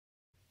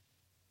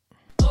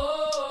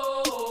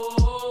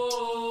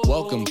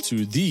welcome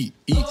to the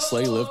Eat,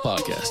 Slay, Live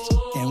podcast.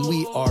 And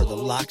we are the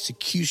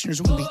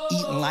Loxecutioners. We're going to be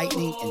eating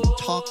lightning and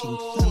talking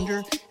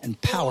thunder and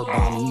power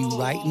bombing you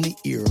right in the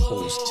ear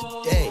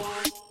holes today.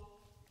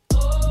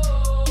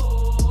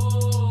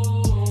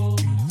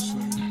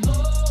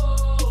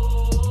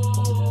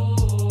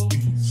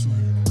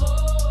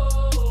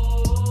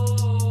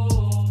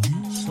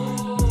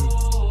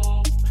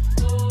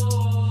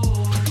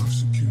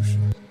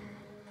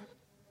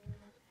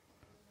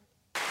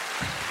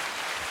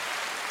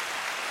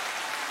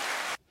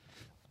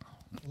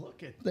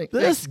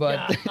 Thanks,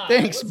 bud.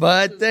 Thanks,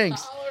 bud.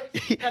 Thanks.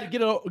 Got to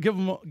get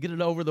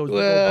it over those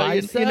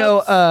biceps.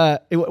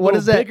 What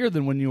is that? Bigger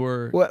than when you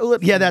were. Well,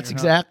 yeah, that's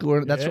exactly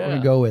what we're going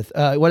to go with.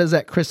 What is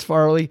that? Chris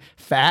Farley,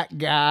 fat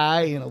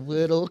guy in a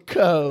little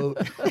coat.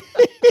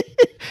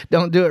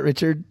 Don't do it,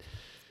 Richard.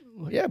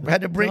 Yeah,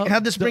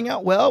 had this bring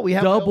out well. We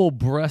have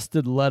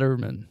double-breasted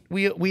Letterman.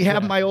 We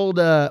have my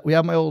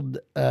old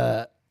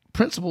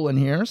principal in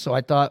here, so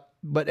I thought.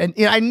 But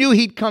I knew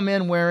he'd come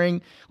in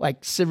wearing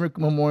like Civic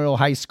Memorial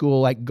High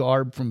School like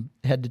garb from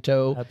head to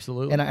toe.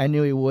 Absolutely. And I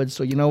knew he would.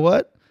 So you know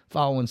what?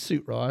 Following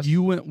suit, Ross.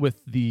 You went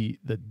with the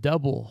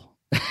double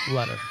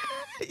letter.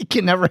 You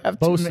can never have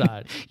both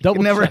sides. Double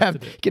can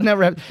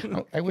never have.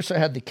 I wish I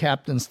had the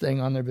captain's thing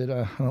on there,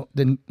 but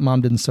Mom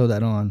didn't sew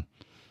that on.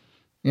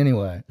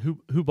 Anyway,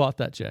 who bought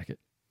that jacket?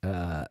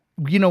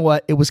 You know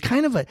what? It was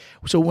kind of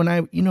when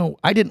I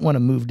didn't want to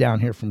move down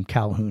here from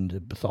Calhoun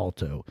to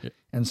Bethalto. Yeah.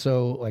 And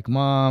so like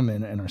Mom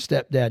and our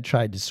stepdad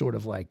tried to sort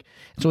of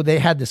so they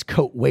had this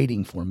coat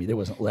waiting for me. There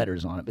wasn't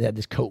letters on it, but they had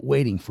this coat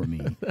waiting for me.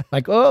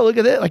 Like, oh, look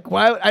at that. Like,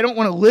 why? I don't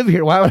want to live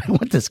here. Why would I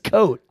want this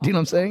coat? Do you know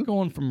what I'm saying?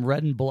 Going from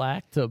red and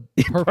black to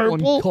purple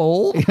and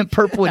coal.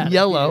 Purple and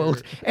yellow.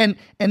 And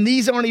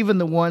these aren't even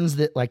the ones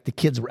that like the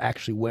kids were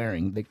actually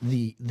wearing.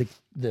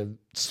 The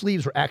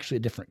sleeves were actually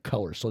a different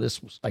color. So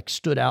this was like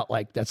stood out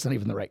like that's not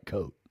even the right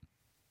coat.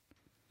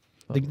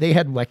 They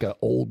had like a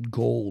old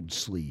gold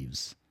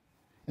sleeves.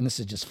 And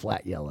this is just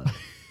flat yellow.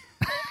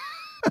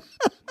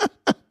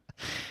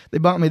 They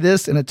bought me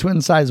this in a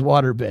twin-size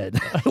waterbed.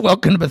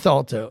 Welcome to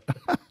Bethalto.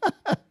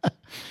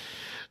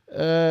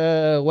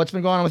 What's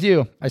been going on with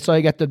you? I saw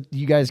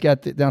you guys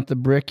got down at the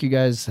brick. You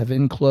guys have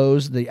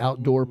enclosed the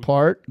outdoor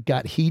part.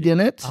 Got heat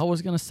in it. I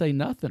was going to say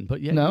nothing,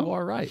 but yeah, you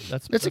are right.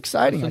 That's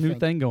exciting. That's a new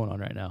thing going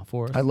on right now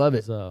for us. I love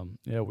it.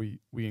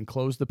 We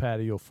enclosed the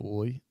patio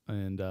fully,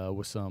 and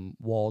with some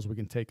walls we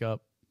can take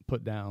up,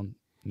 put down,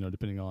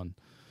 depending on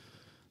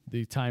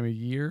the time of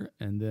year,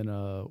 and then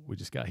we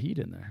just got heat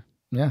in there.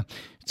 Yeah.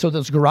 So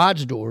those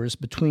garage doors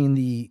between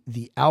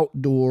the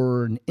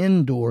outdoor and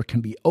indoor can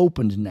be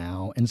opened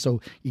now. And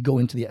so you go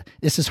into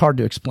this is hard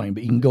to explain,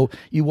 but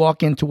you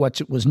walk into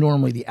what was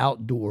normally the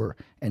outdoor,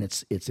 and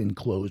it's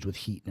enclosed with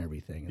heat and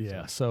everything.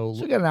 And so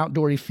you got an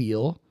outdoory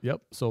feel.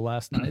 Yep. So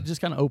last night, it just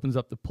kind of opens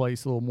up the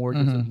place a little more,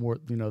 gives it more,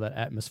 that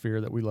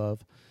atmosphere that we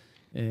love.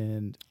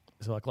 And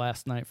so like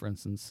last night, for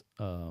instance,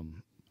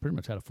 pretty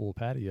much had a full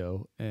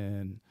patio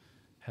and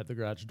had the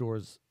garage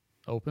doors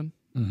open.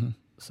 Mm-hmm.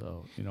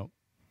 So,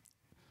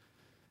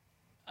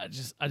 I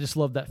just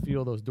love that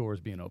feel of those doors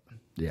being open.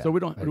 Yeah. So we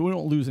don't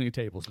lose any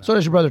tables now. So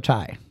does your brother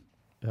Ty.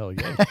 Hell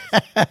yeah.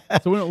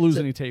 So we don't lose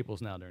any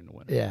tables now during the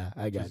winter. Yeah,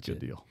 I got you.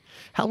 Good deal.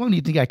 How long do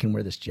you think I can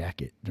wear this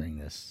jacket during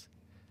this?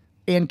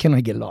 And can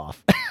I get it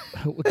off?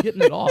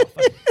 Getting it off.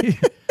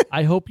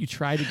 I hope you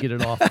try to get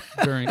it off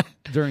during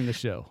the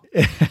show.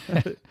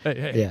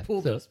 Hey,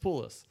 pull this.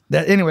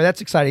 Anyway,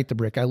 that's exciting at the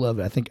brick. I love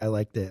it. I think I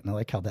like that, and I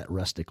like how that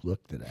rustic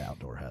look that the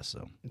outdoor has.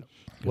 So,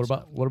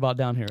 what about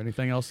down here?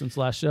 Anything else since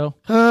last show?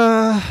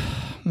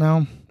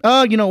 No.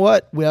 Oh, you know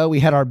what? Well, we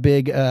had our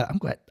big. I'm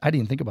glad I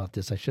didn't think about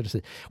this. I should have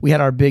said we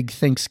had our big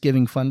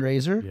Thanksgiving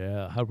fundraiser.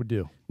 Yeah, how'd we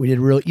do? We did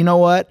really. You know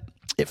what?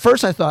 At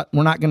first, I thought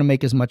we're not going to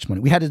make as much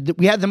money. We had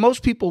the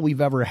most people we've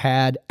ever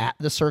had at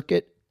the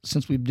circuit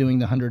since we've been doing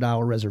the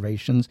 $100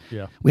 reservations.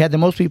 Yeah, we had the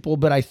most people,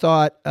 but I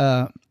thought,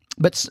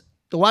 but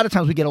a lot of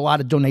times we get a lot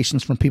of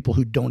donations from people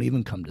who don't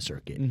even come to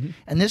circuit. Mm-hmm.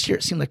 And this year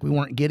it seemed like we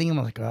weren't getting them.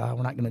 I'm like,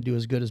 we're not going to do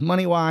as good as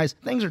money-wise.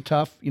 Things are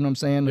tough, you know what I'm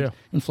saying? Yeah.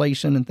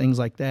 Inflation and things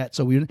like that.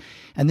 So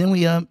then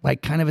we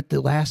like kind of at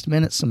the last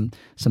minute, some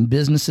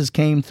businesses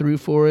came through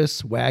for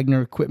us.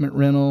 Wagner Equipment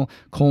Rental,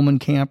 Coleman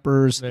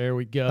Campers. There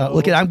we go.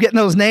 Look I'm getting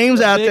those names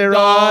out there,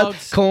 Rod.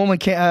 Coleman,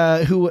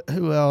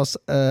 who else?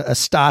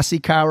 Astasi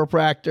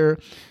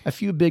Chiropractor. A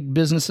few big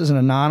businesses, an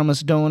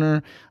anonymous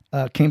donor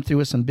came through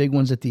with some big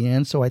ones at the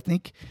end. So I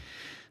think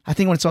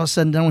when it's all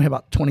said and done, we have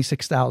about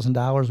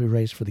 $26,000 we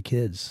raised for the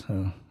kids.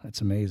 So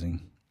that's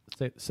amazing.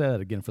 Say that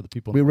again for the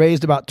people. We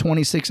raised about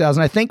 $26,000.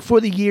 I think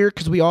for the year,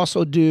 because we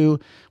also do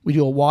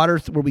a water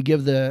where we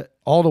give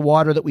all the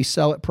water that we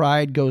sell at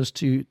Pride goes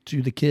to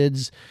the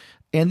kids.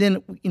 And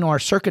then, our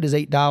circuit is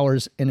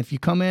 $8. And if you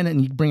come in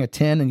and you bring a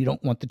 10 and you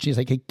don't want the change,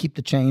 like, hey, keep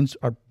the change.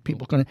 Our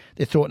people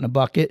they throw it in a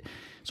bucket.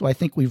 So I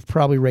think we've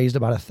probably raised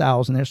about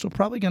 $1,000 there. So we're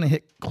probably going to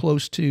hit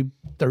close to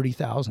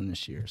 $30,000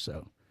 this year.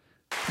 So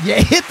Yeah,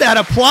 hit that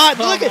applause.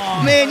 Look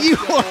at man,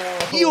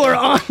 you are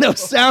on those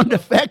sound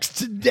effects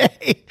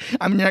today.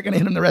 I'm not going to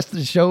hit him the rest of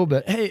the show,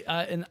 but Hey,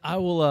 and I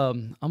will.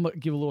 I'm gonna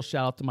give a little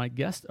shout out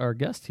to our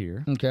guest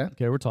here. Okay.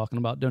 Okay, we're talking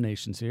about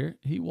donations here.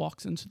 He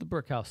walks into the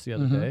Brick House the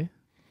other day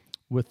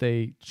with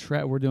a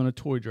we're doing a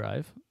toy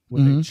drive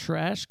with a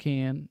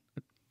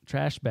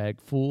trash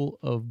bag full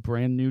of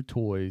brand new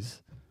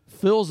toys.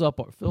 Fills up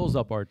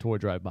our toy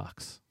drive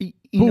box. you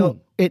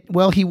know it.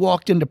 Well, he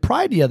walked into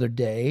Pride the other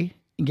day,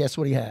 and guess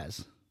what he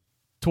has?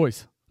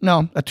 Toys.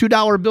 No, a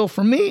 $2 bill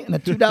for me and a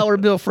 $2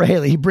 bill for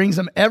Haley. He brings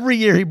them every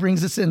year. He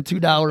brings us in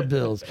 $2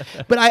 bills.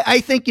 But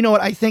I think, you know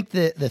what? I think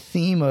the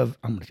theme of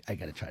I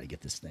got to try to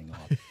get this thing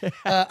off.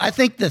 I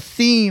think the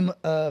theme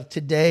of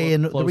today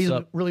and the reason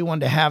we really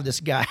wanted to have this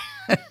guy,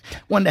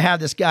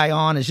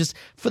 on is just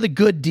for the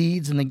good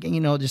deeds and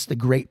just the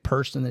great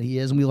person that he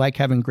is. And we like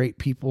having great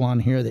people on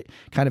here that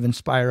kind of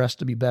inspire us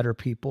to be better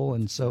people.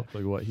 And so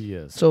exactly what he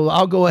is. So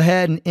I'll go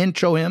ahead and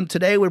intro him.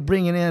 Today we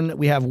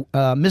have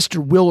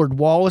Mr. Willard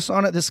Wallace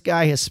on it. This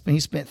guy he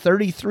spent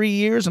 33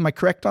 years. Am I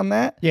correct on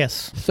that?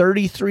 Yes.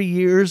 33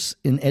 years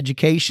in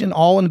education,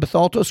 all in the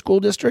Bethalto School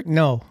District?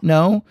 No.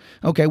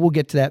 Okay, we'll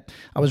get to that.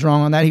 I was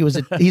wrong on that.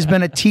 He's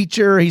been a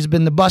teacher. He's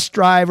been the bus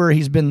driver.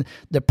 He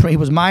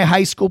was my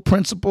high school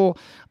principal.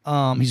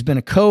 He's been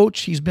a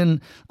coach. He's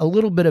been a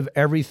little bit of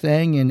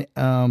everything,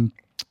 and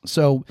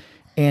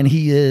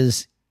he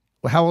is.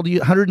 How old are you?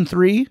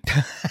 103?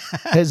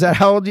 Is that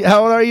how old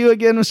are you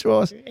again, Mr.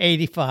 Wallace?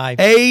 85.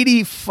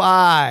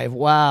 85.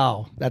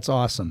 Wow. That's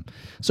awesome.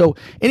 So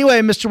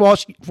anyway, Mr.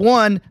 Walsh,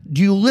 one,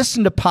 do you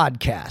listen to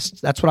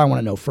podcasts? That's what I want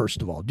to know,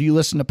 first of all. Do you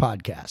listen to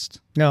podcasts?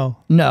 No.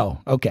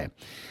 Okay.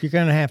 You're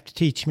going to have to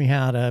teach me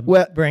how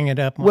to bring it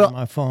up on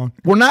my phone.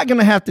 We're not going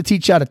to have to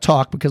teach you how to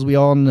talk because we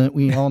all know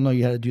you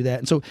how to do that.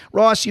 And so,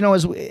 Ross,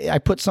 as I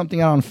put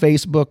something out on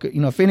Facebook,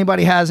 if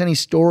anybody has any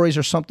stories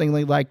or something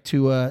they'd like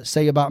to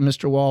say about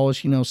Mr. Wallace,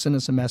 send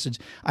us a message.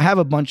 I have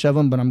a bunch of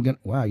them, but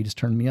wow, you just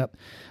turned me up.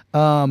 So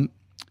I'm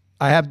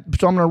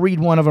going to read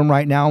one of them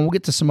right now, and we'll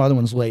get to some other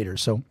ones later.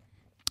 So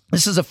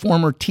this is a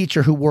former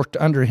teacher who worked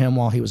under him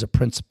while he was a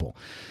principal.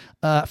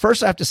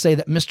 First, I have to say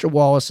that Mr.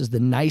 Wallace is the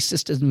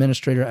nicest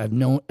administrator I've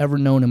ever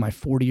known in my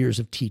 40 years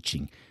of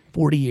teaching.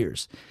 40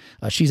 years.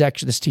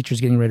 This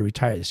teacher's getting ready to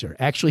retire this year.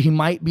 Actually, he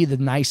might be the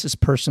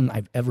nicest person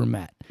I've ever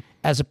met.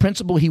 As a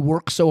principal, he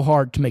works so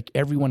hard to make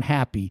everyone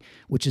happy,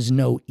 which is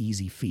no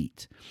easy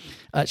feat.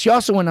 She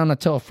also went on to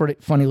tell a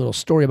funny little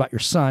story about your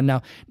son.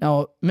 Now,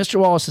 Mr.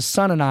 Wallace's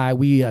son and I,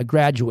 we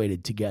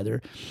graduated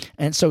together.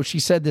 And so she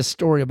said this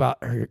story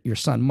about your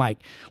son, Mike.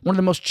 One of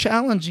the most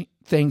challenging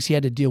things he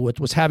had to deal with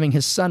was having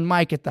his son,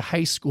 Mike, at the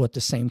high school at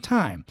the same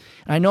time.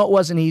 And I know it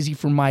wasn't easy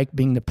for Mike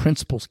being the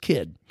principal's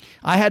kid.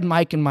 I had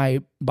Mike in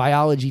my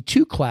biology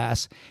 2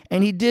 class,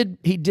 and he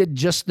did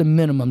just the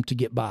minimum to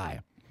get by.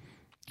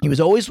 He was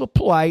always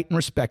polite and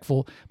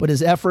respectful, but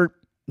his effort,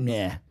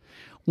 nah.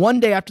 One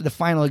day after the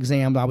final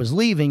exam, I was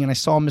leaving and I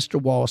saw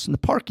Mr. Wallace in the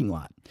parking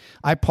lot.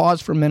 I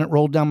paused for a minute,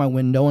 rolled down my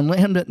window, and let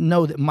him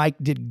know that Mike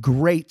did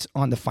great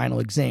on the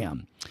final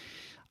exam.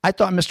 I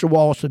thought Mr.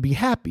 Wallace would be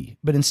happy,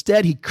 but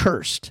instead he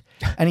cursed.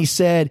 And he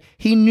said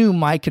he knew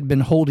Mike had been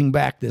holding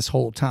back this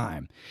whole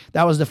time.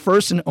 That was the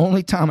first and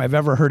only time I've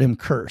ever heard him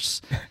curse.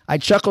 I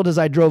chuckled as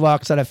I drove out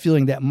because I had a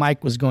feeling that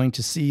Mike was going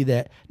to see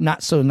that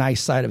not so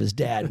nice side of his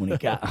dad when he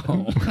got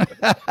home.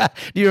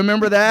 Do you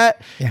remember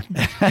that? Yeah.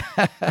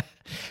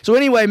 So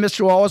anyway,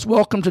 Mr. Wallace,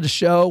 welcome to the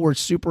show. We're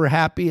super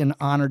happy and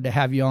honored to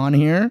have you on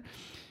here,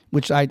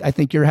 which I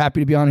think you're happy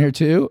to be on here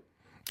too.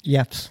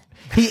 Yes.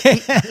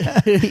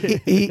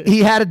 He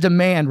had a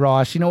demand,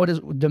 Ross. You know what?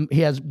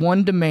 He has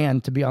one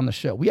demand to be on the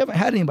show. We haven't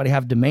had anybody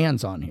have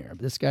demands on here. But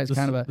this guy's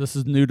This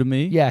is new to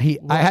me. Yeah,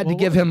 I had to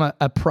give him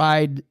a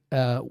Pride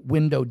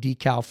window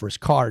decal for his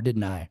car,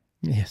 didn't I?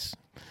 Yes.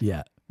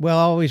 Yeah. Well,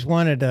 I always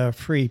wanted a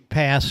free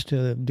pass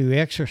to do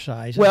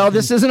exercise. Well,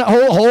 this isn't a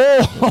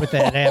whole with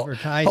that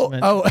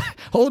advertisement.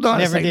 Hold on.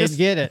 Never did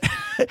get it.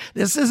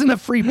 This isn't a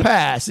free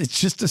pass. It's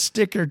just a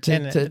sticker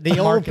to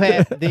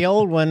the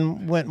old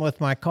one went with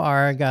my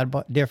car. I got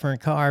a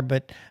different car,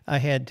 but I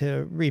had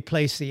to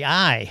replace the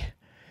eye.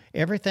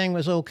 Everything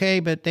was okay,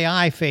 but the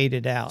eye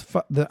faded out.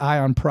 The eye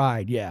on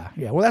Pride, yeah.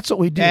 Well, that's what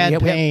we do. Bad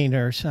paint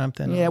or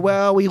something. Yeah,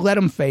 well, we let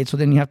them fade, so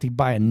then you have to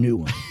buy a new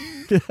one.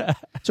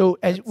 So,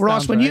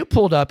 Ross, when you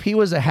pulled up, he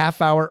was a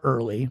half hour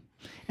early.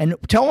 And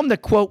tell him the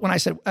quote when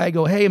I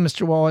go, hey,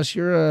 Mr. Wallace,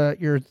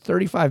 you're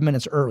 35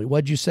 minutes early.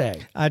 What'd you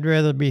say? I'd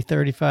rather be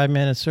 35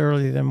 minutes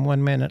early than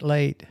 1 minute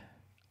late.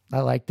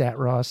 I like that,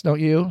 Ross. Don't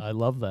you? I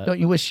love that. Don't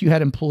you wish you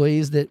had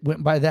employees that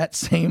went by that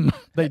same,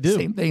 they do.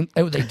 Same thing?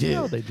 Oh, they do.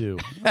 No, they do.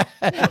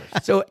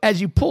 So as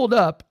you pulled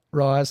up,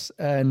 Ross,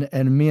 and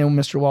me and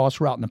Mr. Wallace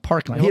were out in the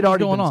parking lot.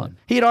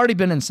 He had already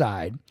been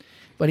inside.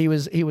 But he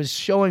was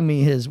showing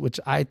me his, which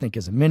I think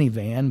is a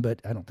minivan, but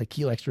I don't think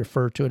he likes to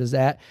refer to it as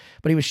that.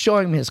 But he was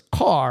showing me his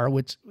car,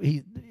 which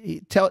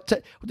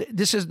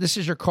this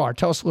is your car.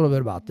 Tell us a little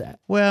bit about that.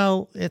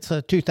 Well, it's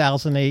a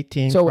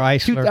 2018 so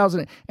Chrysler.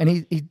 2000, and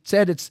he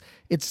said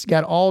it's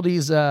got all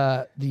these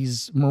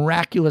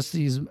miraculous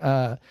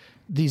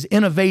these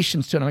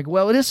innovations to it. I'm like,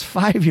 well, it is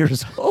 5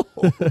 years old.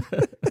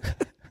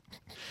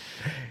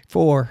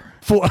 4.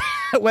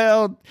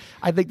 Well,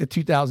 I think the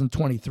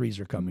 2023s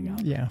are coming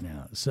out Yeah.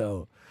 now.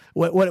 So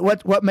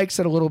what makes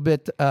it a little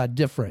bit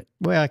different?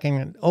 Well, I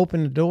can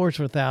open the doors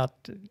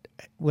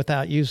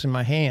without using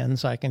my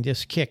hands. I can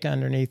just kick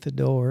underneath the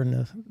door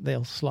and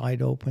they'll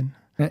slide open.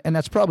 And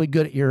that's probably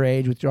good at your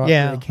age with your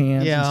Yeah, athletic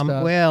hands. yeah. and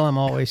stuff. I'm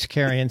always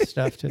carrying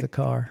stuff to the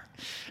car.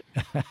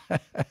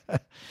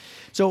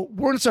 So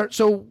we're gonna start.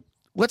 So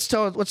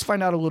let's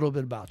find out a little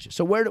bit about you.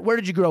 So where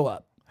did you grow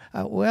up?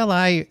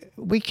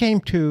 We came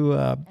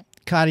to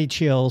Cottage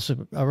Hills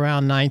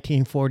around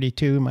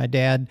 1942. My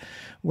dad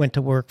went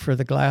to work for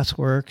the Glass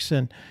Works,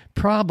 and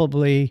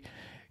probably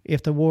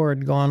if the war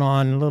had gone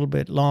on a little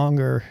bit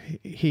longer,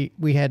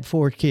 we had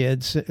 4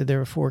 kids. There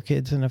were 4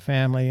 kids in the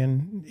family,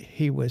 and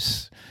he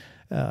was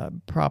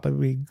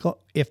probably,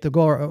 if the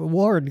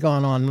war had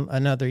gone on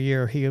another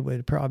year, he would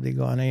have probably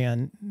gone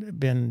in,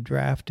 been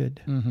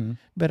drafted. Mm-hmm.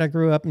 But I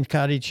grew up in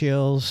Cottage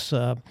Hills,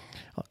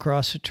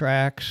 across the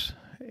tracks.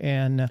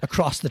 And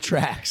Across the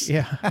tracks.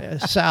 Yeah,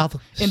 south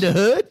in the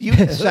hood. You in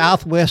the hood?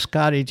 Southwest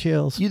Cottage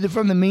Hills. You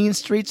from the mean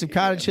streets of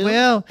Cottage Hills?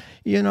 Well,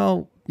 you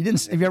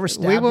didn't. Have you ever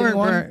stabbed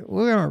anyone?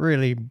 We weren't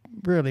really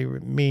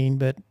mean,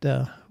 but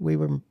we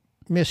were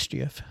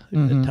mischief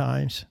at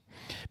times.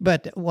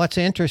 But what's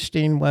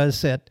interesting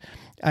was that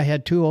I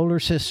had 2 older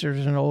sisters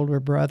and an older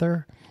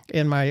brother,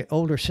 and my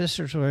older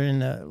sisters were in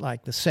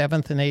the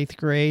 7th and 8th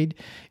grade,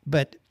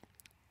 but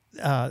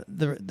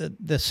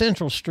the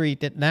central street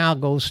that now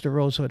goes to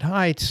Rosewood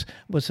Heights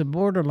was the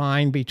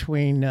borderline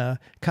between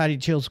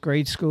Cottage Hills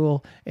Grade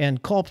School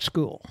and Culp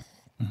School,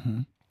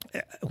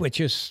 which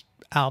is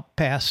out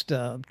past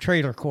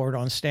Trailer Court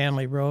on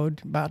Stanley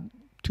Road, about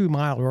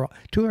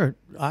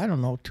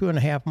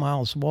 2.5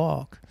 miles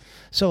walk.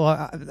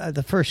 So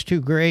the first 2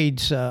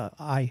 grades,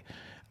 I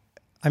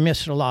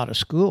missed a lot of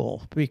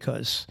school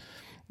because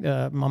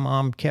my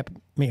mom kept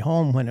me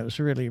home when it was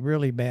really,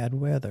 really bad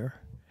weather.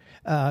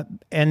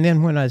 And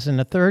then when I was in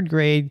the 3rd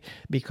grade,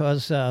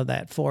 because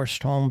that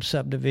Forest Home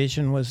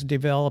subdivision was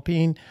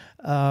developing,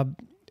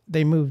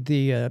 they moved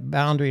the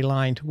boundary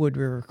line to Wood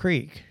River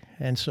Creek.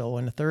 And so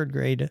in the 3rd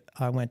grade,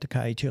 I went to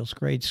Cottage Hills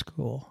Grade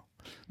School.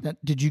 Now,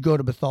 did you go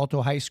to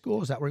Bethalto High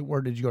School? Is that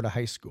where did you go to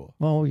high school?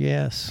 Oh,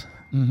 yes.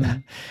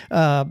 Mm-hmm.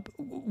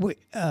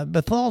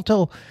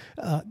 Bethalto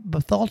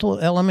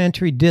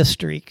Elementary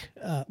District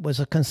was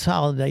a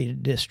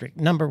consolidated district,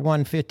 number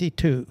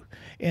 152.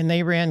 And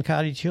they ran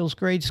Cottage Hills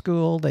Grade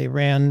School. They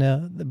ran,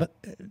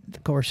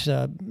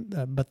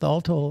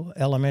 Bethalto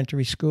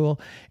Elementary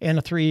School and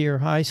a 3-year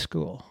high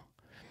school.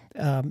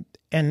 And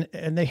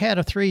they had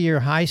a 3-year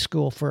high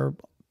school for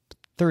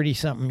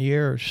 30-something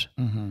years.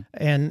 Mm-hmm.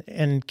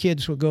 And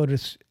kids would go to,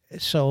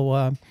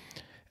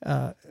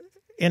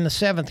 in the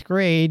 7th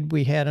grade,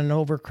 we had an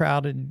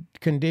overcrowded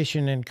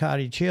condition in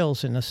Cottage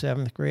Hills in the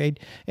 7th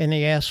grade, and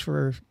they asked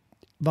for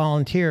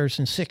volunteers,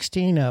 and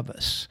 16 of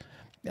us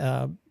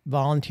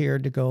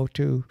volunteered to go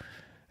to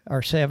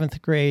our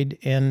 7th grade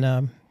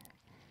in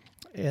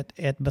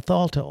at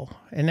Bethalto,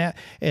 and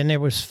there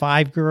was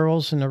 5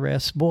 girls and the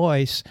rest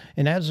boys,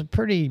 and that was a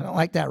pretty. I don't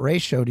like that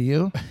ratio. Do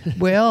you?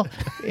 Well,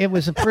 it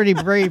was a pretty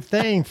brave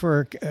thing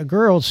for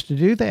girls to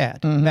do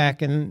that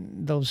back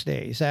in those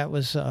days. That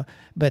was,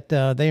 but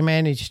they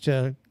managed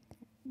to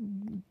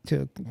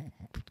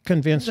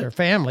convince their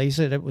families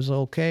that it was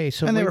okay.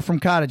 So and they were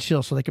from Cottage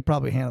Hill, so they could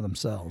probably handle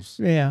themselves.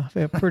 Yeah,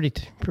 pretty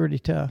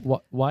tough.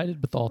 Why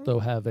did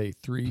Bethalto have a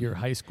 3-year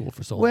high school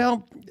for so long?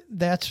 Well,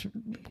 that's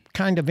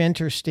kind of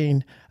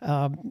interesting.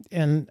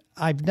 And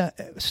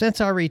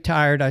since I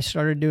retired, I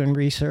started doing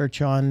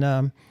research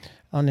on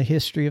the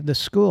history of the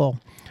school.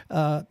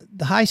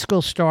 The high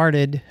school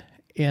started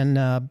in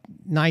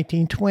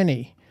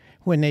 1920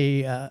 when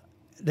the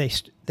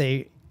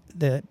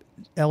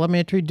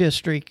elementary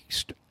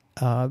district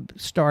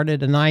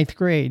started a 9th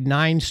grade,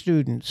 9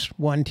 students,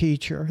 1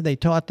 teacher. They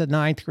taught the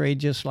 9th grade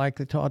just like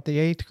they taught the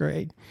 8th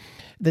grade.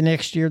 The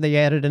next year they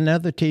added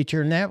another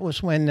teacher, and that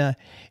was when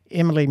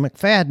Emily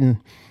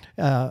McFadden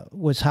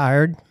was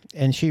hired,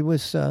 and she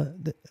was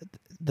the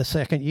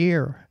 2nd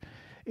year.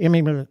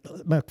 Emily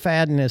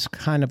McFadden is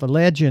kind of a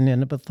legend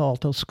in the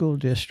Bethalto School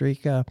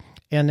District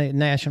and the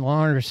National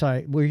Honor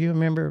Society. Were you a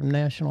member of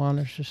National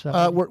Honor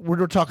Society?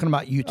 We're talking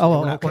about you today.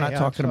 Oh, we're not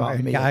talking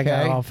about me. I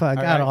got off. I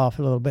got off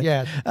a little bit.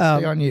 Yeah,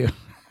 stay on you.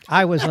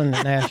 I was in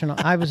the National.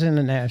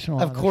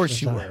 Of Honor course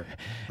Society. you were.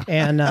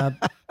 And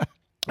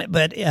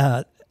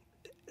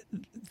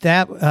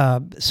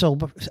so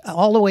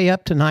all the way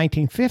up to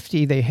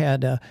 1950, they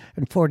had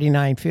in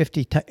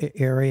 4950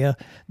 area,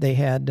 they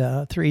had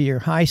 3-year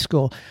high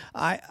school.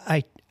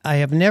 I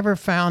have never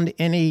found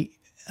any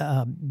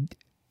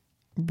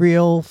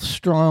real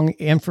strong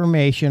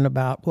information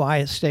about why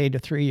it stayed a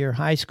 3-year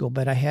high school,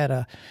 but I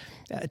had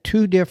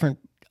 2 different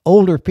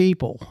older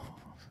people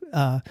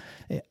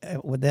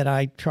that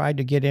I tried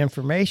to get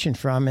information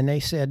from, and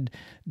they said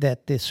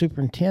that the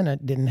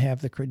superintendent didn't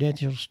have the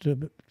credentials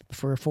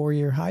for a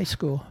 4-year high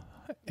school,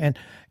 and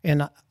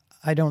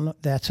I don't know.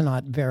 That's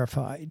not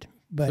verified,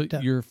 But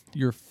So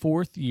your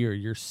fourth year,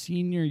 your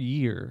senior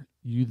year,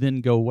 you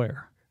then go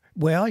where?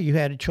 well, you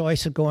had a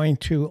choice of going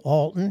to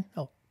Alton,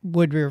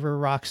 Wood River,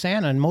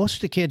 Roxana, and most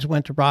of the kids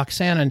went to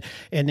Roxana,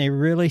 and they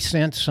really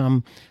sent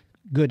some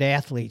good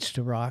athletes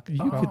to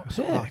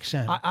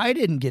Roxana. I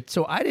didn't get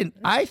so I didn't.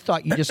 I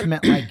thought you just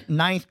meant like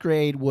ninth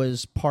grade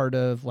was part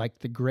of like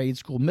the grade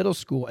school, middle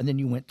school, and then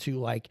you went to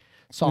like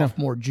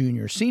sophomore,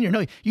 junior, senior.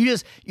 No, you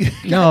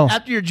No.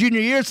 After your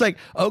junior year, it's like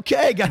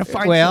okay, got to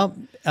find. Well,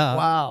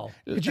 wow.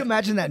 Could you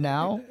imagine that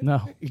now?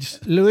 No.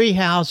 Louis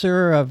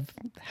Hauser of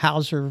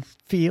Hauser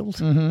Field.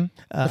 The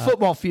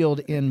football field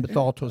in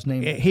Bethalto was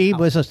named. He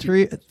was a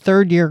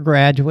third-year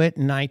graduate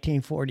in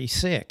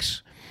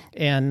 1946,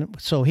 and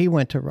so he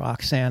went to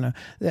Roxana.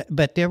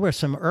 But there were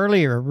some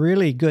earlier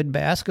really good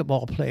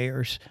basketball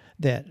players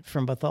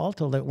from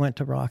Bethalto that went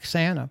to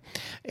Roxana,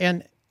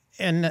 and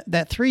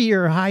that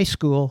 3-year high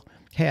school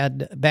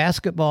had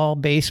basketball,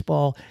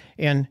 baseball,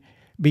 and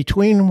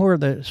between where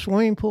the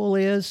swimming pool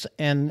is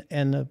and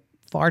the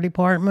fire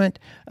department,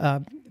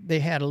 they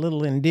had a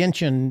little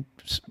indention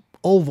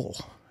oval,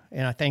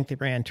 and I think they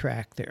ran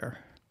track there.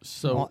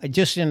 So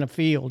Just in the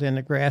field, in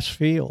the grass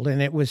field,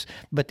 and it was,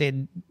 but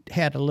they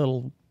had a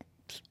little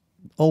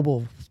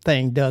oval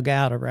thing dug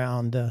out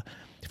around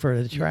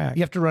for the track.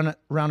 You have to run it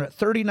around it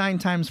 39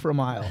 times for a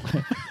mile.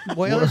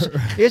 Well,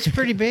 it's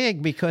pretty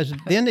big because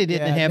then they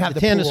didn't Yeah, have the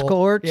tennis pool.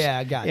 courts. Yeah,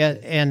 I got you.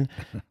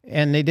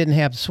 And they didn't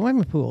have the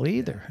swimming pool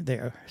either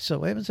there.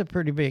 So it was a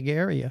pretty big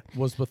area.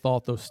 was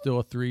Bethalto still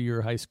a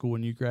 3-year high school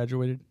when you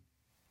graduated?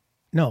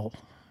 No.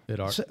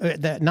 So,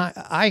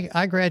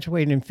 I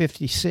graduated in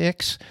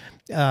 56.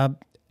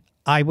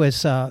 I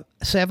was a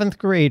seventh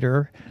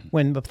grader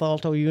when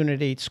Bethalto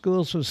Unit 8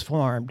 Schools was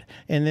formed,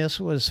 and this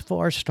was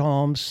Forest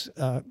Homes,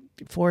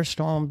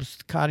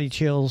 Cottage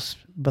Hills,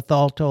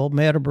 Bethalto,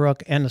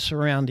 Meadowbrook, and the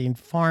surrounding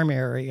farm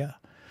area.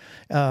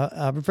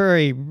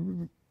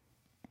 The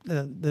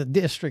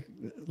district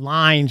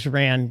lines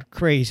ran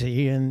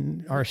crazy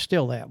and are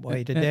still that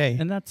way today.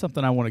 And that's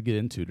something I want to get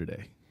into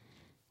today.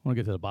 I want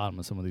to get to the bottom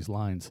of some of these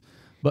lines.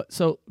 But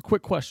so,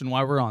 quick question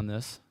while we're on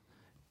this.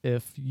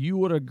 If you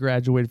would have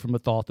graduated from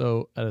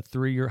Bethalto at a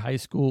 3-year high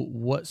school,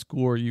 what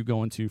school are you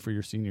going to for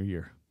your senior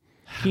year?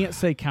 Can't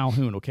say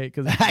Calhoun, okay?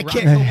 Because I can't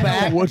go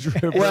back. Woods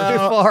River.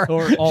 Well,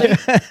 or Alton.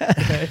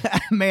 Okay.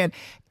 Man,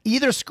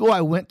 either school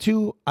I went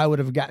to, I would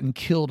have gotten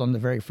killed on the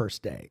very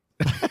first day.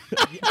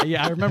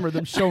 Yeah, I remember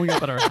them showing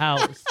up at our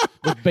house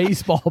with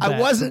baseball bats.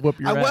 I to whoop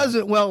your ass.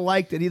 wasn't well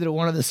liked at either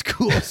one of the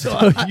schools.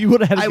 So you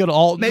would have had to go to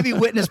Alton. Maybe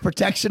witness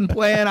protection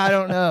plan. I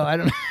don't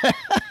know.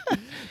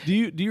 Do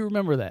you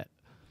remember that?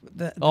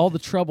 All the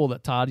trouble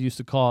that Todd used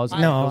to cause.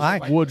 No,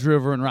 Woods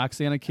River and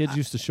Roxana kids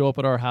used to show up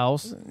at our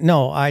house.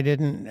 No, I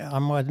didn't. I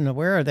wasn't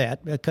aware of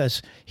that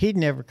because he'd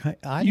never.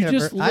 You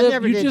just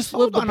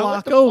lived the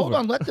block over. Hold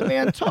on, let the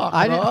man talk,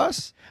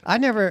 Ross. I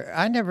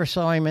never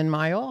saw him in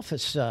my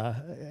office,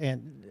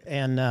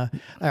 and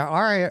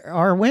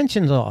our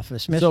Winchen's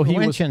office, Mr.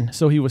 Winchin.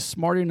 So he was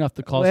smart enough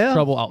to cause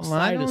trouble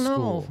outside of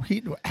school.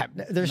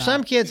 There's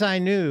some kids I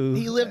knew.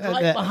 He lived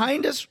right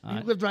behind us. He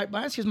lived right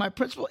behind us. He's my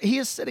principal. He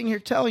is sitting here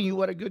telling you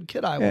what a good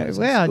kid I was.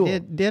 Well,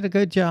 did a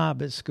good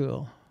job at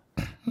school.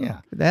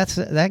 Yeah,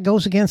 that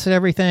goes against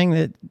everything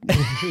that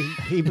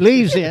he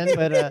believes in,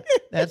 but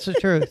that's the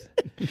truth.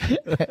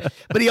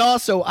 But he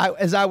also,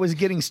 as I was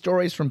getting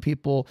stories from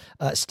people,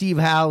 Steve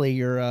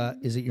Halley,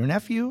 is it your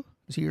nephew?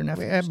 Is he your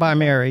nephew? By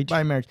marriage.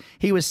 By marriage.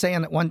 He was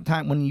saying that one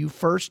time when you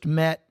first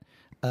met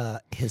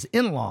his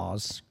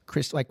in-laws,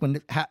 Chris, like when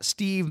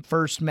Steve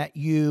first met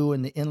you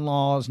and the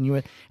in-laws,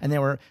 and they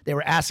were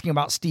asking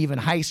about Steve in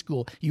high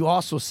school. You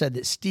also said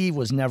that Steve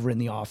was never in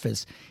the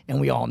office,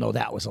 and we all know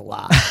that was a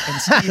lie.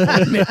 And Steve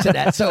would admit to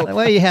that. So,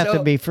 well, you have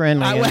to be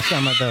friendly in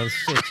some of those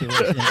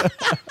situations.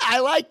 I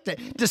like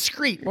that.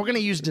 Discreet. We're going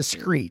to use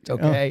discreet.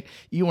 Okay,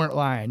 you weren't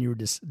lying. You were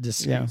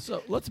discreet. Yeah.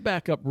 So let's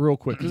back up real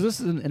quick because this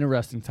is an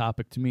interesting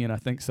topic to me, and I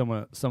think some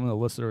of the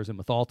listeners in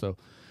Bethalto,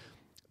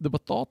 the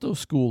Bethalto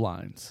school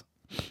lines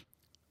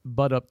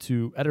butt up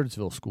to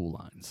Edwardsville school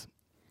lines.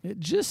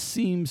 It just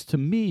seems to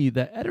me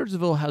that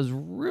Edwardsville has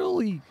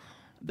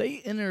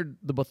they entered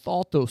the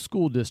Bethalto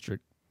school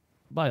district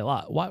by a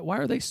lot. Why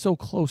are they so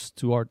close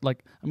to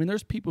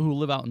there's people who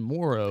live out in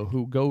Morrow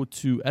who go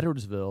to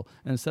Edwardsville,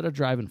 and instead of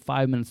driving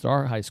 5 minutes to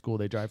our high school,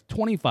 they drive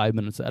 25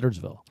 minutes to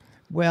Edwardsville.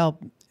 Well,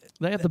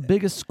 They have the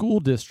biggest school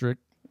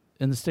district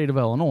in the state of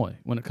Illinois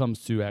when it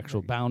comes to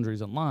actual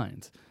boundaries and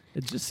lines.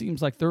 It just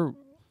seems like they're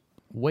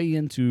way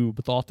into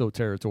Bethalto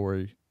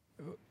territory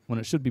when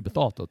it should be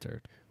Bethalto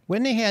territory.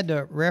 when they had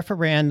the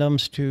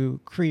referendums to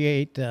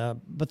create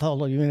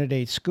Bethalto Unit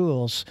 8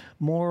 schools,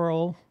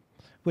 Morrow,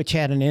 which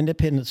had an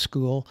independent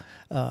school,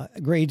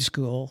 grade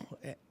school,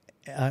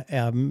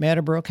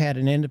 Meadowbrook had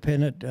an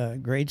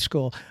independent grade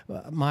school.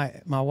 My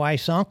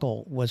wife's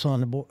uncle was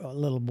on the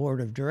little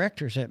board of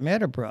directors at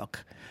Meadowbrook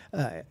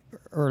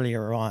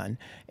earlier on,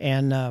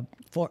 and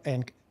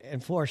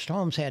Forest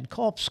Homes had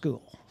Culp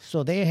School,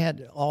 so they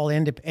had all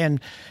independent.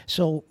 And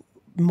so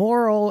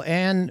Morrow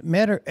and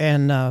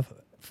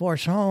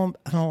Forest Home,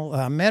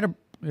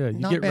 Yeah, you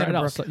Not get right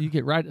Meadowbrook. outside. You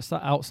get right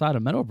outside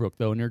of Meadowbrook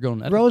though, and you're going.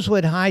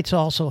 Rosewood Heights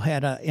also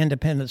had an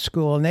independent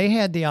school, and they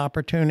had the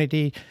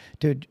opportunity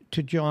to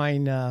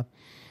join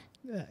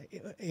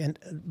in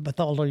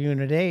Bethalto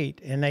Unit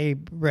 8, and they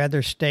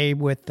rather stayed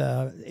with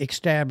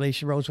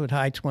established. Rosewood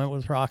Heights went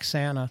with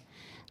Roxana,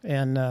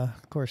 and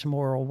of course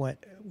Morrill went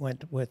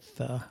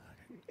with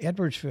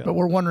Edwardsville. But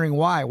we're wondering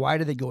why. Why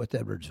did they go with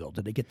Edwardsville?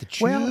 Did they get to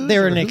choose? Well,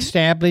 they're an or who?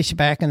 established,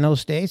 back in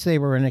those days, they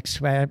were an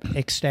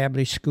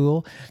established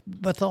school.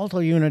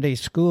 Bethalto Unity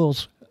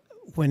Schools,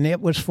 when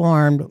it was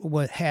formed,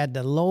 had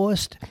the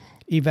lowest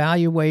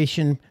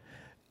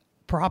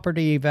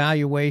property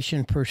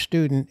evaluation per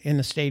student in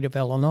the state of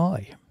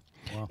Illinois.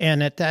 Wow.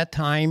 And at that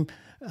time,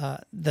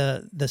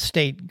 the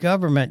state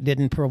government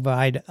didn't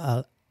provide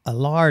a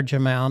large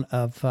amount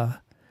of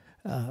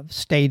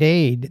state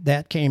aid.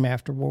 That came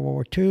after World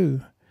War II.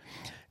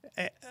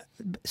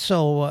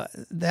 So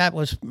that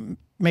was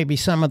maybe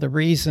some of the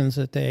reasons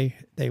that they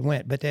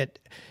went. But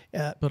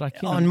But I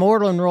can't. on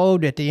Moreland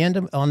Road,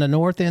 on the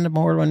north end of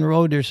Moreland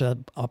Road, there's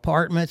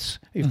apartments.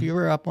 If you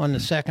were up on the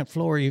second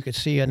floor, you could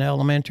see an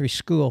elementary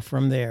school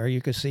from there.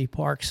 You could see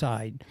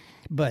Parkside.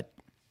 But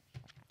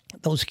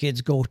those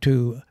kids go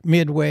to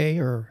Midway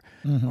or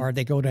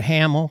they go to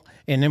Hamel,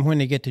 and then when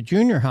they get to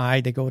junior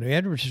high, they go to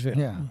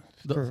Edwardsville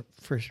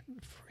for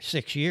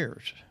 6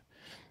 years.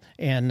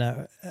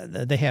 And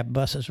they have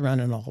buses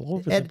running all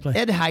over the place.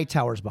 Ed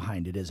Hightower's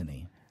behind it, isn't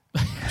he?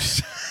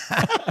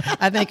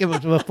 I think it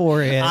was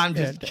before Ed. I'm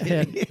just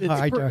kidding.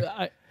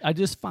 I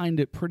just find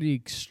it pretty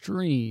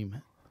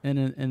extreme, and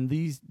in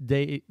this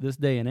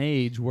day and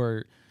age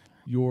where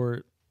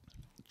you're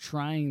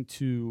trying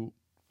to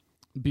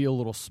be a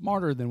little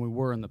smarter than we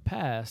were in the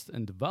past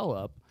and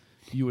develop,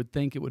 you would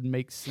think it would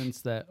make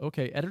sense that,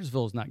 okay,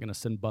 Edwardsville is not going to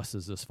send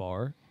buses this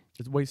far.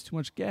 It wastes too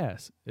much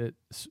gas. It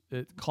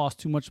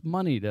costs too much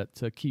money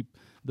to keep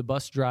the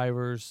bus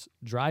drivers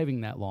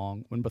driving that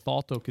long, when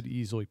Bethalto could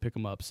easily pick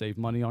them up, save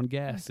money on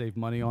gas, save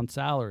money on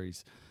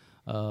salaries,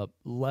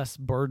 less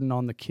burden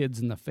on the kids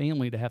and the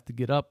family to have to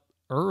get up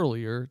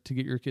earlier to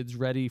get your kids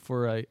ready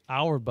for an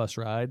hour bus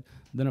ride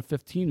than a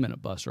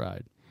 15-minute bus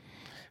ride.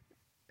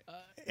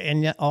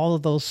 And yet all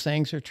of those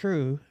things are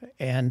true.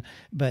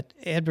 But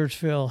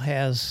Edwardsville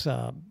has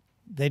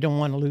they don't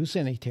want to lose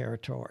any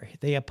territory.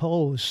 They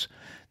oppose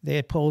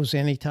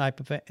any type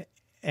of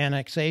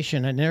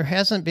annexation, and there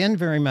hasn't been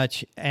very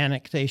much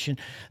annexation.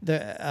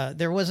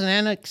 There was an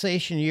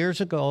annexation years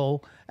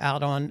ago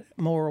out on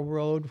Morrill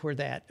Road where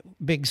that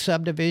big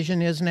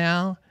subdivision is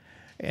now,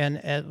 and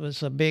it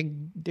was a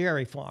big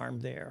dairy farm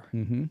there.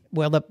 Mm-hmm.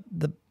 Well,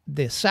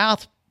 the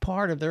south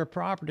part of their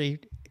property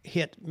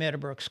hit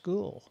Meadowbrook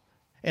School,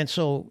 and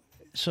so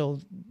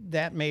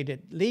that made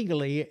it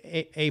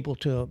legally able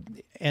to,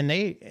 and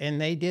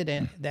they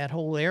did that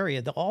whole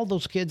area. All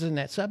those kids in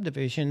that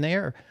subdivision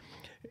there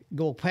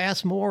go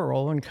past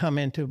Morrill and come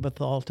into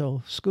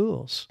Bethalto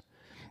schools.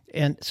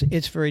 And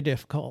it's very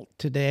difficult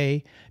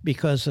today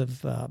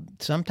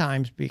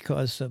sometimes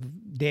because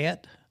of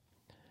debt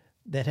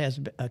that has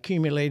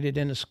accumulated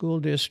in the school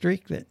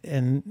district,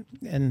 and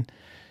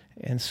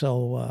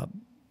so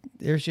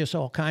there's just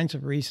all kinds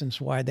of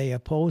reasons why they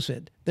oppose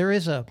it. There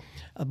is a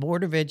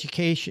Board of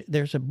Education.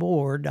 There's a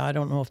board. I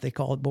don't know if they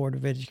call it Board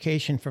of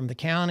Education from the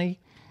county,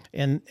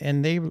 and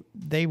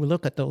they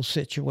look at those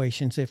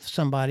situations if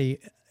somebody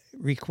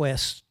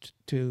requests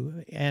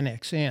to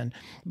annex in.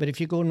 But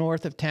if you go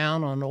north of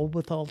town on Old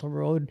Bethalto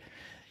Road,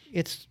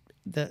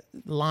 the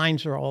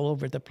lines are all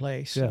over the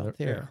place out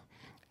there,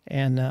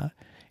 and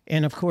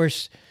of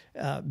course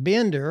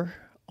Bender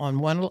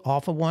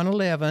off of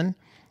 111.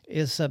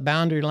 Is a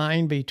boundary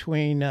line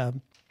between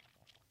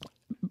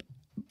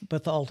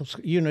Bethalto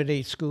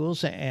Unity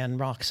Schools and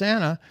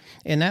Roxana,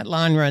 and that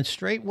line runs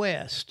straight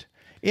west.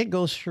 It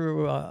goes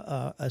through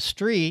a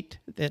street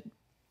that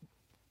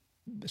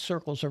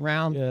circles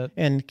around,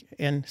 and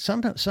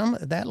some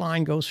that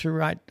line goes through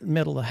right in the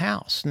middle of the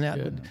house.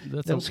 And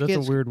that's a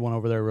weird one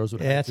over there,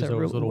 Rosewood. Yeah, that's a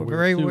little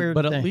very weird.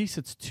 But thing. At least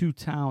it's two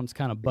towns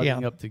kind of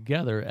butting up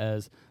together,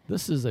 as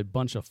this is a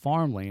bunch of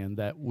farmland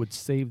that would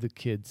save the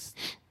kids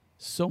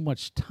so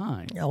much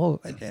time.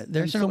 Oh,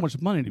 there's so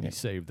much money to be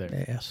saved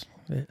there. Yes,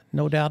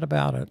 no doubt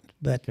about it.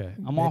 But okay,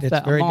 I'm off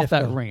that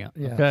rant.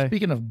 Yeah. Okay.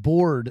 Speaking of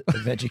Board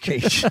of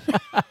Education,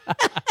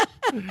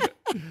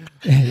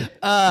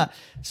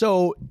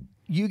 so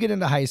you get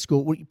into high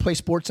school. You play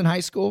sports in high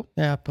school?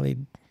 Yeah, I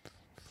played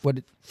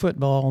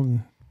football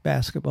and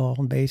basketball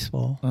and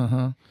baseball.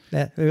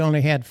 That we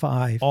only had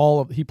 5.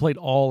 He played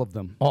all of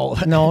them.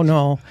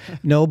 No.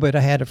 But I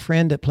had a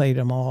friend that played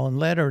them all and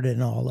lettered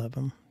in all of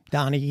them.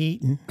 Donnie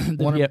Eaton.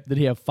 Did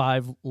he have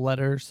 5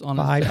 letters on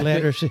 5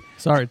 letters.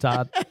 Sorry,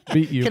 Todd.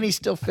 Beat you. Can he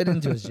still fit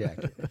into his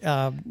jacket?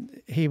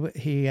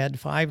 He had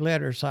 5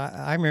 letters.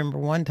 I remember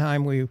one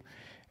time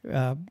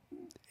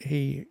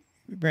he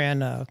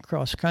ran a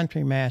cross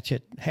country match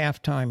at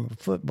halftime of a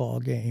football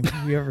game.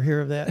 Have you ever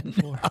hear of that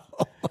before?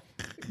 No.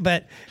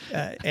 But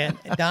and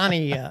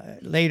Donnie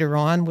later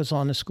on was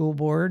on the school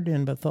board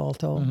in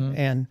Bethalto,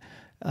 and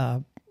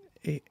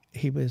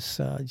he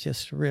was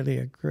just really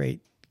a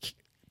great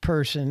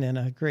person and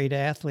a great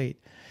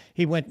athlete.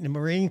 He went in the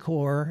Marine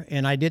Corps,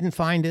 and I didn't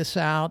find this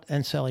out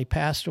until he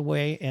passed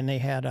away, and they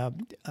had a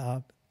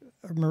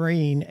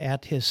Marine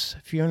at his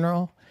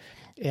funeral,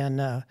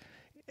 and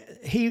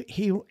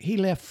he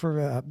left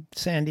for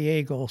San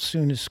Diego as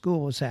soon as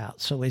school was out,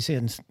 so he's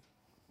in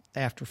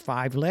after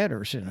 5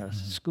 letters in a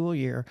school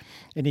year,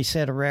 and he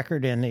set a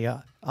record in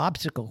the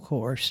obstacle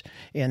course,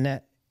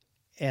 and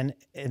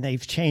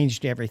they've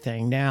changed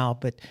everything now,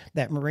 but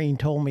that Marine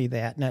told me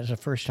that, and that was the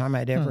first time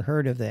I'd ever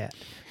heard of that,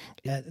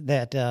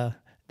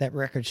 that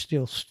record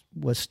still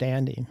was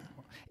standing.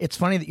 It's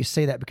funny that you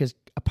say that because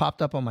it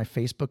popped up on my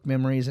Facebook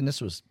memories, and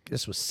this was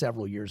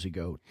several years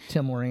ago.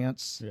 Tim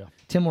Lawrence. Yeah.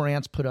 Tim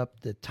Lawrence put up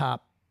the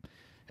top.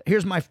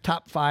 Here's my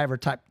top 5 or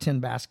top 10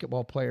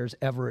 basketball players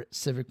ever at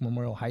Civic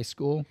Memorial High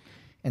School,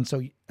 and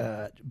so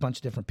a bunch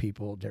of different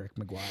people: Derek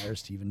McGuire,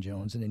 Stephen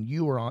Jones, and then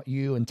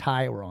you and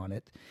Ty were on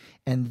it,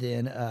 and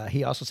then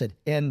he also said,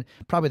 and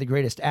probably the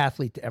greatest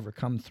athlete to ever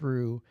come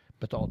through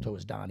Bethalto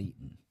is Don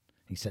Eaton.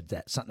 He said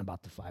that something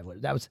about the 5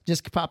 letters. That was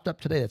just popped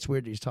up today. That's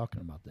weird that he's talking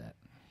about that.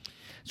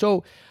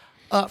 So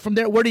from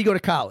there, where do you go to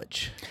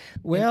college?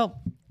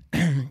 Well,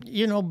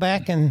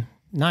 back in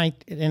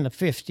the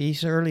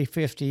 50s, early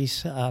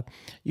 50s,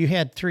 you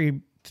had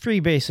three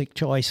basic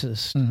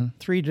choices,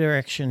 3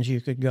 directions you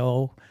could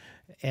go,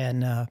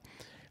 and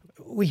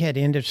we had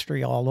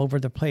industry all over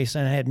the place,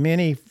 and I had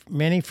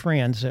many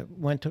friends that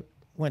went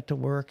to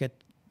work at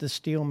the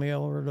steel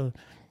mill or the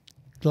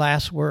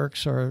glass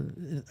works or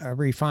a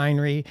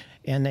refinery,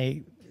 and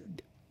they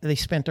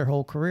spent their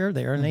whole career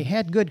there, and they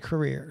had good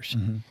careers.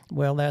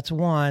 Well, that's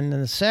one.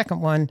 And the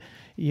second one,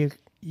 you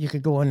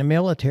could go in the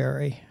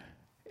military,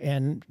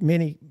 and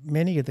many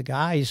of the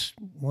guys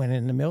went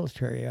in the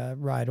military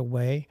right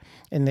away,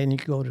 and then you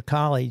could go to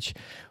college.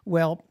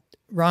 Well,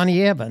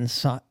 Ronnie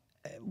Evans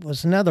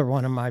was another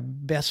one of my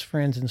best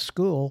friends in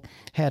school,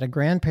 had a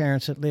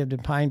grandparents that lived in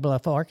Pine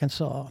Bluff,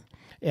 Arkansas,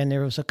 and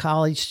there was a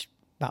college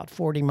about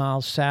 40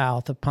 miles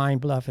south of Pine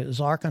Bluff. It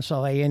was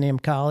Arkansas A&M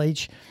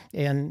College,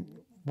 and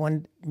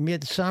one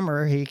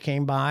midsummer he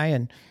came by,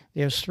 and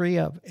there's 3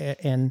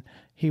 and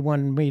he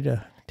wanted me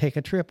to take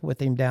a trip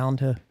with him down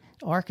to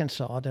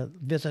Arkansas to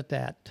visit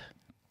that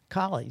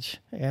college,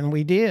 and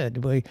we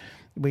did.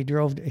 We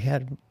drove.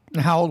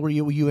 How old were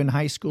you? Were you in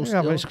high school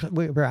still?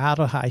 We were out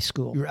of high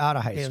school. You were out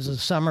of high school. It was the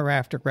summer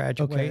after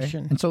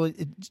graduation. Okay. And so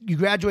you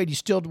graduated. You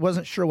still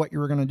wasn't sure what you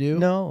were going to do?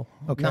 No,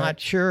 not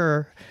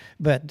sure.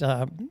 But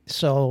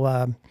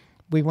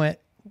we went.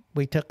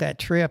 We took that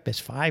trip. It's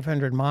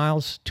 500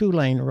 miles,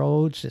 2-lane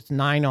roads. It's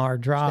 9-hour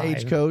drive.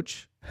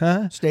 Stagecoach?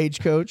 Huh?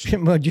 Stagecoach?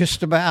 Well,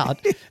 just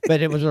about.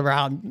 But it was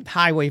around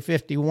Highway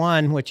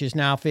 51, which is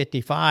now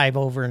 55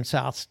 over in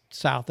south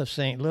of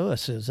St.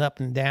 Louis. It was up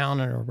and down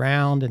and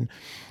around.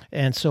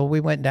 And so we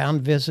went down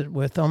to visit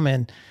with them,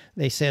 and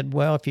they said,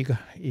 well,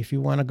 if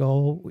you want to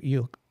go,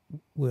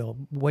 we'll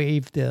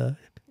waive the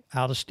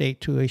out-of-state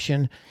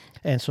tuition.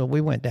 And so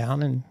we went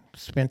down and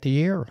spent the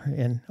year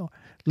and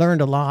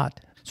learned a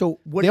lot.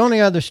 So the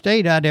only other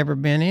state I'd ever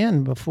been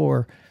in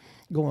before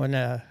going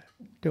to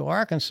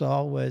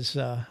Arkansas was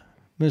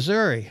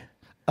Missouri.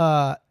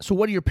 So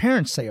what do your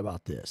parents say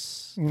about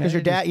this? Because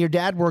your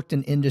dad worked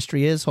in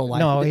industry his whole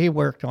life. No, he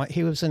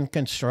was in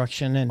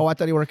construction. And I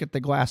thought he worked at the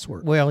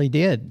glassworks. Well, he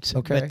did.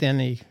 Okay. But then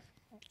he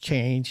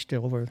changed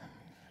over.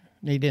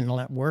 He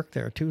didn't work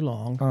there too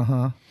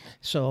long.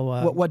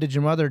 So what did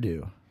your mother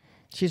do?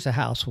 She's a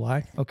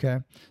housewife.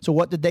 Okay. So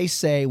what did they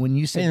say when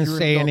you said you were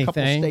a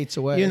couple states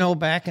away?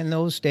 Back in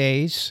those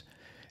days,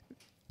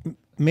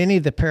 many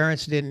of the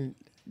parents didn't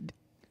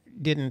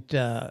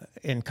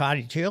in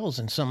Cottage Hills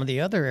and some of the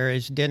other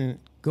areas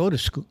didn't go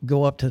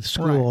up to the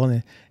school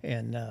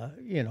and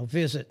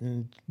visit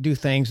and do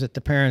things that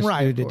the parents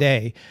do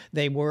today.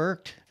 They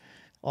worked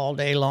all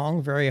day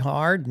long, very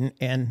hard,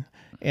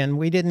 and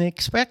we didn't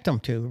expect them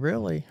to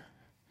really.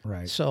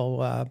 Right.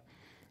 So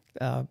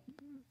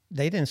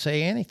they didn't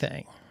say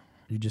anything.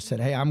 You just said,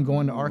 "Hey, I'm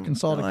going to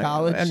Arkansas to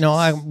college."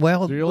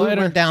 We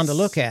went down to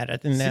look at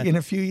it, and see in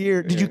a few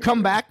years. Did you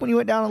come back when you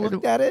went down and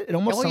looked at it? It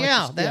almost.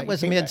 That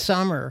was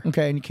midsummer.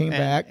 Okay, and you came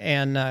back,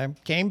 and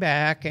came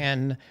back,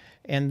 and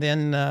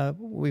then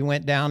we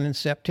went down in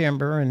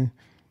September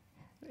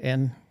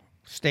and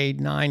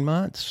stayed 9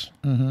 months.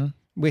 Mm-hmm.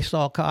 We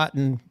saw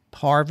cotton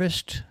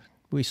harvest.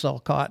 We saw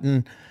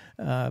cotton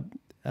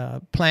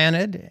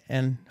planted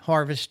and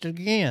harvested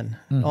again,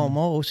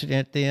 almost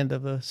at the end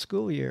of the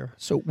school year.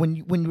 So when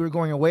you were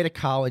going away to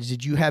college,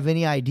 did you have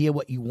any idea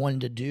what you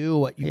wanted to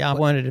do? I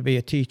wanted to be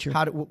a teacher.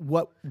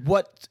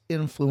 What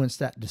influenced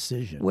that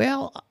decision?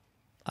 Well,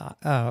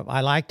 I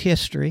liked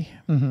history.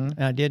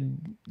 Mm-hmm. I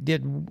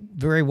did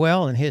very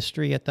well in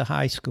history at the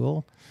high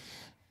school.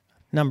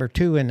 Number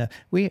 2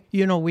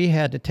 we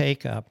had to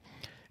take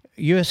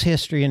U.S.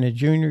 history in the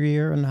junior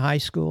year in the high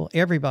school.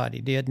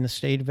 Everybody did in the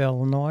state of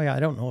Illinois. I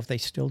don't know if they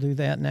still do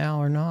that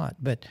now or not,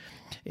 but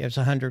it was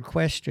 100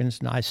 questions,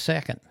 and I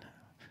second.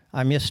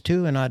 I missed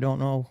 2, and I don't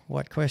know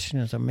what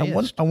questions I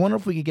missed. I wonder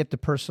if we could get the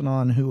person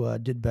on who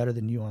did better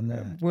than you on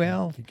them.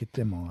 Well, could get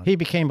them on. He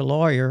became a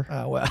lawyer,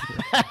 Well,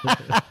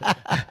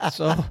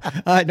 so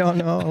I don't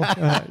know.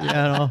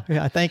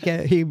 I think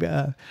he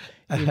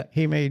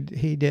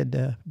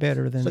did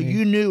better than so me.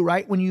 you knew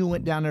right when you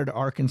went down there to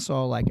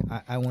Arkansas, like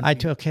I want. I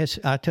took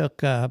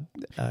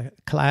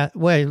class.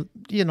 Well,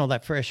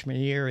 that freshman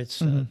year,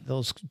 it's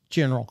those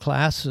general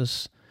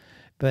classes,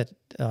 but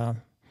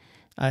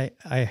I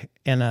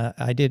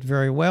did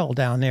very well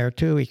down there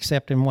too,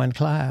 except in one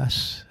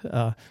class.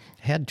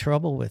 Had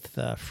trouble with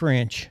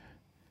French.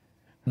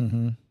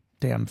 Mm-hmm.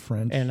 Damn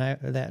French. And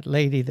that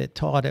lady that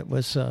taught it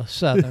was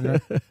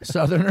Southerner.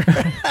 Southerner.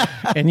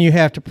 And you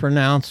have to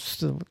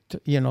pronounce,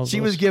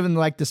 She was given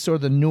like the sort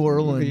of the New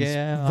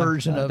Orleans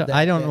version of that.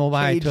 I don't know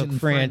why Cajun I took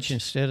French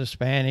instead of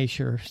Spanish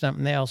or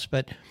something else,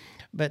 but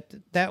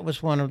that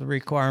was one of the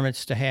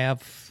requirements to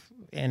have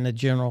in the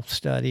general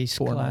studies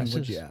foreign classes.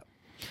 language,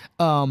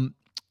 yeah.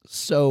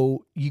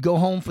 So you go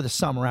home for the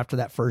summer after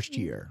that first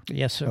year.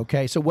 Yes, sir.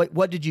 Okay. So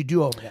what did you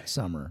do over that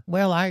summer?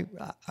 Well, I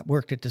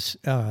worked at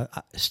the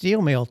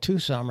steel mill 2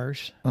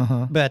 summers,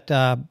 but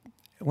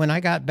when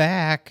I got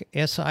back,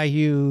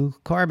 SIU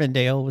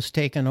Carbondale was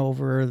taking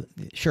over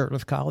the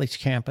Shirtlift College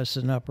campus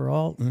in Upper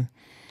Alton,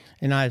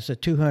 and I was a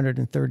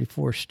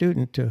 234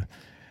 student to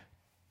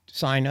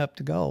sign up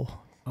to go.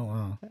 Oh,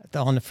 wow.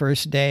 On the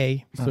first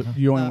day. So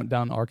you only went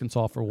down to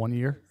Arkansas for 1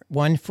 year?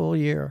 1 full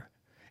year.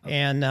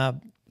 And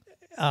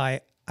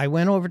I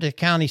went over to the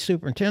county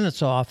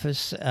superintendent's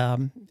office,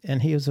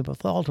 and he was a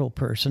Bethalto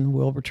person,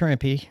 Wilbur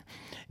Trimpe,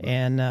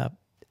 and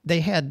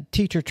they had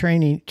teacher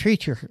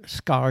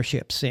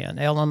scholarships in,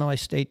 Illinois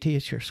State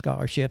teacher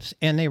scholarships,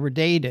 and they were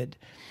dated.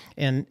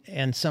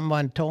 And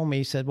someone told me,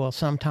 he said, well,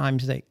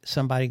 sometimes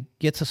somebody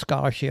gets a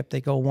scholarship,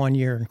 they go 1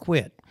 year and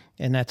quit.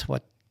 And that's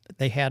what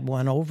they had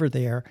one over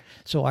there.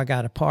 So I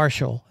got a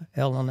partial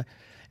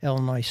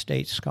Illinois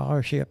State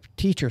scholarship,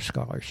 teacher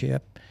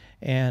scholarship,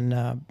 and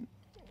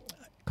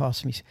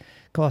cost me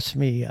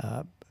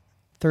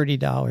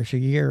 $30 a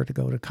year to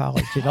go to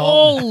college at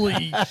all.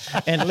 Holy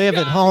and live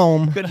at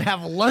home. Couldn't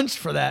have lunch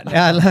for that.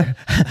 I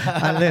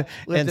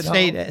lived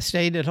and at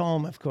stayed at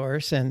home, of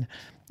course, and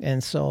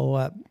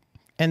so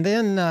and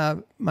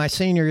then my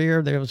senior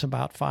year there was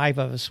about 5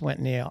 of us went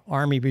in the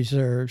Army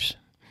Reserves.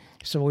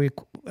 So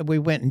we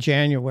went in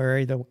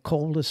January, the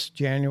coldest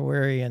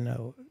January in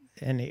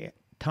the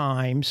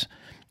times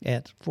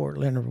at Fort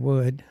Leonard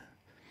Wood,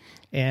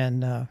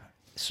 and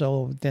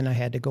so then I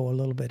had to go a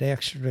little bit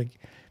extra.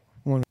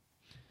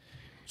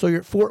 So you're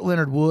at Fort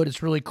Leonard Wood.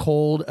 It's really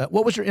cold.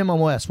 What was your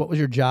MOS? What was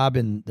your job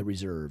in the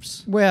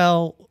reserves?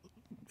 Well,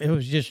 it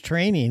was just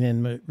training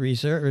in the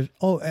reserves.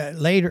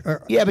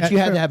 Later. Yeah, but you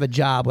had to have a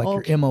job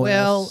like your MOS.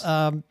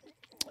 Well,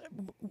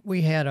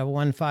 we had a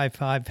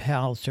 155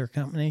 howitzer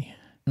company.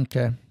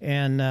 Okay.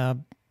 And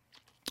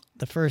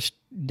the first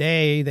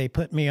day they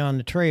put me on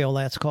the trail,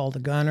 that's called the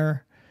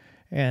gunner,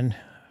 and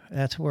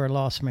that's where I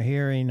lost my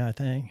hearing, I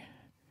think.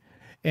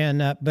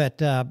 And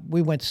but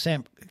we went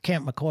to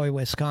Camp McCoy,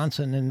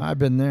 Wisconsin, and I've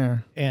been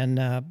there.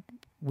 And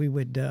we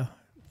would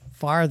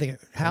fire the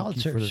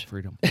howitzers. Thank you for the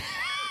freedom.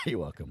 You're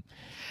welcome.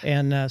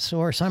 And so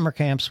our summer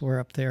camps were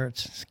up there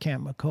at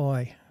Camp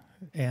McCoy,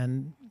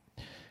 and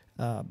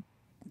I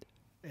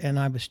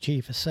was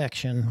chief of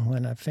section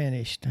when I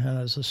finished, and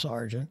I was a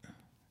sergeant.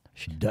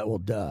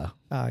 Duh.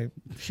 I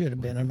should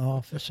have been an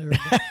officer.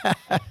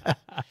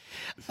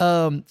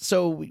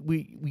 So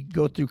we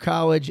go through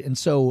college, and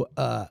so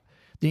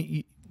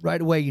right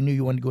away you knew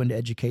you wanted to go into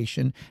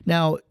education.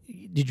 Now,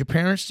 do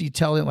you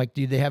tell them, like,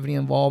 do they have any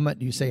involvement?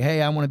 Do you say,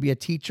 hey, I want to be a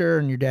teacher,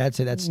 and your dad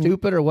say that's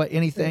stupid, or what?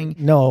 Anything?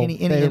 No, any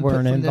they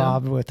weren't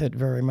involved them? with it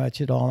very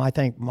much at all. I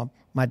think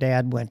my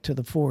dad went to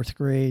the 4th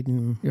grade,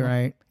 and you're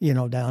right,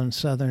 down in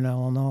Southern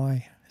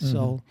Illinois. Mm-hmm.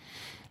 So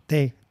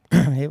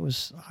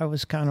I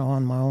was kind of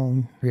on my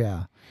own.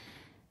 Yeah.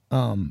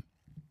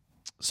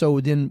 So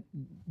then,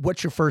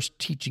 what's your first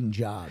teaching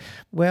job?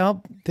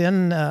 Well,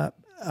 then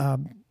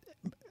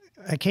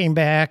I came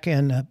back,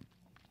 and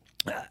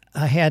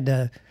I had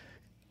to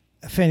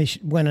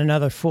went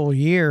another full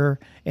year,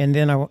 and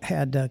then I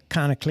had to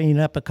kind of clean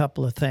up a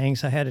couple of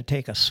things. I had to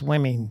take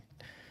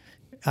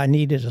I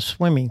needed a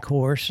swimming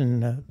course,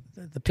 and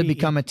the to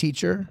become a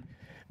teacher.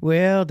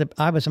 Well,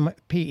 I was a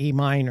PE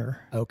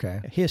minor.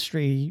 Okay.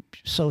 History,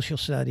 social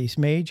studies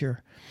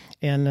major.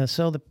 And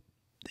so the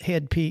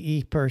head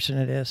PE person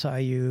at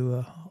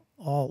SIU,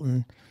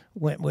 Alton,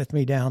 went with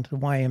me down to the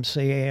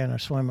YMCA, and I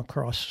swam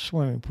across the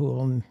swimming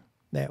pool, and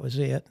that was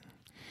it.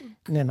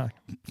 And then I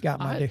got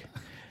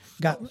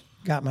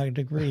my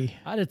degree.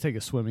 I did take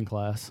a swimming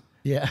class.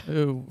 Yeah.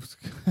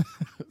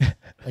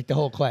 Like the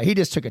whole class. He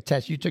just took a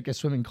test. You took a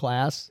swimming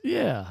class?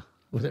 Yeah.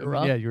 Was it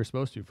rough? Yeah, you were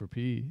supposed to for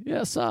PE.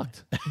 Yeah, it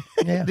sucked.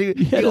 Yeah.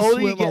 The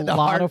older you get, a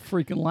lot of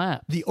freaking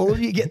laps. The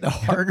older you get, the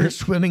harder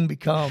swimming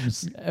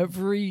becomes.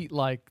 Every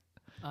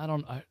I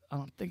don't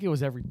think it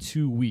was every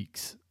 2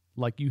 weeks.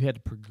 like you had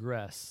to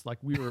progress. Like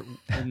we were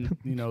in,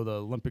 the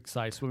Olympic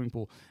size swimming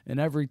pool, and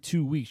every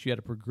 2 weeks you had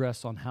to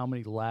progress on how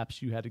many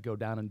laps you had to go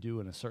down and do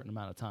in a certain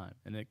amount of time,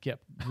 and it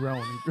kept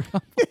growing and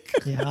growing.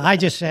 Yeah, I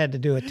just had to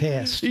do a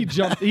test. He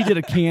did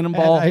a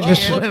cannonball. I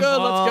just- We're good,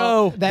 let's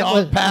go. That Dog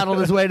was paddled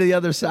his way to the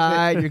other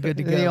side. You're good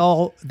to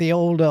go. the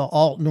old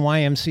Alton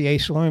YMCA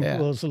swimming Yeah.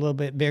 pool is a little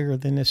bit bigger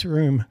than this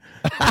room.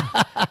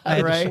 I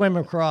had Right. to swim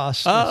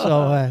across,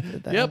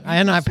 Yep,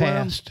 and I swim.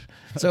 passed.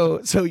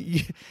 So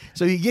you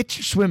get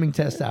your swimming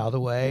test out of the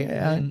way,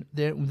 Yeah. and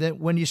then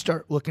when you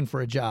start looking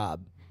for a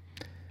job.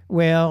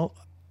 Well,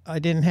 I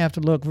didn't have to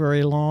look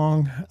very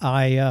long.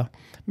 I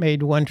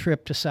made one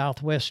trip to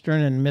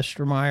Southwestern, and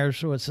Mr.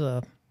 Myers was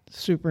a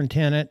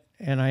superintendent,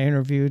 and I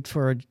interviewed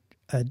for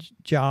a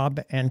job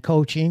and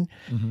coaching,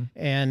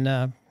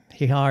 and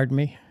he hired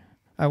me.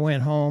 I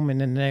went home,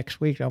 and then the next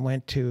week I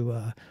went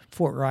to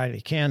Fort Riley,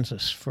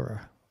 Kansas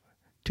for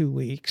 2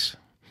 weeks,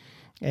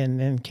 and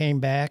then came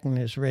back and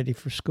was ready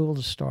for school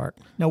to start.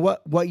 Now,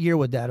 what year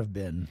would that have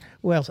been?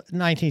 Well,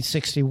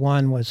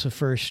 1961 was the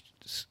first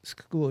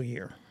school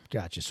year.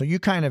 Gotcha. So you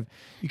kind of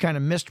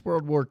missed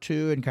World War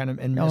II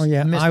and Oh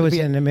yeah, missed I was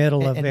Viet- in the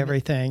middle of and-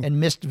 everything. and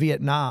missed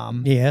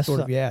Vietnam. Yes.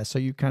 sort of. Yeah. So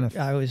you kind of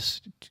I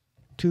was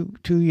too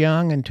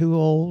young and too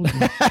old,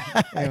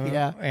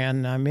 Yeah.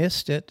 and I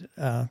missed it.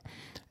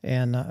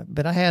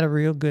 But I had a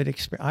real good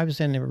experience. I was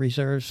in the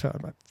reserves for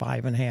about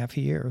 5.5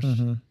 years,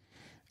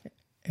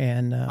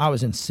 and I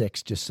was in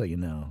 6, just so you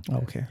know.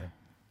 okay.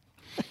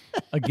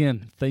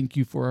 Again, thank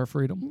you for our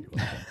freedom.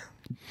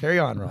 Carry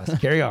on, Ross.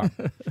 Carry on.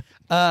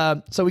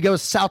 So we go to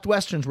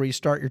Southwestern's where you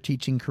start your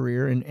teaching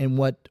career, and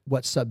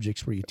what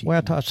subjects were you teaching? Well,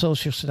 I taught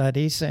social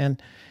studies,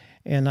 and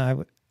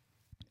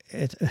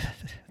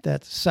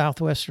that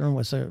Southwestern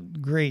was a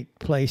great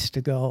place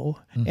to go.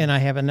 And I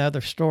have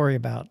another story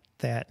about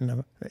that.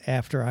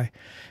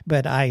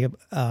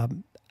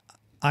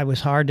 I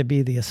was hired to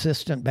be the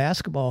assistant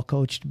basketball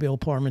coach to Bill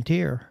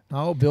Parmentier.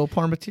 Oh, Bill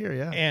Parmentier,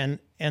 yeah.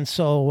 And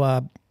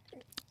so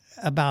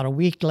about a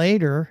week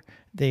later,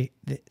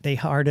 they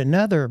hired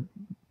another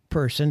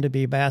person to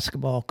be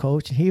basketball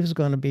coach, and he was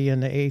going to be in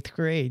the 8th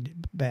grade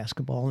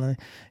basketball,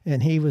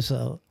 and he was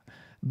a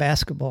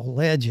basketball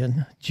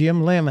legend.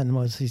 Jim Lemon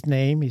was his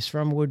name. He's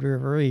from Wood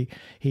River.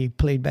 He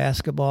played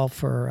basketball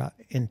for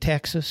in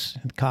Texas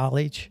in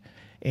college,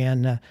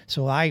 and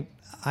so I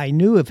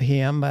knew of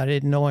him. I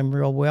didn't know him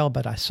real well,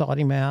 but I sought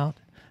him out.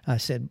 I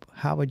said,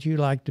 "How would you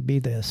like to be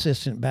the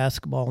assistant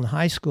basketball in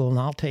high school, and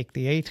I'll take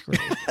the 8th grade."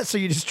 So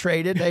you just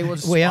traded? They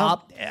was Well,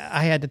 swapped?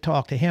 I had to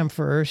talk to him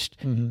first,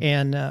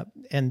 and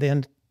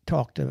then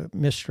talk to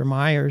Mr.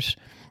 Myers,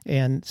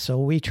 and so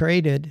we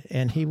traded.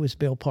 And he was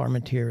Bill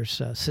Parmentier's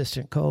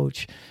assistant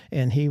coach,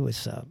 and he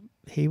was a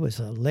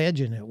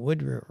legend at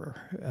Wood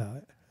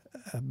River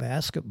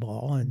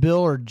basketball. And Bill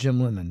or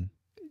Jim Lemon?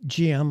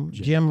 Jim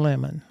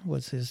Lemon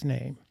was his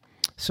name.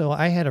 So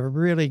I had a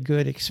really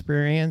good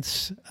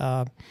experience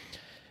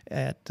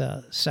at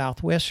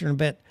Southwestern,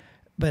 but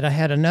I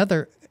had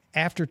another.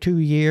 After 2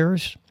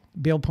 years,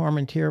 Bill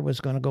Parmentier was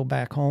going to go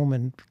back home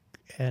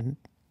and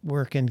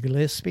work in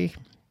Gillespie,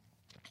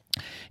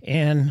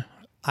 and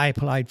I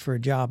applied for a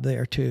job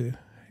there too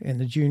in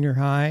the junior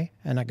high,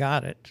 and I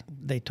got it.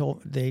 They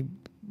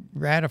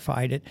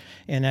ratified it,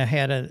 and I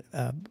had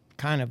a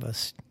kind of a,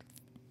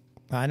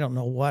 I don't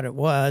know what it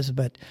was,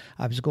 but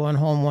I was going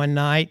home one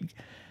night,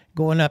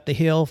 going up the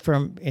hill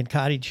in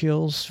Cottage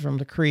Hills from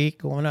the creek,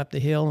 going up the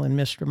hill, and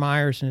Mr.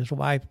 Myers and his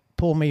wife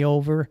pulled me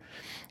over,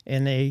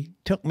 and they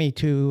took me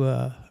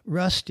to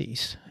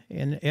Rusty's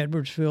in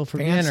Edwardsville for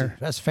Fancy. dinner.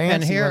 That's fancy,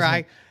 And here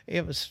wasn't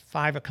it was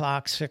 5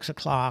 o'clock, 6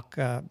 o'clock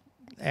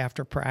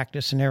after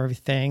practice and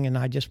everything, and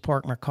I just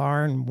parked my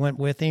car and went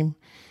with him,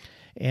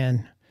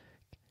 and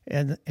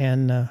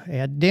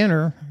had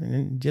dinner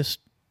and just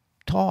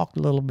talked a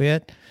little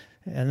bit.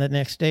 And the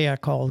next day I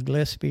called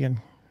Gillespie and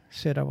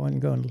said I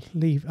wasn't going to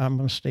leave. I'm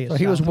going to stay at So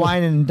he was Southwestern.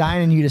 whining and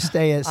dining you to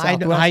stay at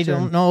Southwestern. I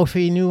don't know if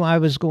he knew I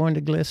was going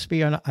to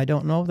Gillespie, or I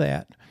don't know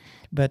that.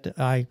 But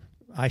I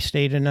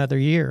stayed another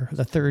year,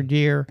 the 3rd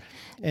year,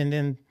 and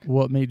then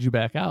What made you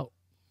back out?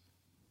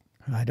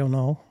 I don't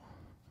know.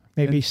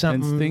 Maybe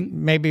something. Instinct?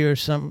 Maybe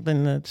there's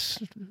something that's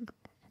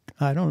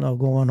I don't know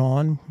going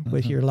on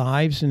with your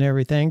lives and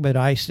everything. But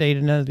I stayed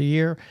another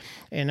year,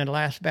 and the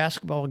last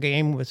basketball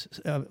game was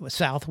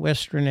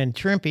Southwestern and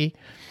Trimpe.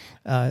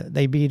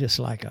 They beat us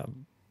like a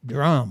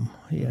drum.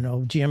 You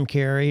know, Jim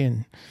Carey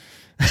and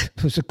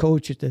was a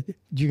coach at the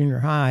junior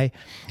high,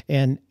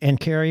 and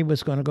Carey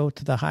was going to go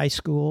to the high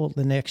school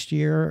the next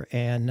year,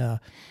 and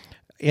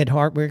Ed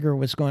Hartwigger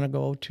was going to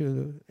go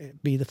to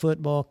be the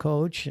football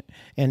coach,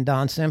 and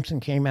Don Simpson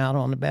came out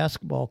on the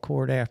basketball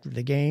court after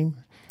the game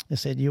and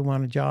said, "You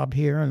want a job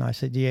here?" And I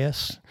said,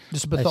 "Yes."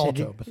 Just I said,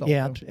 Bethalto.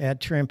 Yeah, at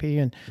Trimpe.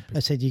 And I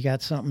said, "You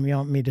got something you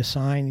want me to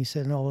sign?" He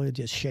said, "No, we'll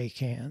just shake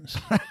hands."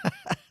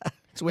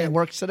 That's the way it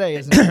works today,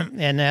 isn't it?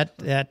 And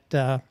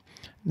that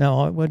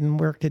no, it wouldn't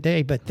work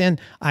today. But then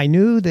I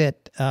knew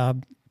that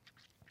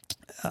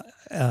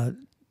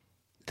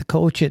the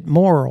coach at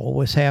Morrill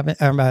was having,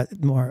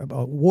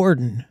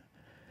 Warden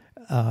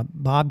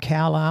Bob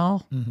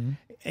Carlisle.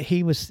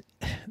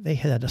 They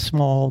had a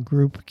small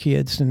group of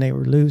kids, and they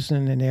were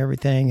losing and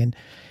everything,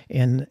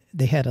 and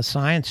they had a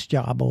science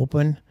job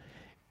open,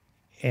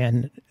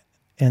 and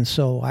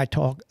so I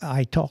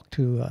talked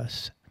to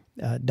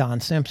Don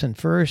Simpson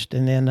first,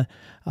 and then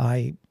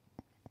I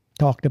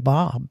talked to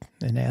Bob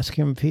and asked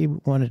him if he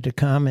wanted to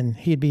come, and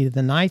he'd be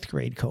the 9th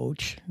grade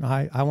coach.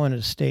 I wanted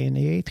to stay in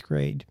the 8th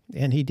grade,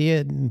 and he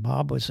did, and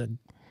Bob was a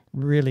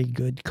really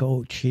good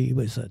coach. He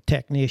was a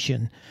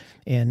technician,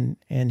 and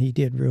he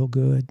did real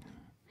good.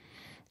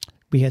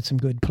 We had some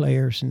good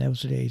players in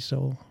those days,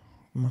 so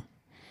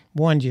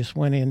one just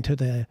went into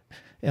the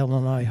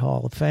Illinois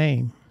Hall of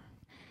Fame.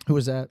 Who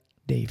was that?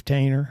 Dave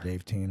Tainer.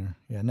 Dave Tainer.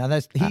 Yeah. Now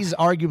he's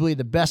arguably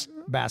the best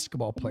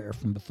basketball player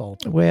from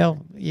Bethalto.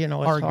 Well, you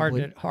know, it's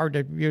Arguably. hard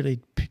to really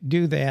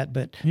do that,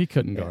 but He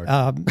couldn't guard.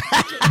 our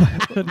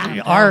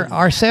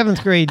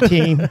 7th grade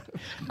team,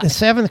 the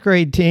 7th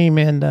grade team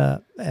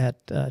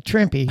at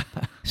Trimpe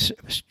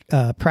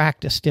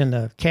practiced in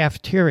the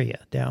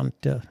cafeteria down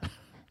to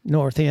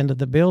north end of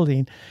the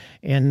building,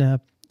 and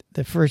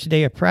the first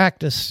day of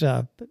practice,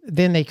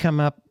 then they come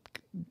up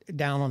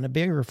down on the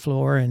bigger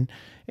floor, and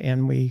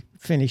we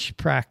finish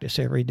practice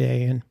every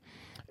day,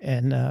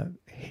 and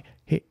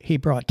he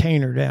brought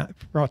Tainer down,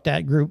 brought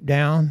that group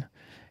down,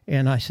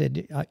 and I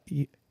said,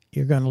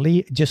 "You're going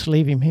to just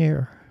leave him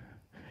here,"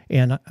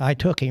 and I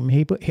took him.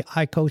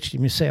 I coached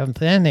him in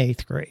 7th and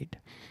 8th grade,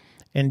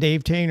 and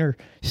Dave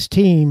Tainer's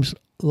teams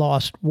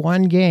lost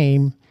one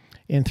game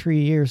in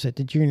 3 years at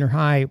the junior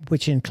high,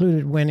 which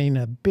included winning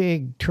a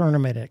big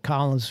tournament at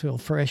Collinsville,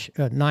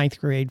 9th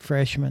grade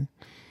freshman,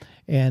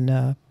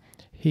 and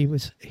he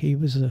was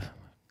a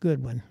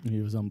good one.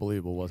 He was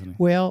unbelievable, wasn't he?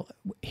 Well,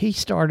 he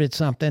started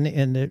something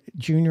in the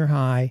junior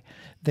high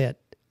that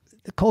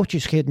the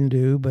coaches couldn't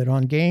do, but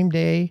on game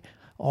day,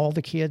 all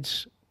the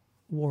kids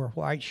wore a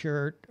white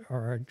shirt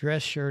or a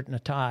dress shirt and a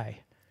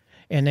tie,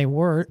 and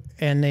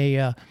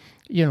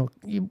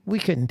we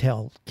couldn't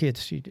tell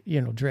kids,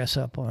 dress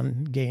up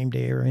on game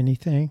day or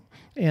anything,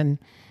 and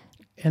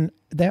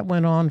that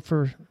went on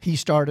for. He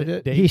started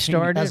it. He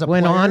started. As a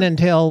went player? on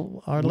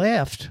until I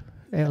left.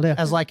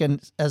 As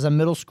a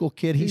middle school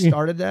kid, he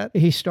started that.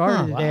 He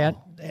started that,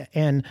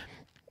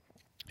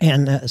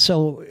 and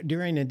so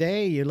during the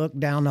day, you look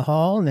down the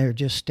hall and they're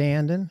just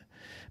standing.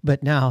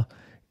 But now,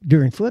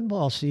 during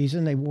football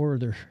season, they wore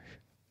their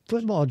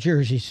football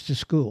jerseys to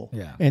school.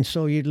 Yeah. And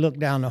so you'd look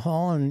down the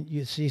hall and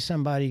you'd see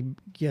somebody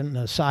getting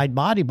a side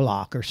body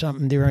block or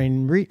something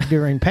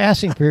during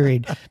passing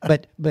period.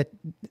 But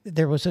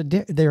there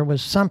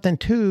was something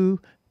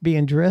to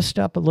being dressed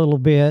up a little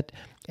bit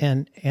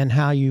and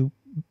how you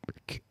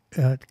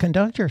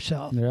conduct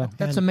yourself. Yeah.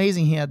 That's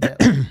amazing. He had that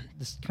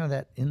this kind of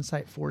that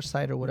insight,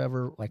 foresight, or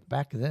whatever, like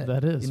back then.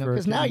 That is,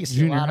 because now you see a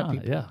junior lot of high,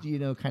 people,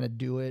 yeah. kind of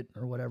do it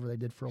or whatever they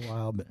did for a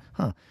while. But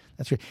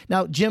that's great.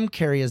 Now, Jim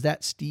Carey, is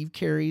that Steve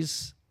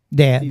Carey's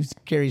Dad? Steve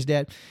Carey's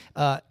dad.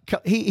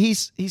 He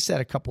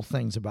said a couple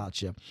things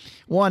about you.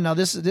 One, now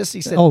this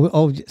he said.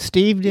 Oh,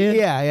 Steve did.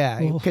 Yeah,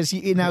 because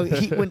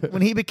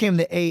when he became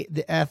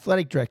the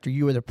athletic director,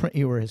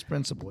 you were his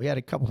principal. He had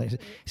a couple things. He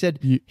said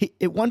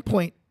at one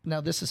point. Now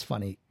this is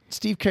funny.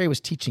 Steve Carey was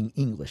teaching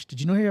English.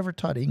 Did you know he ever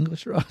taught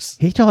English, Ross?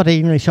 He taught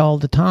English all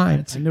the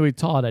time. I knew he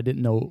taught. I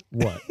didn't know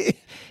what.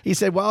 He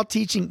said, while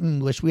teaching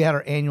English, we had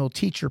our annual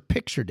teacher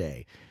picture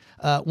day.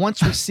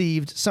 Once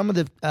received, some of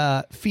the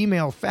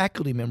female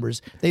faculty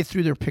members, they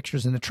threw their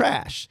pictures in the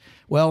trash.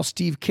 Well,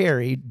 Steve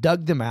Carey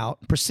dug them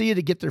out, proceeded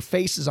to get their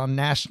faces on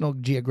National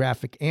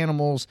Geographic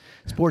animals,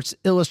 Sports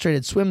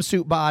Illustrated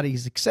swimsuit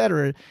bodies,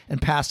 etc.,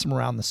 and passed them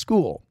around the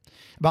school.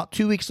 About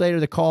 2 weeks later,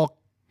 the call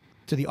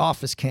to the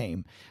office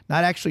came.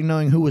 Not actually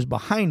knowing who was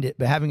behind it,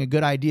 but having a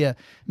good idea,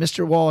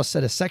 Mr. Wallace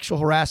said a sexual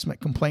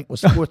harassment complaint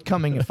was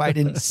forthcoming if I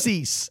didn't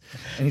cease.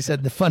 And he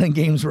said the fun and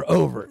games were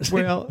over.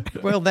 Well,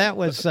 that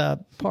was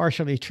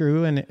partially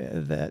true in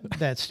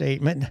that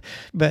statement.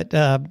 But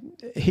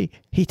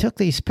he took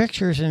these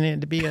pictures and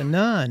had to be a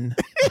nun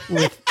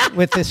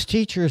with this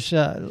teacher's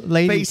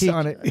lady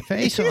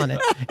face on it.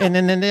 And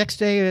then the next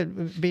day it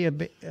would be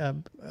a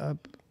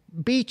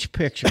beach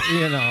picture,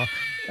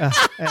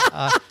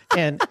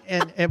 and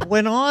it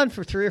went on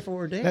for 3 or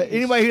 4 days.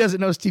 Anybody who doesn't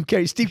know Steve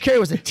Carey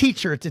was a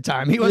teacher at the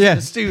time. He wasn't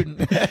a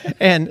student.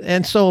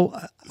 and so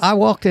I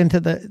walked into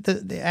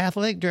the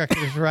athletic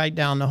director's right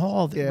down the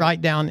hall, right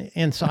down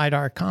inside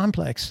our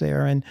complex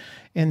there, and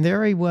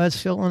there he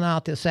was filling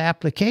out this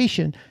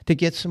application to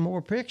get some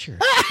more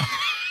pictures.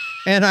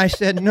 And I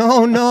said,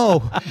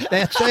 no,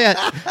 that's it.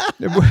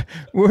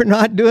 We're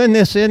not doing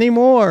this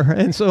anymore.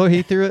 And so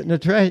he threw it in the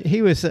trash.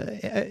 He was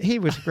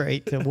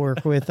great to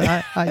work with.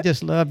 I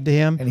just loved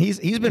him. And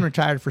he's been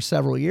retired for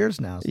several years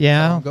now. So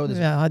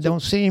I don't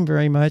see him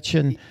very much.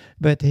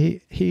 But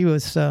he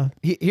was.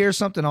 Here's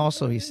something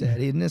also he said.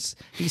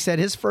 He said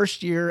his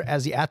first year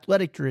as the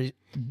athletic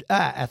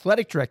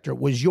director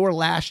was your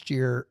last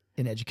year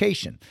in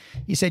education.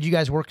 He said you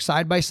guys work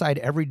side by side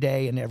every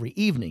day and every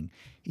evening.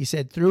 He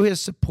said through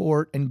his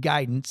support and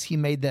guidance, he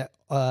made that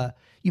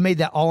you made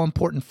that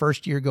all-important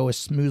first year go as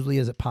smoothly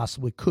as it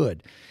possibly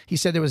could. He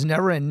said there was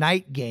never a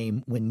night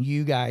game when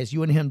you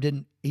and him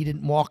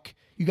didn't walk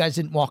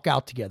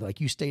out together.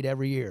 Like, you stayed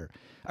every year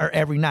or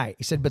every night.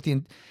 He said, but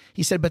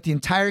the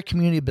entire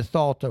community of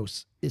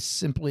Bethalto is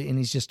simply, and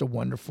he's just a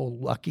wonderful,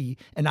 lucky,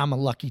 and I'm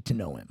lucky to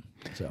know him.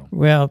 So,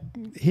 well,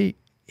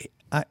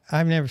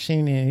 I've never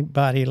seen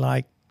anybody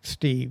like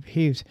Steve.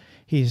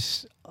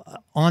 He's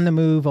on the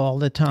move all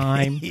the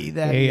time.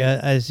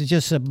 It's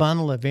just a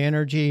bundle of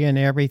energy and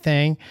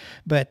everything.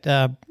 But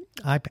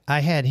I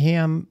had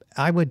him.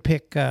 I would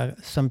pick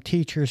some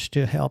teachers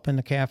to help in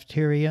the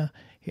cafeteria,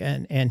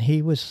 and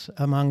he was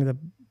among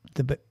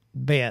the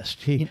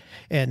best. We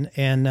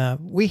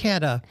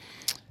had a.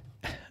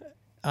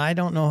 I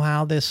don't know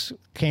how this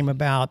came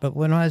about, but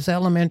when I was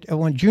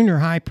when junior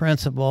high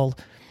principal,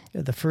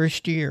 the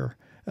first year,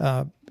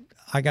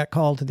 I got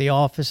called to the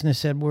office and they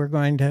said we're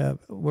going to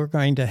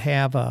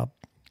have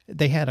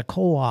they had a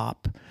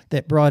co-op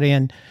that brought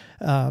in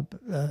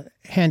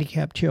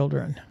handicapped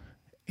children,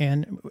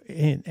 and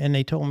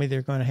they told me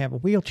they're going to have a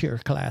wheelchair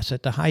class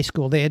at the high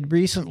school. They had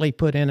recently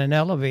put in an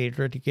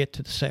elevator to get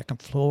to the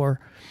second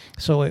floor,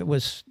 so it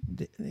was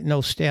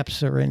no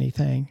steps or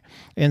anything,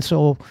 and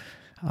so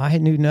I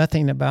knew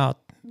nothing about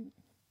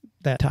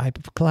that type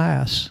of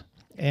class,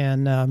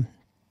 and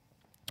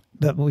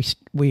but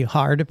we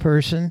hired a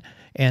person.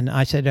 And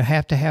I said, I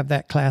have to have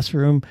that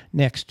classroom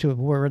next to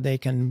where they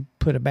can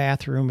put a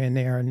bathroom in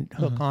there and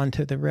hook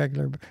onto the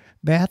regular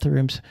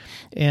bathrooms.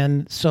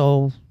 And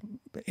so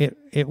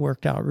it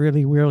worked out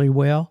really, really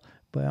well.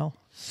 Well,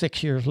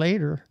 6 years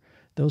later,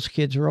 those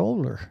kids are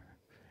older,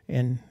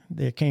 and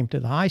they came to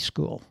the high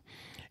school.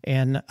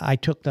 And I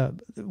took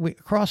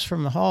across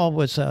from the hall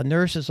was a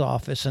nurse's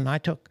office, and I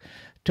took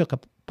a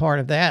part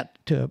of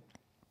that to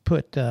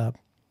put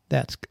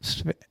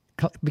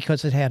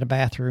because it had a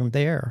bathroom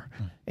there,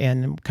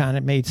 and kind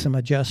of made some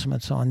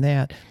adjustments on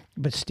that.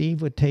 But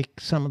Steve would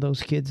take some of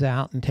those kids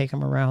out and take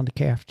them around the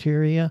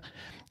cafeteria,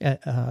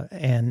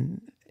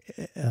 and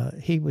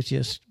he was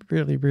just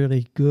really,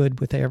 really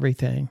good with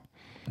everything.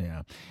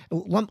 Yeah.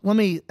 Let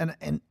me,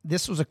 and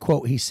this was a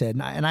quote he said,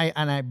 and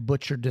I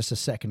butchered this a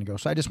second ago,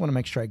 so I just want to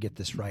make sure I get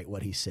this right,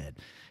 what he said.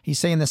 He's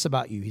saying this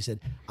about you. He said,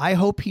 I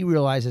hope he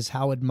realizes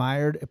how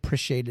admired,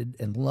 appreciated,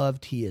 and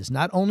loved he is,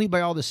 not only by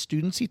all the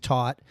students he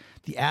taught,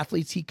 the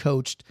athletes he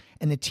coached,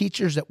 and the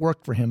teachers that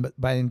worked for him, but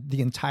by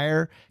the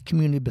entire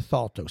community of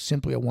Bethalto.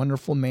 Simply a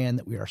wonderful man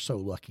that we are so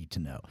lucky to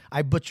know.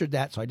 I butchered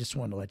that, so I just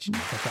wanted to let you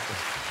know.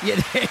 Yeah,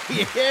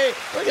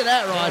 look at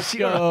that, Ross. Let's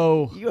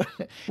go.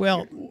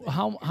 Well,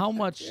 how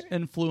much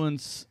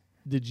influence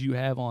did you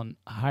have on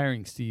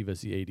hiring Steve as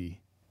the AD?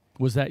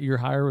 Was that your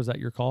hire? Was that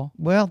your call?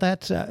 Well,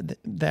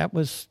 that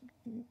was,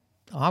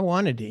 I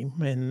wanted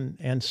him,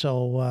 and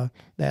so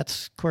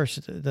that's, of course,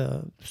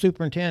 the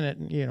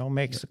superintendent,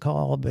 makes the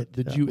call. But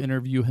did you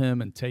interview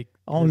him and take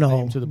his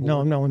name to the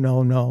board?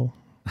 No.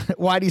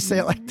 Why do you say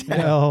it like that?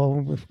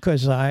 No,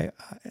 because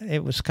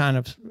it was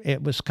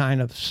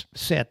kind of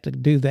set to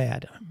do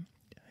that.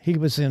 He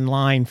was in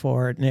line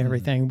for it and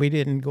everything. We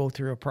didn't go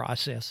through a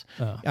process.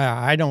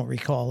 I don't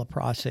recall a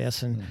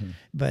process,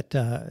 but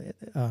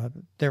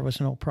there was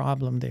no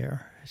problem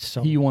there.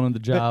 So he wanted the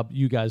job.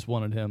 You guys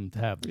wanted him to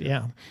have the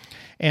job.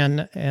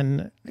 Yeah,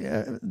 and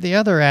the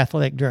other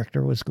athletic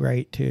director was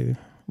great too,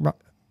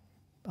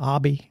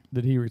 Abby.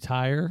 Did he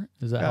retire?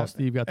 Is that how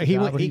Steve got the he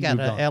job? He got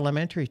an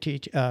elementary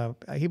teacher.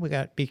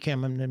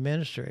 Became an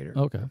administrator.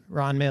 Okay.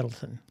 Ron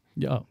Middleton.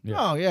 Yeah.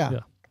 Oh, yeah.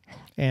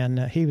 And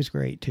he was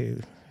great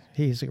too.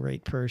 He's a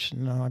great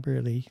person. I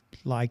really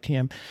liked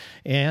him.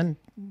 And,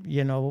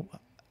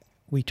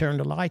 we turned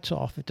the lights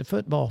off at the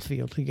football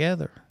field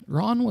together.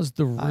 Ron was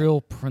the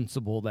real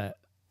principal that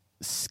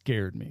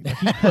scared me.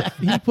 Like,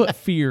 he put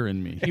fear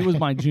in me. He was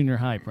my junior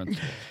high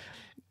principal.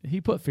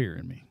 He put fear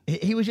in me.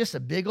 He was just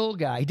a big old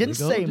guy. He didn't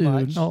say dude.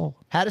 much. Oh.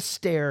 Had a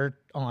stare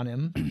on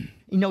him.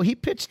 He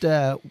pitched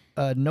a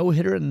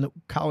no-hitter in the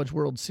College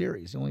World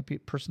Series. The only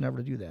person ever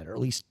to do that, or at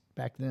least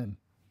back then.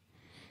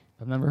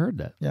 I've never heard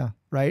that. Yeah,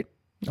 right?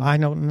 I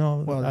don't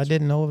know. Well, I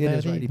didn't know It that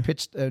is right. He either.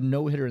 pitched a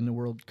no-hitter in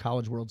the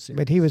College World Series.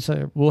 But he was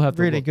a We'll have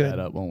to really look good, that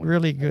up, won't we?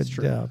 really good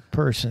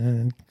person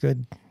and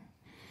good.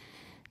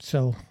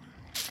 So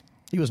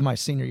He was my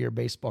senior year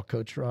baseball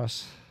coach,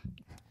 Ross.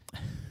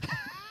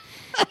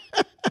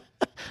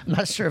 I'm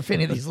not sure if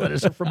any of these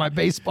letters are for my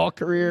baseball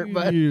career,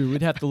 but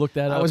We'd have to look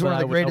that up. I was one of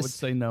the I would greatest.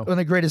 say no. One of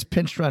the greatest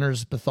pinch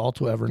runners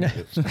Bethalto ever knew.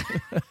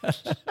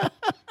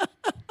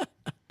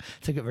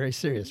 Took it very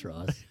serious,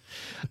 Ross.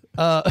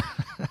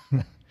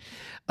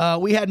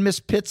 We had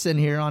Miss Pitts in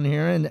here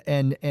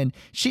and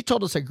she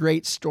told us a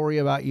great story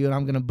about you, and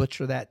I'm going to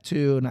butcher that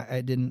too. And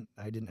I didn't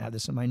have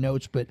this in my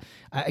notes, but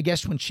I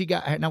guess when she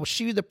got now, was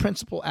she the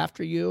principal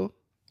after you?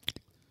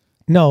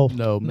 no,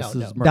 No,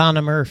 Mrs. Murphy.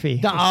 Donna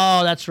Murphy.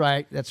 Oh, that's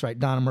right,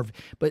 Donna Murphy.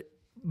 But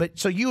But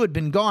so you had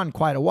been gone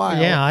quite a while.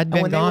 Yeah, I'd And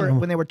been when gone.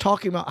 When they were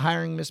talking about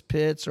hiring Miss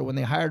Pitts, or when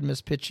they hired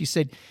Miss Pitts, she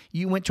said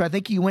you went to, I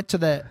think you went to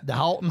the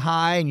Halton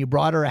High and you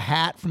brought her a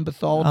hat from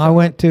Bethalto. I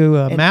went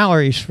to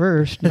Mallory's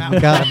first.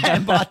 And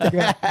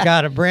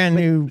got a brand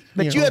new.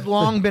 But you had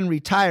long been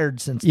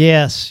retired since.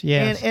 Yes.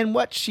 And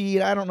what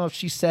I don't know if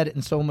she said it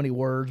in so many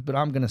words, but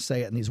I'm going to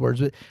say it in these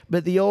words.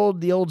 But the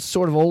old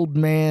sort of old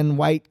man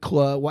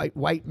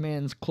white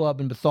man's club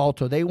in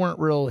Bethalto, they weren't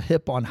real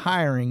hip on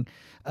hiring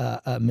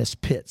Miss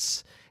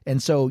Pitts.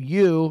 And so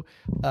you,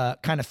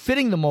 kind of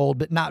fitting the mold,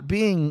 but not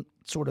being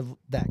sort of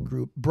that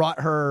group, brought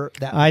her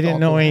that. I didn't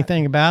know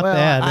anything about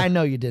that. I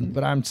know you didn't,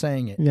 but I'm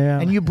saying it. Yeah.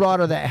 And you brought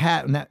her that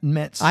hat, and that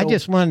meant so. I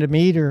just wanted to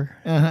meet her.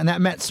 And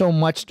that meant so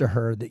much to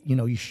her that,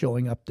 you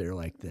showing up there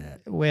like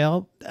that.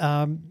 Well,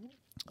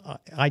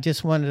 I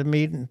just wanted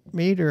to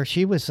meet her.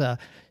 She was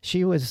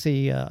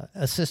the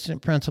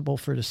assistant principal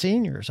for the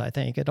seniors, I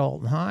think, at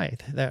Alton High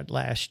that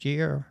last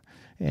year,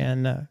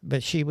 and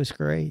but she was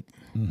great.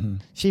 Mm-hmm.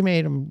 She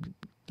made them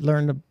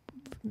learn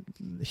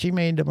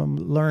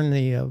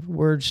the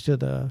words to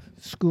the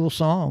school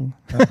song.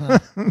 Uh-huh.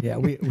 Yeah,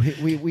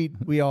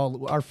 we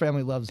all, our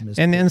family loves Miss.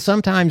 And then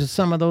sometimes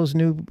some of those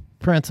new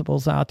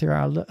principals out there,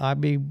 I'll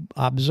be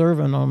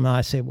observing them, and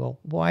I say, well,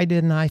 why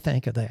didn't I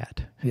think of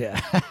that?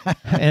 Yeah.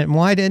 And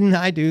why didn't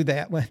I do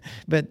that?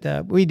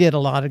 But we did a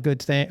lot of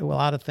a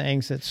lot of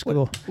things at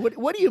school.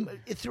 What do you,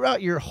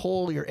 throughout your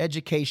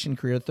education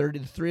career,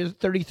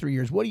 33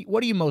 years, what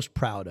are you most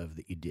proud of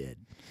that you did?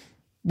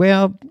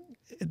 Well,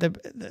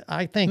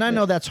 I think, and I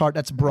know that's hard.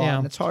 That's broad. Yeah,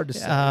 And it's hard to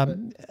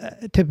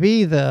say. To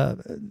be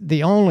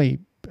the only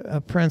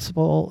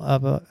principal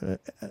of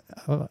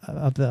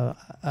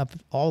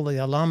all the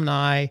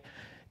alumni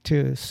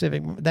to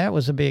civic, that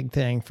was a big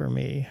thing for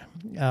me.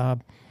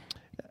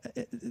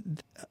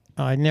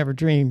 I never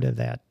dreamed of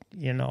that.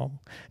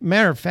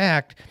 Matter of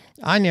fact,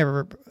 I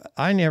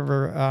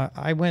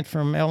went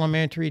from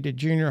elementary to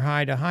junior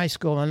high to high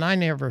school, and I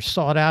never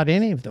sought out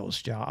any of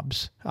those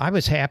jobs. I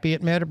was happy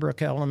at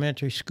Meadowbrook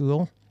Elementary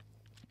School,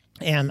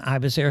 and I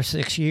was there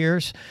 6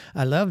 years.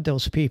 I loved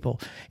those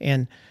people,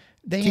 and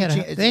they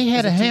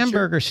had a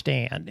hamburger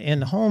stand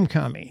in the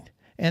homecoming,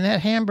 and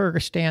that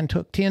hamburger stand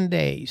took 10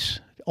 days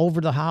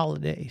over the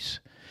holidays,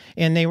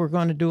 and they were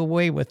going to do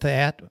away with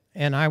that.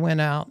 And I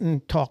went out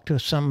and talked to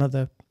some of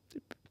the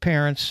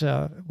parents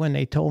when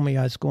they told me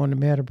I was going to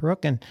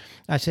Meadowbrook, and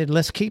I said,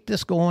 let's keep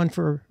this going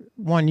for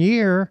 1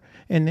 year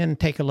and then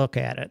take a look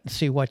at it and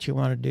see what you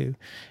want to do.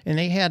 And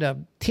they had a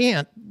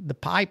tent. The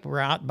pipe were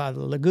out by the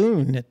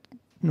lagoon at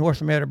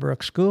North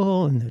Meadowbrook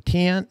School, and the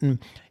tent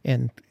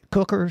and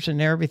cookers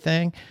and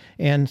everything.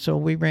 And so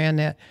we ran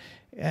that,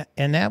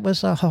 and that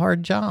was a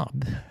hard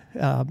job.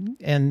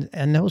 And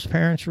those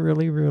parents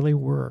really, really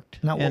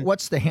worked. Now,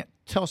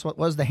 tell us what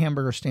does the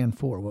hamburger stand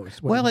for? It's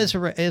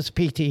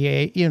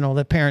PTA,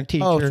 the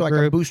parent-teacher group. Like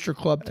a booster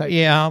club type.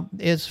 Yeah,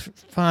 it's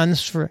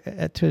funds for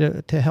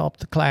to help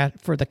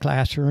the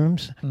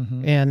classrooms,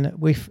 mm-hmm. and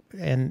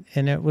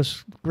it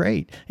was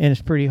great. And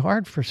it's pretty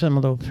hard for some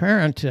of those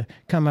parents to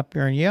come up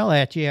there and yell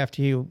at you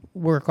after you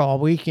work all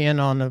weekend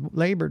on the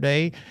Labor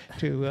Day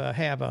to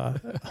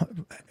have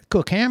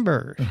cook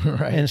hamburgers.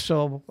 Right. And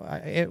so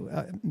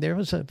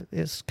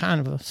it's kind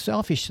of a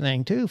selfish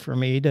thing too for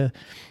me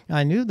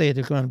I knew they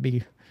were going to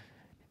be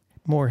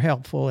more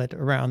helpful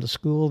around the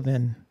school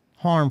than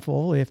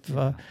harmful if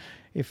I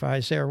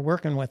was there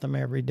working with them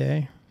every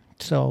day.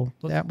 So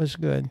that was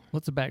good.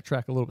 Let's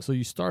backtrack a little bit. So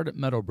you started at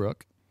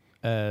Meadowbrook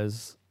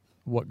as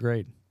what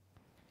grade?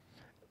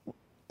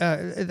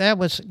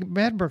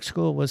 Meadowbrook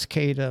School was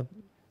K to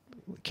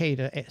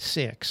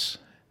 6.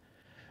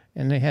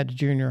 And they had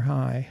junior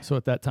high. So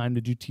at that time,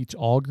 did you teach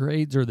all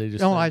grades, or they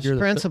just? No, I was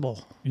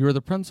principal. You were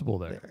the principal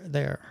there.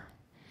 There.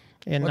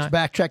 And let's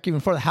backtrack even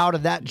further. How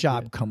did that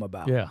job come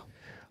about? Yeah.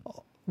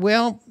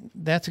 Well,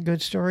 that's a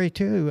good story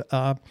too.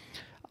 I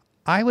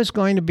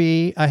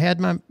had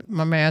my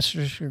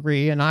master's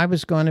degree, and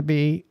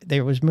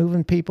they was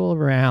moving people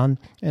around,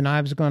 and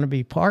I was going to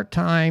be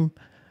part-time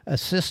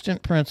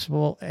assistant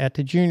principal at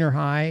the junior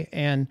high,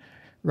 and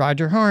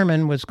Roger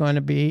Harmon was going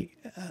to be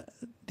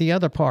the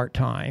other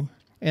part-time.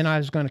 And I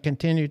was going to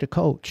continue to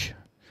coach.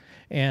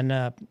 And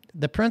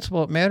the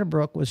principal at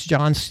Meadowbrook was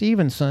John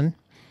Stevenson,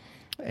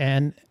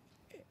 and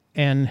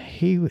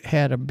he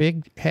had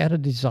a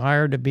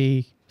desire to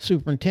be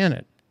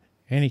superintendent,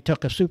 and he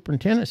took a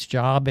superintendent's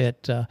job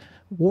at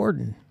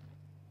Warden,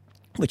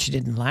 which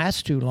didn't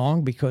last too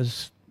long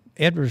because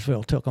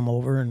Edwardsville took him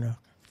over in a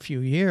few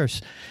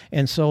years.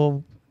 And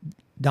so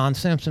Don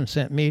Simpson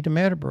sent me to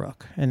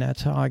Meadowbrook, and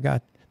that's how I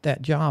got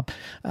that job.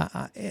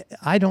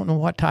 I don't know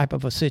what type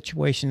of a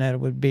situation that it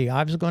would be.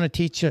 I was going to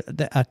teach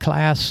a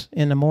class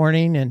in the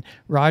morning, and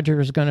Roger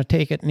was going to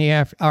take it in the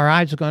afternoon, or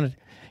I was going to,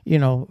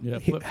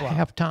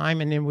 have time,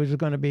 and then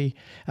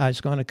I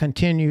was going to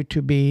continue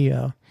to be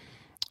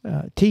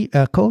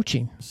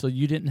coaching. So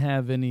you didn't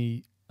have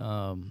any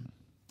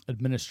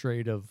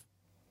administrative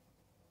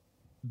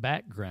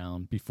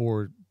background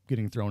before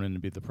getting thrown in to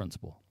be the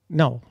principal?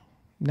 No,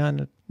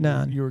 none.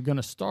 You were going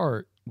to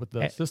start with the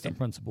assistant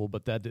principal,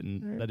 but that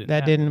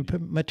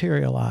didn't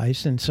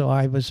materialize, and so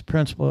I was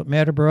principal at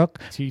Meadowbrook.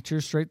 Teacher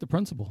straight to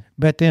principal.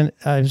 But then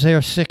I was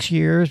there 6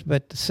 years.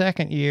 But the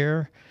second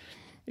year,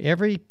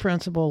 every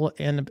principal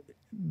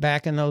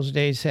back in those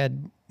days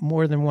had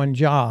more than one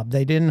job.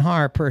 They didn't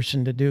hire a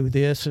person to do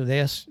this or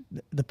this.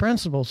 The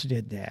principals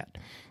did that,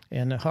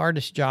 and the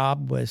hardest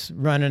job was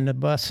running the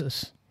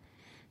buses.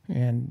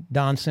 And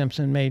Don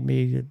Simpson made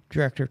me the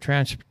director of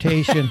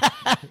transportation.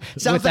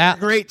 Sounds like a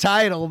great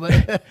title,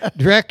 but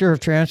director of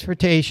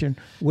transportation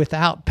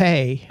without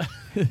pay,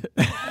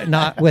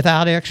 not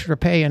without extra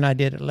pay, and I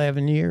did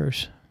 11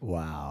 years.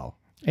 Wow.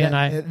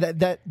 And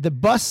the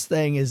bus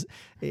thing is,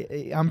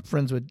 I'm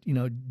friends with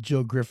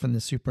Joe Griffin,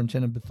 the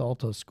superintendent of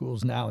Bethalto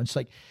schools now, and it's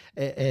like,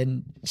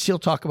 and she'll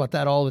talk about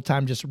that all the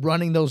time. Just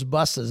running those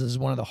buses is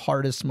one of the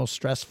hardest, most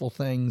stressful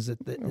things that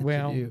you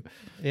do.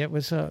 It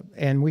was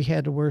and we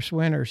had the worst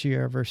winters you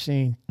ever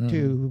seen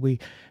too.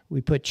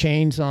 We put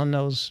chains on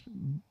those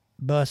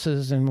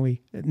buses, and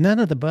none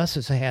of the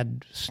buses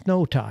had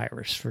snow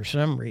tires for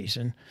some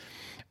reason.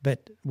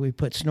 But we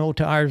put snow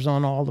tires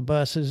on all the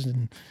buses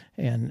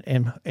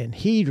and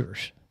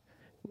heaters.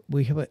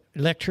 We have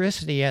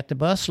electricity at the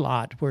bus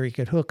lot where you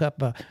could hook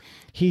up a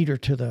heater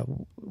to the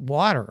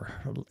water,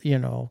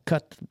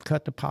 cut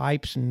the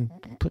pipes and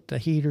put the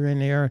heater in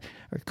there,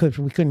 because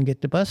we couldn't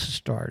get the buses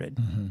started.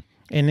 Mm-hmm.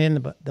 And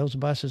then those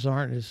buses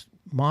aren't as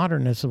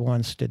modern as the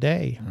ones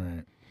today.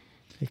 Right.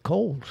 It's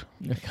cold.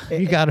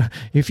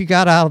 If you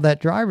got out of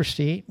that driver's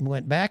seat and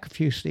went back a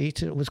few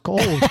seats, it was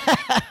cold.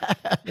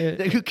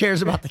 Who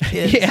cares about the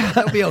kids? Yeah.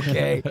 They'll be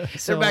okay.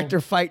 They're back there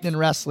fighting and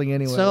wrestling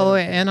anyway. So,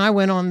 and I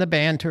went on the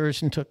band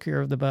tours and took care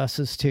of the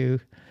buses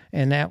too,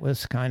 and that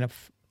was kind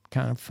of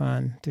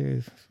fun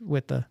too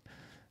with the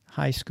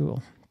high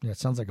school. Yeah, it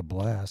sounds like a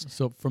blast.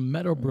 So from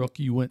Meadowbrook,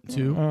 you went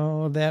to?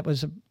 Oh, that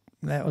was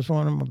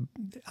one of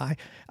my.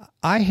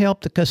 I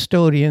helped the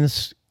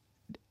custodians.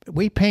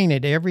 We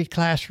painted every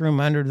classroom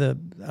under the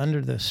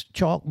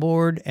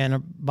chalkboard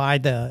and by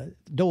the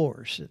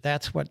doors.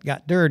 That's what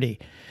got dirty.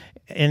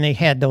 And they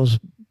had those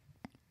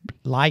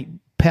light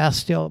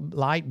pastel,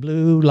 light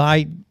blue,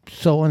 light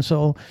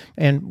so-and-so,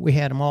 and we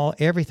had them all.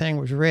 Everything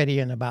was ready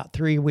in about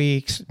 3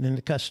 weeks. And then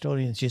the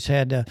custodians just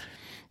had to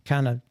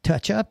kind of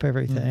touch up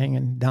everything. Mm-hmm.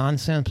 And Don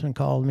Simpson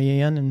called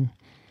me in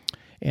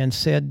and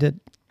said that,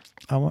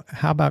 how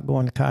about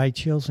going to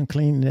Cottage Hills and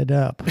cleaning it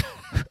up?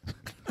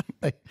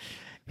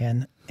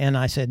 And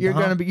I said, you're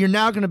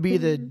now going to be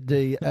the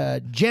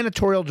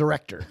janitorial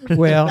director.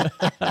 Well,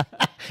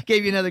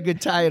 gave you another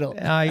good title.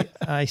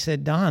 I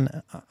said,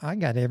 Don, I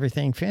got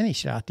everything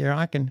finished out there.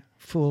 I can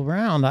fool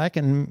around. I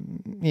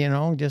can,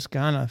 just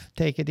kind of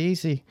take it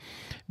easy.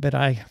 But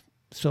I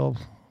said,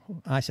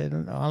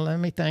 let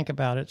me think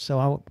about it. So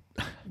I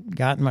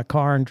got in my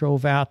car and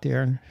drove out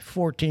there, and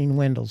 14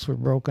 windows were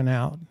broken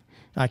out.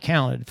 I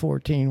counted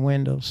 14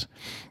 windows,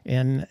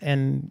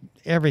 and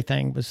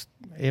everything was.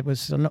 It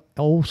was an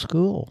old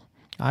school.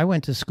 I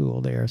went to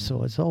school there,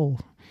 so it's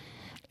old.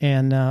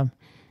 And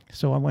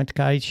so I went to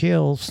Cottage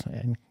Hills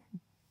and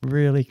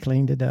really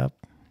cleaned it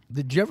up.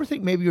 Did you ever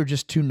think maybe you were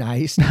just too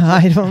nice?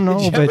 I don't know,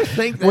 Did you ever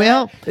think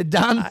that?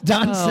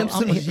 Don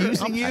Simpson was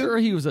using you? I'm sure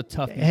he was a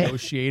tough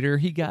negotiator.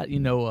 He got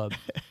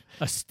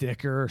a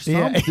sticker or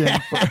something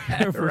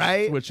for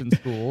right? switching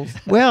schools.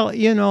 Well,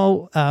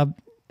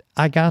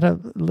 I got a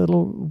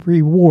little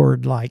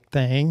reward-like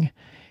thing.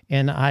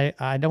 And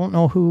I don't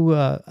know who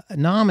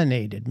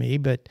nominated me,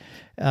 but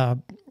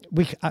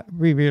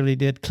we really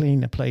did clean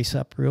the place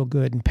up real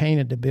good and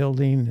painted the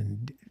building,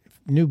 and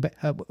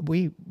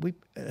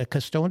a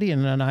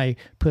custodian and I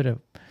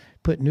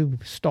put new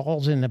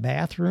stalls in the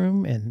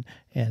bathroom and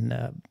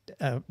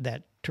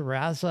that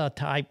terrazza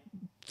type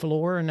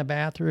floor in the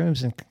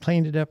bathrooms, and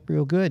cleaned it up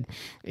real good.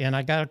 And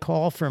I got a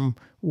call from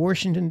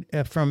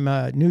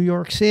New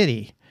York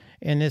City,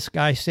 and this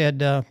guy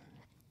said,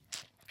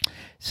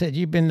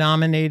 you've been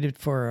nominated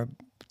for a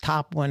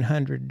top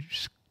 100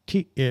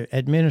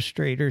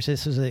 administrators.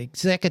 This is an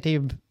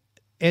Executive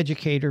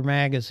Educator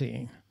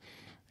magazine.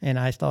 And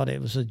I thought it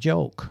was a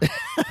joke.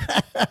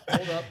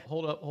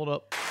 Hold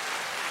up.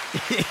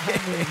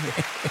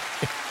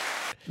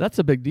 That's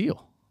a big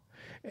deal.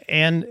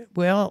 And,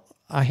 well,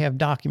 I have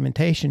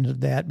documentation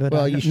of that, but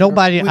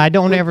nobody, I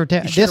don't ever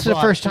tell. This is the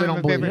first time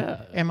I've ever.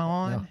 Yeah. Am I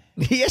on? No.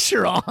 Yes,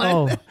 you're on.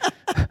 Oh,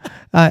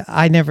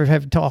 I never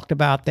have talked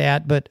about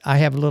that, but I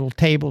have a little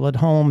table at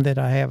home that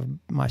I have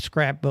my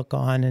scrapbook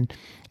on,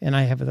 and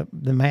I have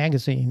the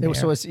magazine there.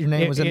 So your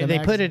name was in the magazine?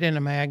 They put it in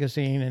a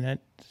magazine, and it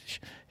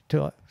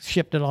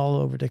shipped it all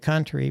over the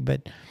country,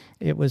 but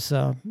it was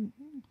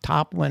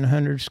top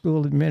 100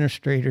 school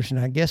administrators, and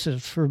I guess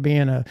it's for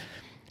being a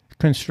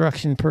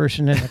construction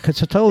person and a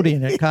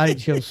custodian at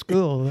Cottage Hill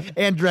School.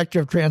 And director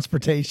of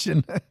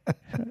transportation.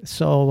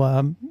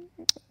 So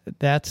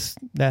that's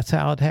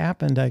how it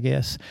happened, I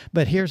guess.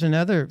 But here's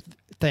another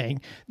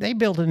thing. They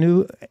built a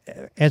new,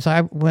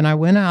 when I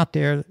went out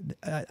there,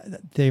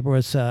 there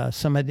was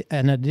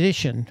an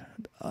addition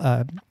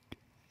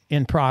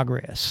in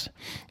progress.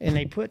 And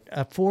they put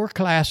 4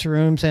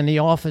 classrooms and the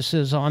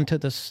offices onto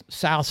the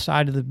south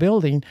side of the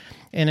building,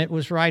 and it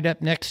was right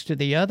up next to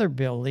the other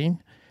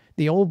building,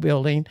 the old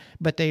building,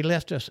 but they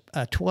left us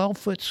a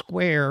 12-foot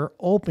square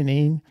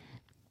opening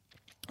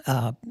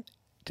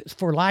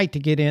for light to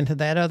get into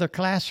that other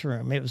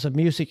classroom. It was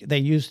they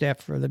used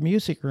that for the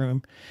music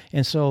room.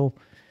 And so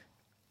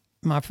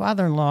my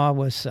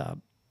father-in-law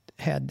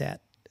had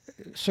that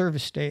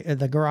service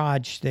the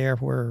garage there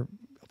where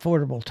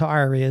Affordable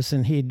Tire is,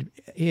 and he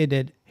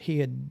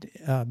had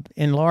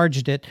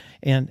enlarged it,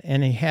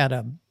 and he had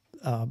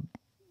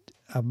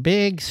a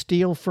big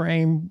steel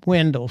frame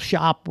window,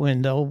 shop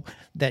window,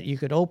 that you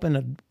could open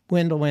a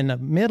window in the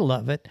middle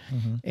of it,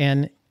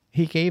 and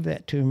he gave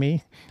that to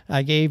me.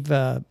 I gave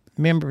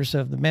members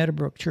of the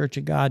Meadowbrook Church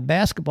of God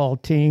basketball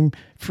team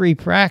free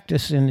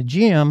practice in the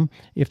gym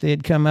if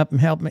they'd come up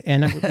and help me.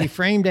 And we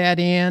framed that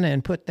in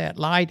and put that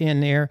light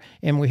in there,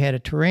 and we had a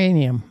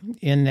terrarium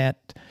in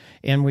that.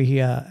 And we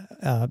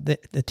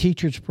the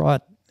teachers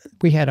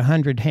we had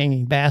 100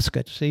 hanging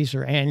baskets. These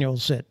are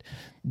annuals that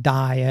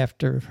die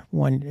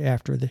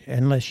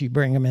unless you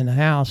bring them in the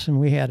house. And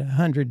we had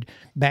 100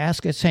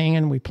 baskets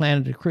hanging. We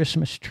planted a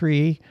Christmas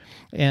tree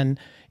and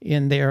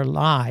in there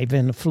live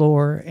in the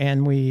floor,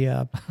 and we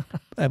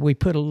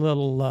put a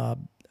little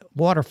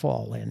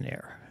waterfall in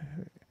there,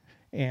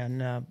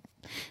 and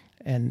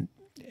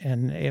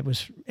it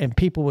was, and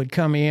people would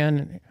come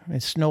in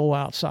and snow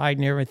outside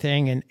and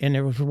everything, and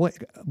there was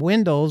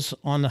windows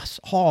on the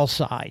hall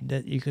side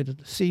that you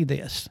could see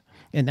this,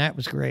 and that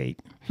was great.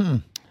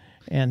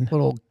 And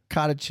Little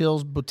Cottage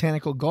Hills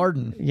Botanical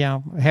Garden. yeah,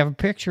 I have a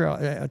picture.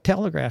 A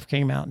Telegraph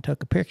came out and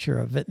took a picture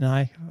of it, and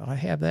I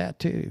have that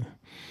too.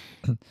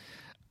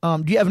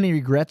 Do you have any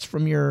regrets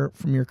from your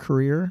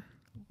career?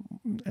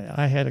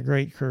 I had a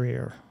great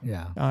career.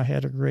 Yeah. I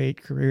had a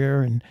great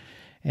career,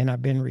 and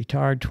I've been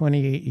retired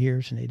 28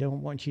 years, and they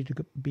don't want you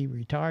to be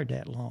retired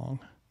that long.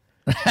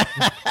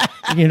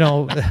 You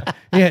know,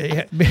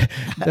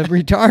 the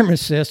retirement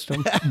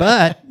system.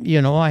 But,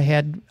 you know, I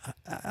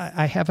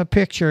have a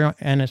picture,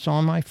 and it's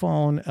on my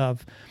phone,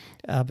 of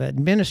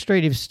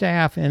administrative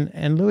staff,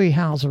 and Louis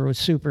Hauser was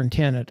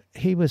superintendent.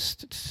 He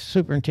was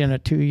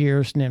superintendent 2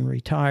 years and then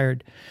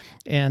retired,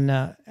 and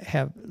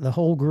have the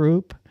whole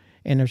group,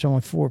 and there's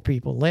only 4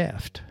 people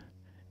left.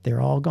 They're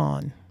all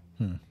gone.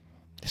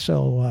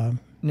 So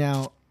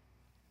now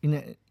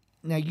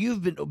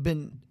you've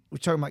been we're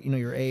talking about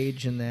your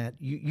age and that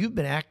you've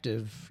been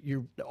active.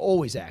 You're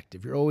always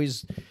active. You're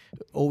always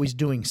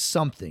doing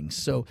something.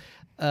 So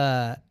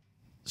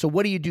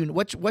what do you do?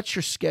 What's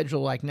your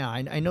schedule like now?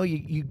 I know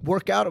you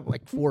work out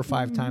like 4 or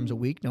 5 times a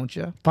week, don't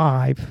you?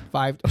 5.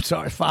 5. I'm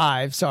sorry,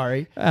 5.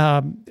 Sorry.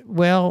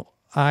 Well,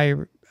 I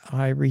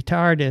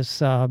retired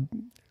as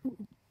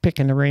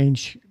picking the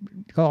range,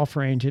 golf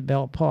range at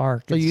Belt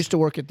Park. So you used to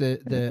work at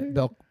the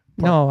Belt Park?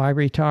 No, I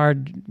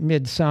retared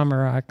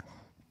midsummer. I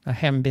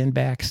haven't been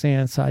back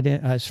since. I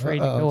was afraid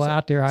to go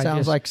out there. I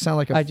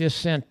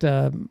just sent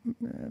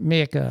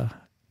Mick a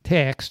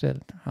text that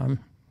I'm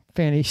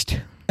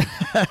finished.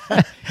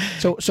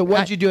 So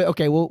what'd you do?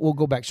 Okay, we'll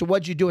go back. So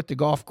what'd you do at the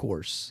golf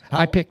course?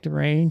 I picked the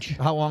range.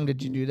 How long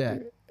did you do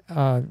that?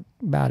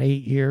 About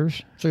 8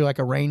 years. So you're like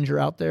a ranger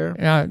out there?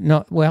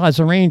 No, well, as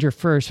a ranger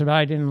first, but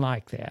I didn't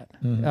like that.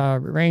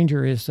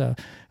 Ranger is a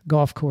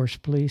golf course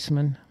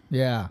policeman.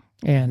 Yeah.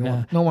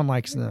 And no one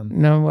likes them.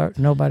 No,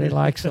 nobody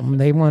likes them.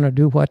 They want to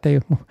do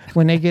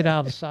when they get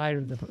outside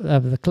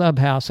of the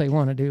clubhouse, they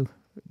want to do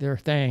their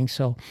thing.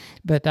 So,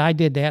 but I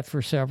did that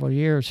for several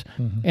years,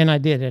 and I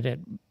did it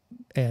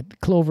at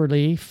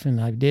Cloverleaf,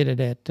 and I did it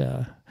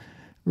at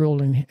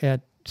Rolling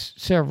at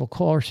several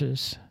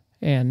courses,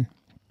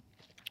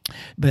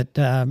 but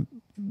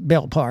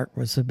Belt Park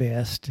was the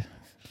best.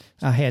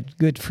 I had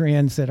good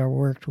friends that I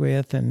worked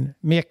with, and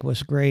Mick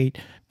was great.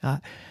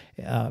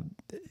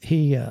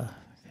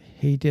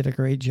 He did a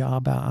great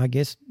job. I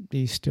guess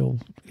he's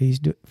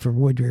for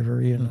Wood River,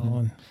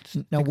 and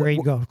a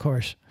great golf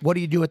course. What do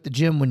you do at the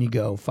gym when you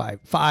go?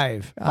 5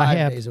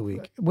 days a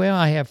week? Well,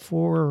 I have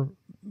 4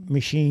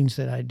 machines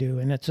that I do,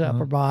 and it's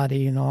upper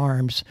body and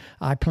arms.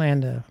 I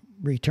plan to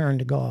return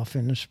to golf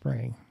in the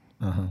spring.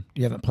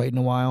 You haven't played in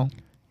a while?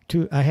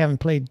 I haven't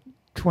played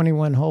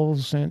 21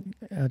 holes, and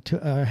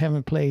I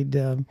haven't played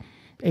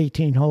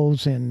 18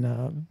 holes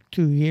in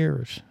 2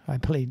 years.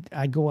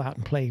 I'd go out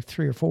and play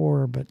 3 or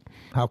 4, but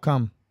how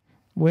come?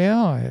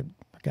 Well, I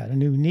got a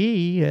new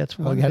knee. That's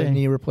one you had thing. A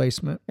knee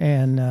replacement,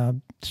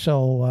 and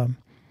so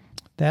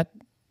that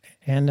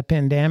and the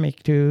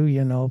pandemic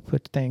too.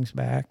 Put things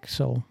back.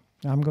 So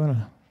I'm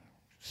gonna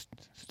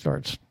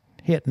start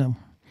hitting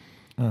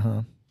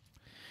them.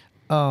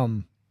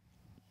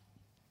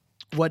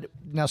 What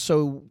now?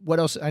 So what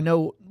else? I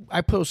know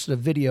I posted a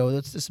video.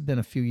 This has been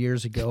a few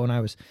years ago, and I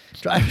was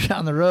driving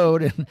down the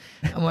road, and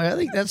I'm like, I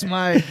think that's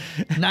my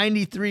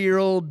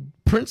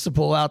 93-year-old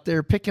principal out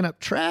there picking up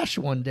trash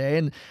one day,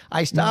 and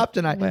I stopped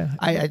and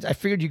I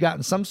figured you got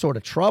in some sort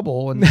of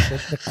trouble, and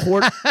the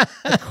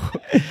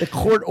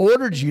court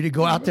ordered you to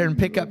go out there and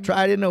pick up trash.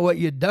 I didn't know what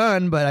you'd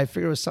done, but I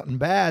figured it was something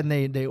bad,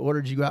 and they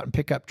ordered you to go out and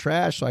pick up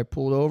trash. So I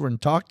pulled over and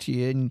talked to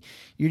you, and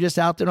you're just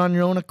out there on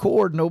your own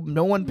accord. No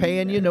one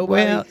paying you.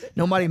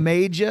 Nobody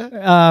made you. You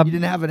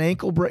didn't have an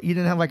ankle. You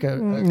didn't have like a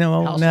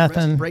house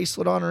arrest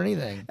bracelet on or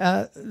anything.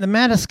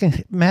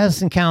 The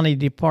Madison County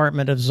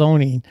Department of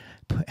Zoning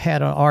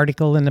had an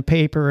article in the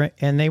paper,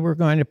 and they were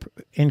going to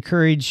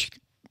encourage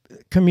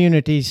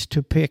communities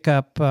to pick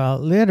up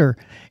litter,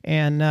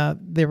 and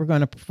they were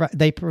going to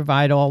they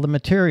provide all the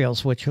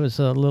materials, which was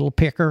a little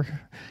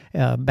picker,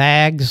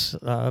 bags,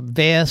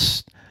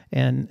 vest,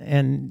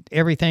 and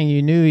everything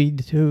you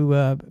need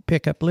to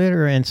pick up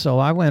litter. And so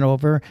I went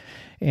over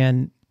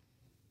and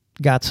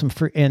got some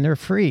free, and they're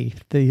free,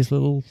 these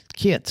little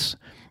kits,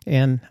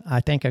 and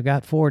I think I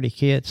got 40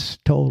 kits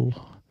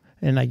total.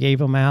 And I gave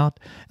them out.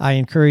 I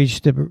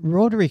encouraged the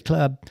Rotary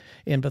Club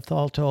in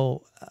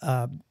Bethalto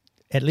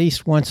at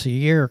least once a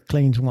year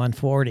cleans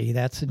 140.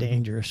 That's a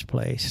dangerous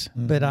place.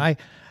 Mm-hmm. But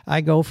I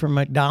go from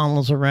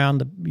McDonald's around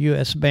the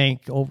U.S.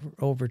 Bank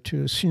over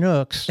to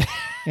Schnucks,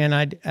 and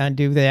I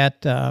do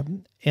that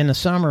in the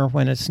summer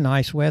when it's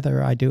nice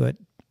weather. I do it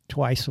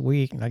twice a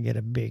week, and I get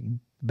a big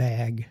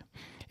bag.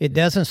 It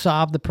doesn't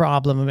solve the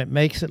problem. It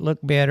makes it look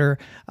better.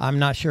 I'm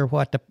not sure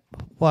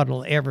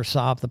what'll ever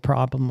solve the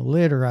problem of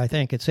litter. I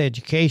think it's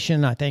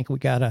education. I think we've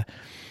got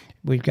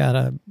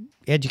to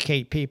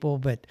educate people,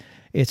 but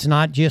it's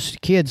not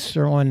just kids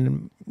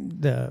throwing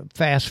the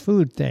fast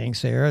food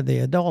things there. The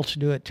adults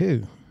do it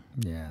too.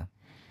 Yeah.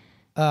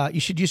 You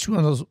should use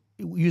one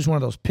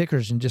of those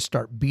pickers and just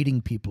start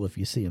beating people if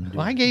you see them.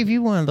 I gave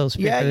you one of those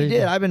pickers. Yeah, you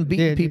did. I've been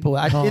beating people.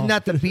 Isn't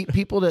that to beat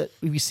people that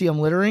if you see them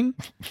littering?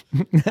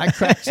 I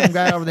cracked some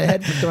guy over the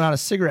head for throwing out a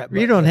cigarette butt.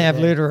 You don't have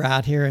litter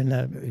out here in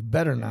the... You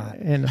better not.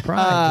 In the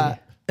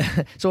project.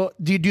 So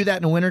do you do that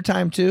in the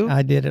wintertime too?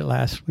 I did it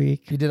last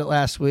week. You did it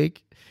last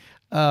week?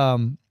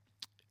 And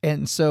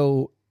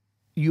so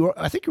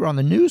I think you were on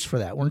the news for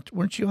that,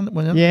 weren't you on the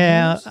news?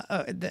 Yeah,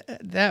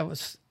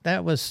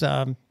 that was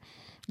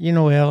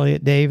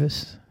Elliot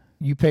Davis.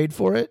 You paid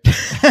for it?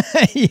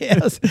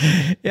 Yes.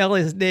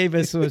 Elliot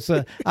Davis was,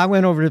 I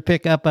went over to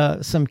pick up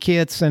some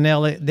kits, and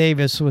Elliot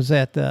Davis was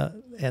at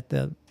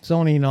the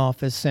zoning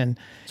office. And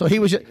so he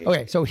was,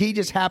 so he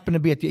just happened to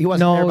be he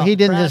wasn't there about he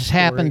didn't the just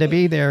happen to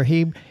be there.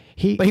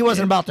 But he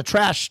wasn't about the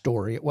trash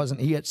story. It wasn't.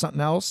 He had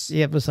something else.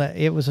 It was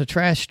a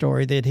trash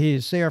story that he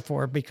was there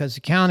for, because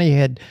the county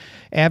had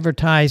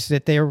advertised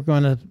that they were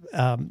going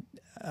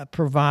to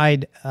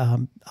provide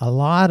a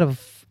lot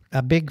of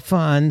big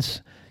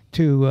funds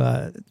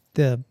to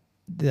the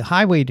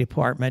highway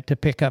department to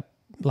pick up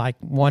like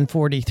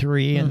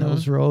 143 in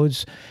those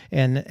roads,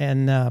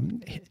 and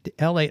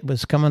Elliot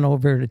was coming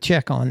over to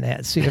check on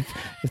that, see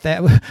if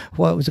that was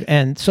what was,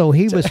 and so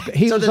he was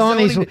on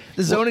the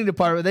zoning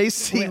department. They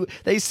see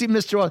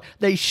Mr. Wallace.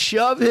 They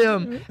shove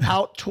him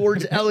out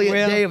towards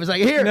Elliot Davis.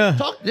 Like, here,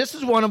 talk. This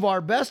is one of our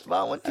best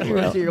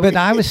volunteers here. But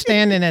I was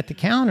standing at the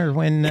counter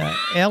when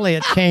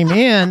Elliot came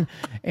in,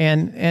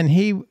 and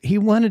he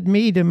wanted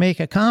me to make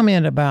a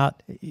comment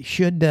about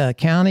should the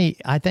county.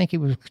 I think he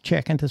was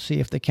checking to see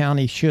if the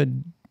county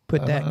should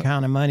put that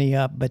kind of money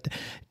up, but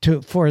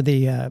for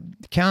the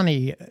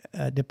county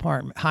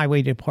department,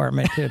 highway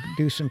department, to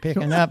do some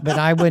picking up. But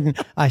I wouldn't.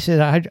 I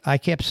said I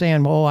kept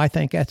saying, "Well, I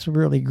think that's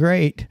really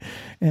great,"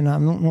 and I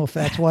don't know if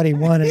that's what he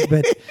wanted,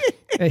 but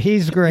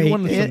he's great.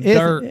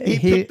 He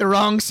picked the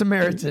wrong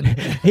Samaritan.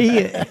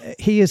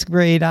 He is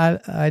great.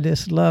 I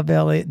just love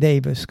Elliot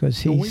Davis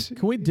because he's.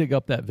 Can we dig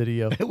up that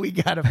video? We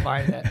got to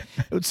find that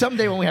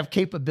someday when we have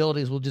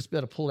capabilities. We'll just be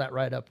able to pull that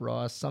right up,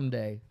 Ross.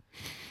 Someday.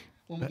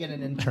 When we get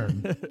an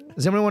intern.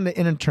 Does anyone want an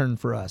intern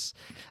for us?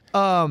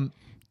 So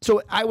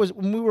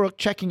when we were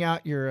checking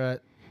out your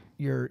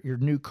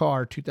new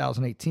car,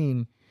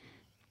 2018,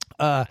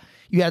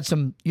 you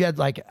had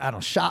like, I don't know,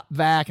 shop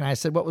vac, and I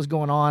said, what was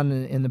going on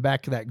in the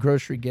back of that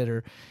grocery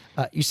getter?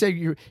 You said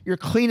you're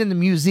cleaning the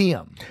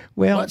museum.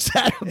 Well, what's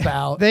that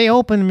about? They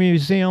opened the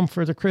museum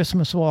for the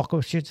Christmas walk,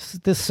 which is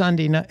this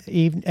Sunday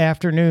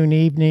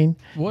evening.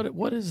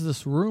 What is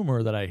this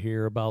rumor that I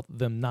hear about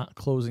them not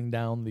closing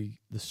down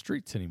the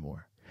streets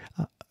anymore?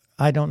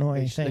 I don't know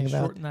anything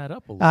about. Shorten that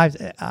up a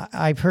little.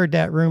 I've heard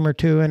that rumor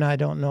too, and I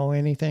don't know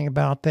anything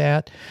about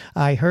that.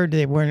 I heard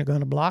they weren't going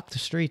to block the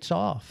streets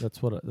off.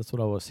 That's what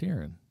I was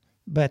hearing.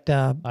 But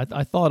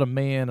I thought a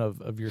man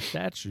of your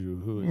statue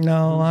who's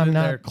I'm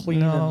not there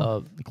cleaning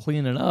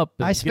up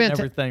and getting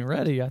everything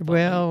ready. I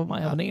thought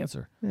might have an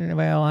answer.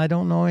 Well, I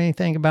don't know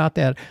anything about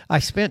that. I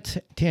spent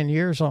 10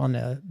 years on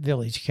the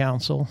village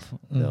council,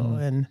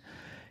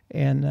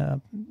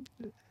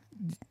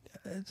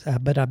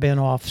 but I've been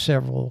off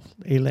several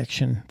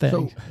election things.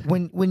 So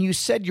when you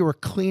said you were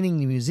cleaning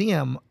the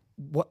museum,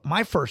 what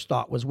my first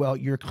thought was, well,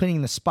 you're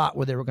cleaning the spot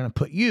where they were going to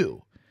put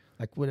you.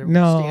 Like whatever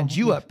stands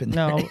you up in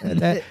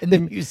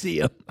the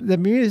museum. The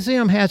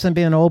museum hasn't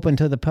been open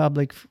to the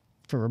public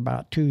for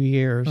about 2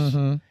 years,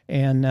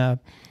 and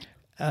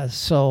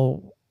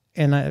So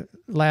in the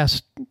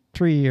last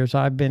 3 years,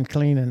 I've been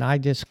cleaning. I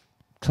just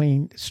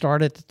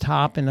start at the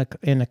top in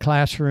the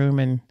classroom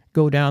and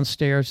go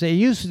downstairs. They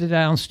used the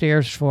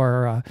downstairs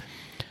for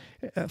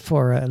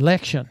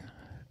election,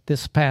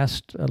 this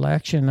past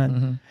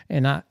election,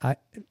 and I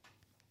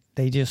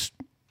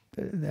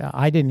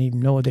didn't even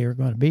know they were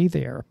going to be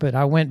there, but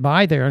I went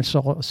by there and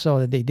saw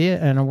that they did,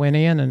 and I went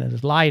in and there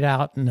was light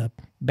out in the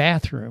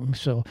bathroom,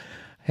 so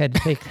I had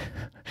to take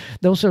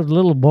those are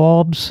little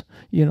bulbs,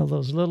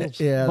 those little,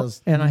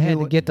 and I had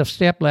to get the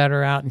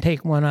stepladder out and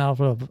take one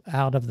out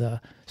of the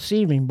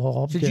ceiling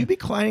bulb. Should you be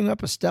climbing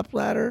up a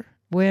stepladder?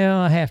 Well,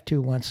 I have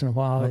to once in a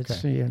while. Okay.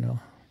 It's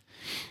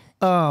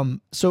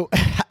So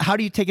how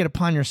do you take it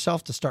upon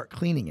yourself to start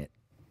cleaning it?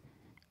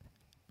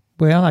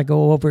 Well, I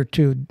go over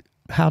to.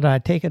 How do I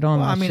take it on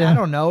Well, I myself? mean, I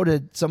don't know.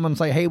 Did someone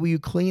say, "Hey, will you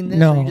clean this?"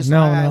 No, or you just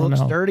no, it no, looks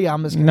no. dirty.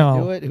 I'm just going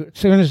to do it. As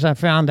soon as I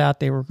found out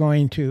they were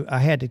going to, I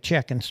had to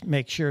check and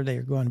make sure they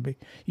were going to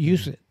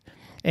use it.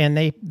 And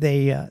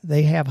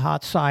they have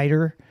hot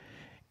cider.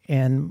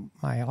 And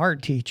my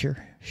art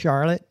teacher,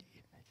 Charlotte,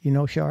 you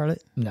know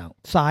Charlotte? No.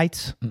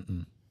 Seitz.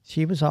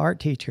 She was an art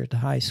teacher at the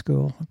high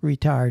school,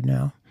 retired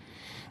now.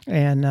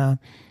 And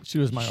She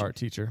was my art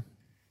teacher.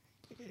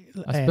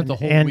 I spent the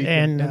whole week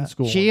in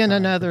school. She and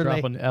another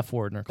dropping the F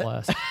word in her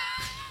class.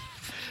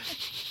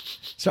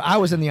 So I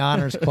was in the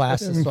honors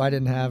classes, so I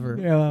didn't have her.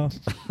 Yeah.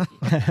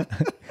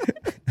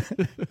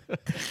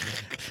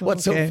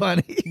 What's Okay. so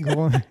funny?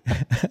 Go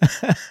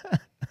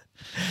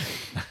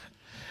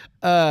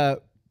on.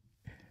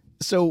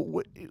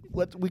 So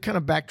what we kind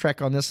of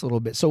backtrack on this a little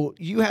bit. So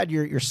you had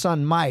your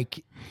son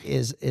Mike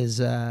is as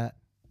a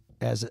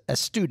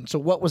student. So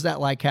what was that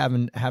like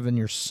having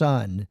your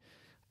son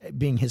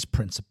being his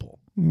principal?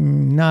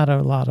 Not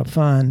a lot of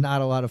fun.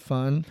 Not a lot of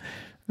fun.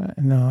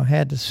 No, I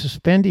had to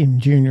suspend him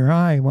junior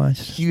high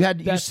once.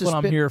 That's what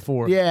I'm here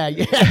for. Yeah.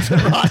 So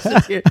Ross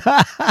is here.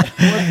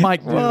 What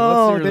Mike do?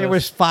 Oh, What's your there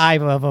list? was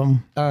 5 of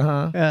them.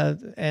 Uh-huh.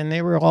 And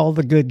they were all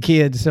the good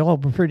kids. They're all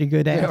pretty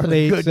good were the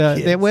athletes. good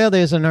kids.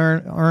 There's an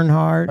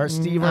Earnhardt. Or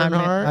Steve I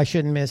Earnhardt. I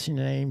shouldn't mention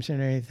names or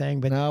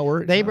anything, but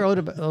No, they wrote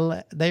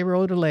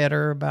a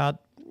letter about.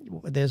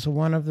 There's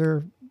one of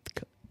their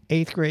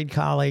 8th grade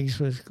colleagues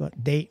was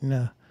dating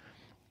a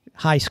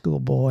high school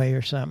boy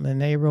or something,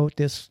 and they wrote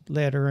this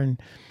letter, and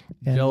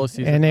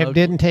Jealousy is and an it ugly-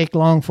 didn't take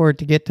long for it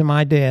to get to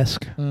my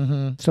desk.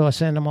 Mm-hmm. So I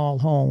sent them all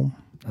home.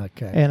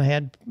 Okay. And I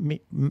had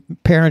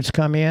parents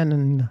come in,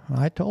 and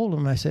I told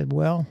them, I said,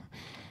 well,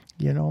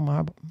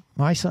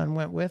 my son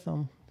went with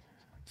them.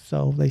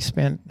 So they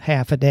spent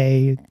half a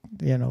day,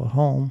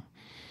 home.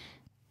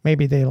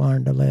 Maybe they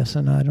learned a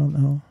lesson. I don't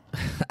know.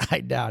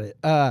 I doubt it.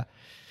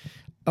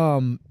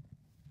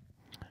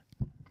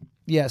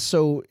 Yeah.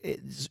 So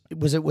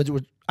was it?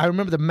 I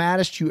remember the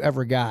maddest you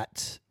ever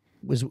got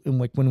was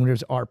when it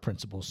was our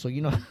principal. So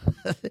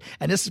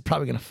and this is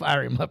probably going to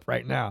fire him up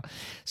right now.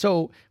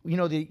 So you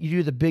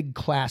do the big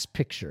class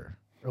picture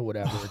or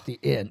whatever at the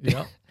end.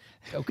 Yep.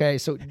 Okay.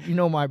 So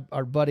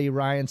our buddy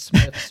Ryan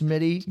Smith,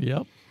 Smitty.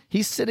 Yep.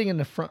 He's sitting in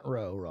the front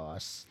row,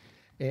 Ross,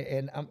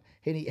 and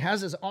he has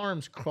his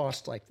arms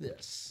crossed like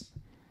this.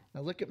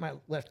 Now look at my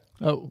left.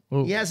 Oh.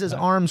 He has his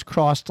arms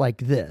crossed like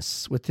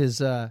this with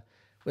his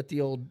with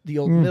the old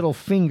middle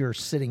finger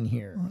sitting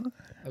here.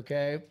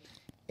 Okay,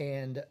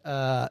 and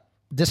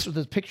this was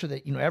the picture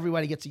that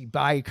everybody gets to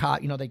buy a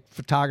copy. The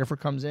photographer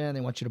comes in,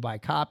 they want you to buy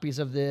copies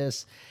of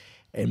this,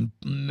 and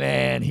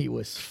man, he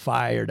was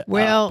fired.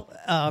 Well,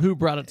 Who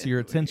brought it to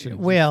your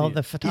attention?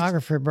 the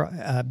photographer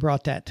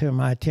brought that to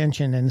my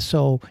attention, and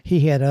so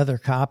he had other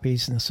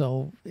copies, and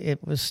so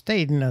it was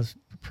stayed in a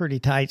pretty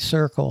tight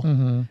circle.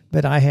 Mm-hmm.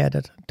 But I had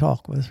to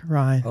talk with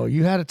Ryan. Oh,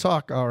 you had to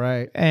talk, all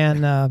right.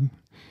 And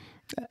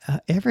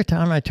every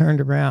time I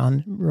turned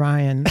around,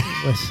 Ryan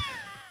was.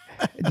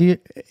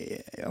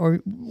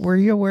 Were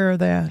you aware of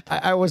that?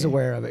 I was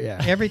aware of it.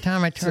 Yeah. Every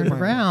time I turned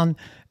around,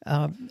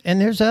 and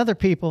there's other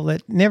people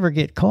that never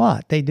get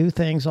caught. They do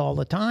things all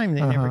the time.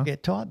 They never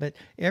get caught. But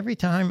every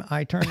time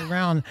I turned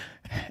around,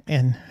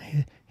 and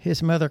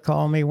his mother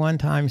called me one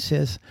time,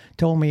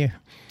 told me,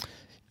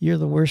 "You're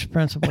the worst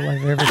principal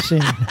I've ever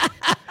seen."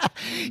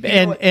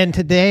 And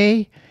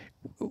today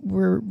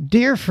we're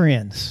dear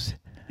friends.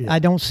 I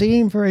don't see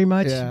him very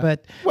much,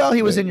 but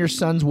he was in your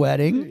son's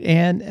wedding,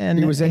 and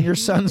he was in your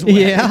son's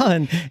wedding.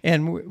 Yeah,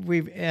 and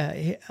we've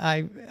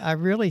I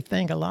really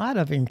think a lot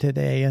of him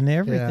today and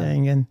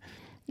everything, and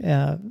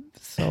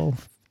so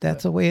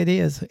that's the way it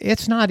is.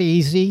 It's not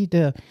easy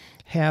to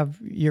have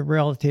your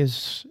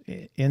relatives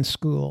in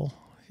school.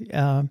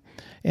 And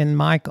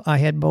I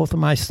had both of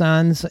my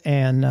sons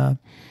and a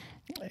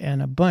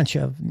bunch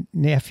of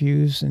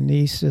nephews and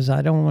nieces.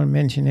 I don't want to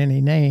mention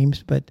any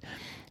names, but.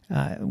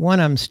 One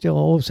of them still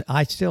owes.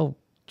 I still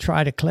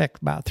try to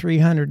collect about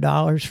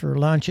 $300 for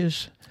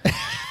lunches,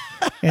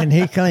 and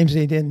he claims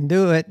he didn't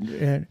do it.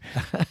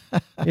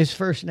 His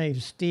first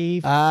name's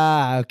Steve.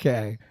 Ah,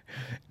 okay.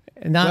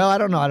 I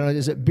don't know.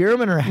 Is it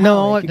Bierman or Howie?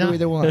 No, It could be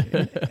either one.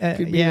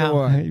 Could be either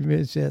one.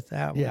 It's just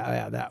that one.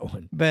 Yeah, that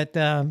one. But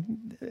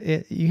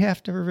you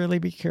have to really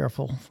be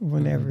careful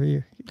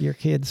whenever your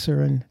kids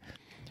are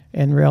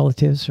and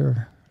relatives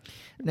are.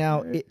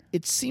 Now,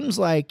 it seems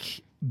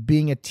like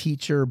being a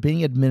teacher, being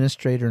an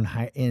administrator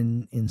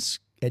in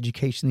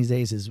education these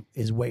days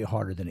is way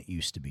harder than it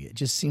used to be. It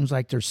just seems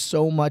like there's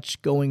so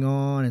much going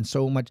on and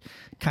so much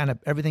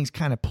everything's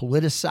kind of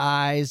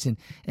politicized. And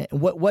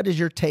what is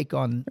your take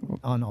on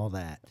all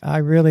that?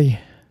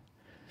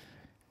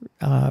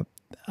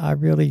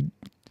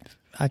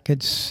 I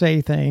could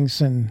say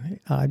things, and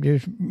I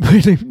just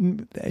really,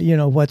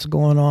 what's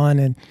going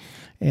on,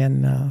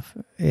 and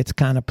it's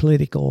kind of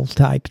political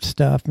type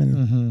stuff,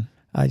 and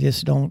I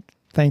just don't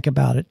think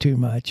about it too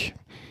much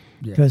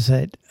because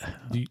do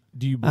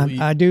you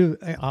believe?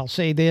 I'll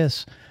say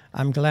this: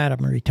 I'm glad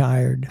I'm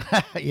retired.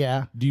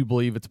 Yeah. Do you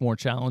believe it's more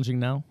challenging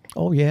now?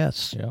 Oh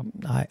yes. Yeah.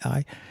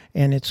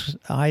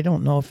 I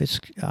don't know if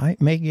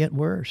it may get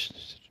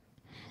worse,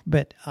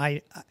 but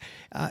I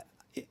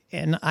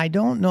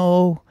don't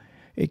know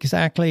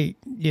exactly,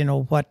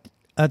 what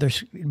other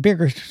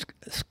bigger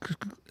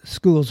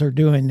schools are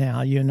doing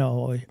now,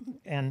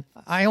 And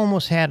I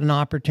almost had an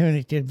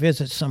opportunity to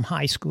visit some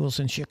high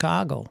schools in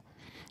Chicago.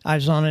 I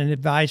was on an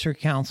advisory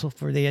council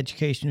for the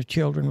education of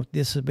children with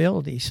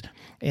disabilities,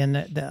 and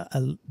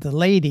the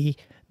lady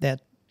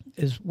that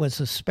was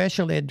a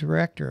special ed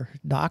director,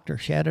 doctor.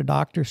 She had a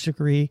doctor's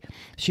degree.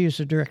 She was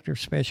the director of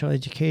special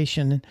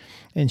education,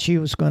 and she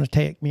was going to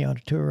take me on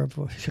a tour of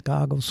a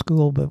Chicago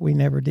school, but we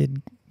never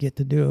did get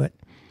to do it.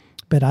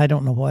 But I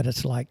don't know what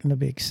it's like in the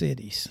big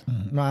cities.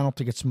 No, I don't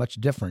think it's much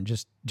different,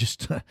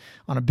 just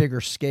on a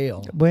bigger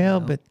scale. Well,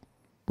 but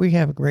we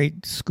have a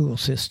great school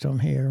system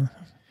here.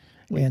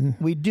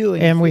 We do.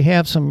 And we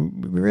have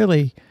some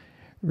really,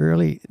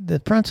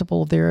 the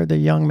principal there, the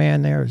young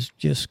man there is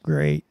just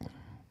great.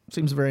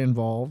 Seems very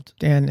involved.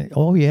 And,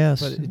 oh,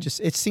 yes. But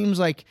it seems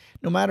like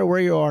no matter where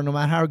you are, no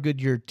matter how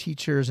good your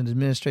teachers and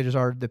administrators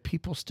are, the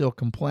people still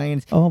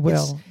complain. Oh,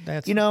 well,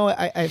 that's...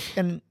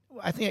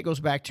 I think it goes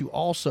back to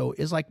also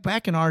is like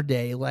back in our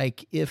day,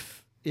 like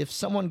if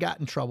someone got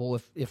in trouble,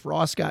 if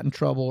Ross got in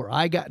trouble or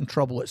I got in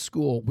trouble at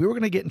school, we were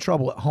going to get in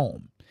trouble at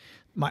home.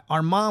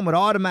 Our mom would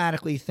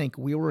automatically think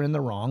we were in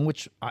the wrong,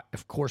 which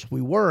of course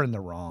we were in the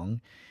wrong.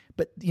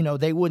 But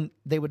they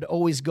would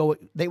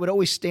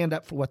always stand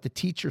up for what the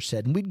teacher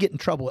said, and we'd get in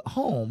trouble at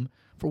home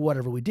for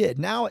whatever we did.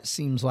 Now it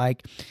seems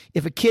like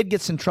if a kid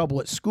gets in trouble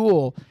at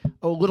school,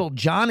 little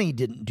Johnny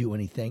didn't do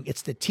anything.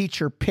 It's the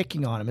teacher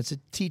picking on him. It's a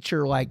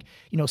teacher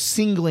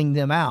singling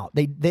them out.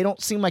 They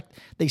don't seem like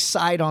they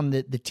side on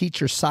the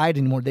teacher's side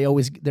anymore. They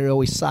always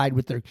side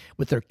with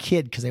their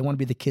kid because they want to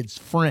be the kid's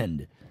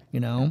friend.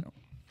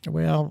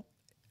 Well,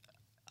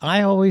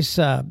 I always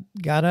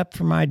got up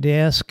from my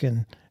desk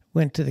and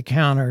went to the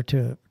counter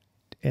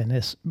and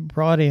this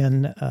brought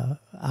in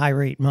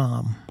irate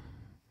mom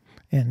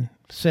and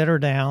set her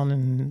down,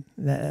 and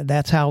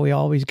that's how we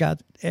always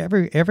got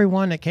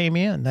everyone that came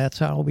in. That's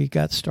how we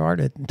got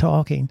started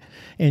talking,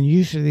 and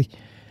usually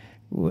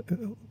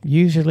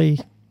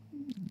the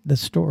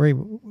story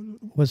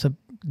was a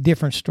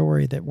different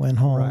story that went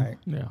home. Right.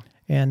 Yeah.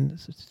 And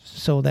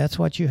so that's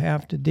what you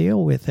have to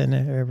deal with and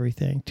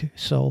everything too.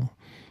 So,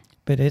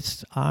 but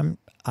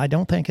I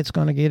don't think it's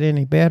going to get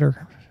any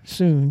better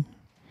soon,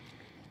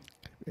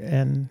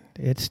 and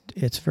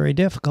it's very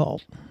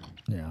difficult.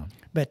 Yeah.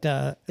 But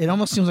it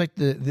almost seems like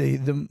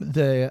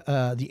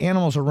the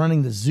animals are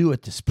running the zoo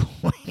at this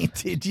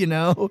point.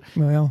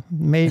 Well,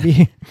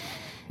 maybe.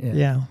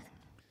 Yeah.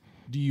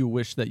 Do you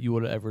wish that you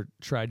would have ever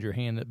tried your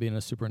hand at being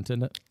a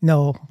superintendent?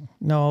 No.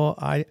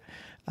 I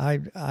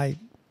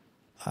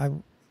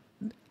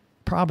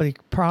probably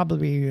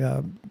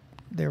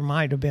there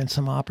might have been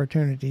some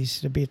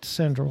opportunities to be at the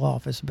central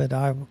office, but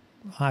I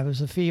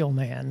was a field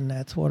man, and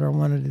that's what I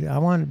wanted to do. I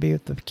wanted to be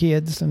with the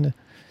kids and the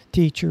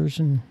teachers,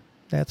 and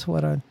that's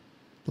what I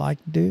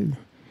like to do.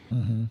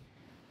 Mm-hmm.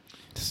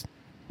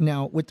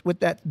 Now, with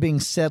that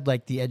being said,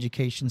 like the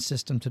education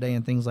system today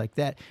and things like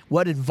that,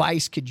 what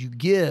advice could you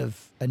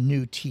give a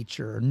new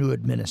teacher or new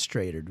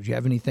administrator? Do you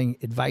have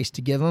advice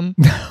to give them?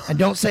 And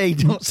don't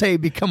say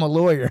become a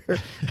lawyer.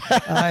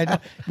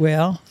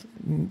 Well,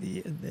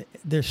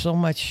 there's so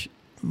much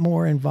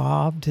more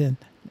involved and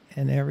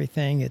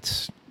everything.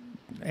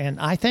 And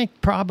I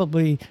think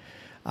probably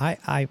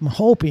I'm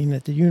hoping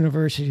that the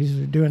universities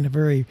are doing a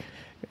very,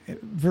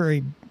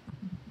 very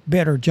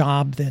better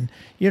job than,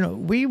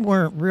 we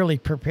weren't really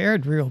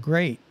prepared real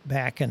great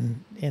back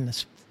in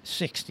the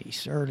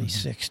 60s, early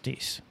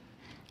 60s.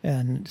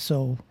 And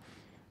so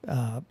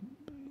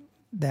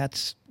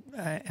that's,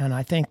 and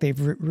I think they've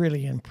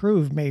really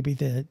improved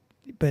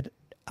but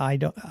I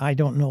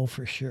don't know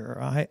for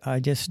sure. I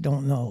just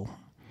don't know.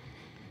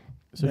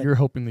 So you're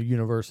hoping the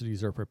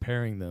universities are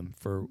preparing them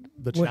for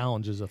the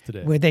challenges of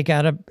today? Well,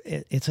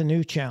 it's a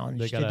new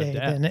challenge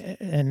today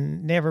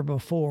and never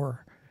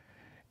before.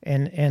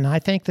 And I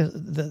think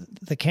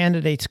the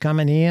candidates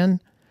coming in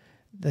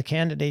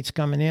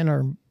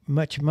are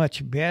much,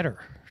 much better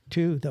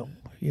too, though.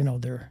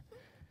 They're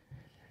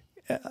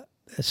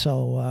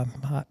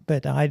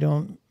but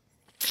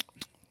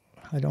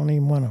I don't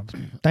even want to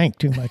think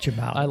too much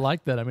about I it.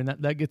 like that. I mean,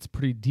 that gets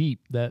pretty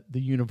deep, that the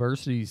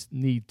universities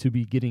need to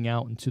be getting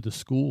out into the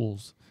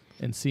schools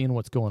and seeing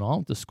what's going on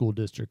with the school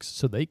districts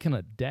so they can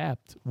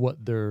adapt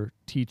what they're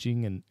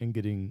teaching and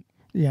getting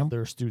Yeah.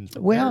 their students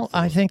prepared Well, for.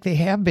 I think they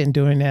have been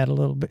doing that a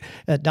little bit.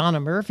 Donna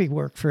Murphy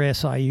worked for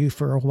SIU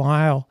for a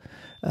while,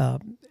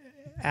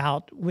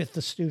 out with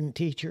the student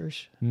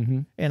teachers,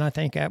 Mhm. and I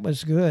think that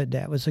was good.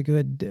 That was a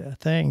good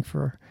thing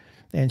for,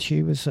 and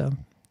she was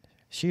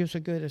a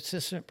good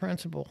assistant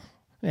principal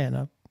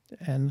and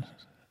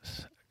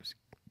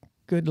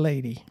good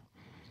lady.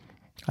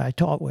 I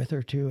taught with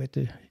her too at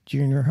the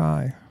junior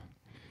high.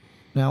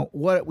 Now,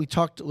 what we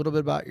talked a little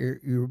bit about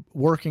your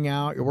working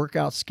out, your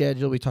workout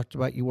schedule. We talked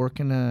about you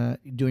working at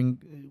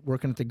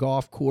the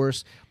golf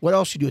course. What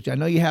else you do? I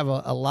know you have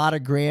a lot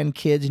of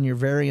grandkids and you're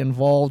very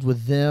involved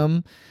with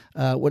them.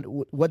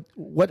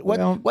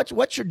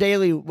 What's your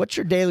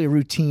daily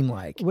routine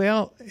like?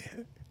 Well,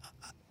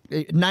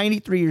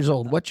 93 years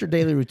old. What's your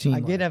daily routine? I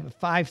like? get up at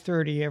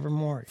 5:30 every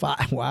morning.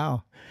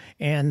 Wow.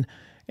 And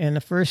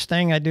the first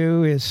thing I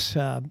do is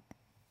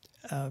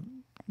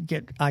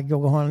I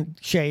go on,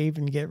 shave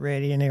and get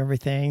ready and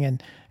everything,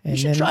 and You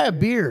should then try a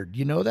beard.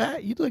 You know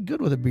that? You look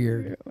good with a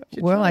beard. You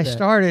should well, try I that.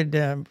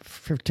 started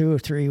for 2 or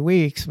 3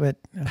 weeks, but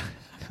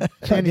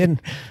I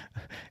didn't.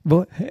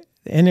 But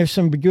and there's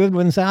some good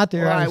ones out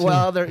there. Right, I've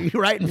well, they're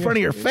right in front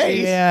of your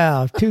face.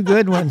 yeah, 2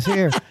 good ones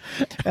here.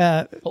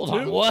 Hold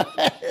on, what?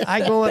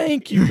 I go up.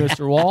 Thank you,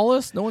 Mr.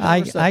 Wallace. No one's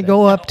ever said I that.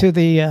 go up to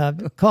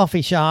the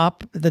coffee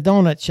shop, the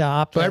donut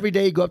shop. So every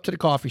day you go up to the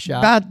coffee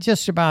shop.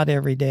 just about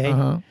every day,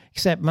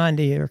 except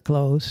Monday they're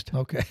closed.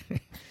 Okay.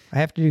 I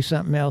have to do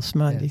something else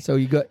Monday. So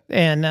you go.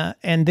 And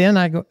then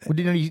I go. What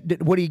do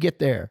you get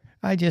there?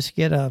 I just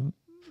get a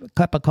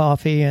cup of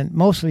coffee and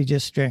mostly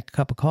just drink a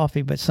cup of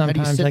coffee. But How do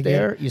you sometimes sit I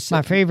there? get You sit-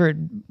 my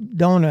favorite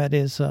donut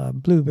is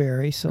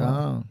blueberry, so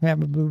Oh. I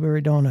have a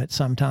blueberry donut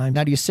sometimes.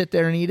 Now, do you sit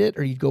there and eat it,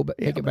 or you go back,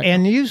 take it back?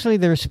 And usually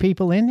there's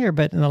people in there,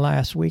 but in the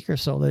last week or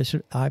so,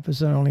 I was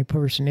the only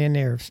person in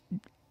there.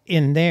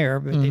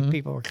 But the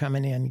people were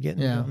coming in and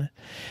getting Yeah. the donut.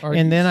 Are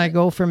And you then I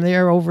go from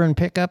there over and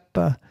pick up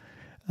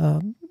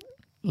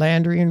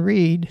Landry and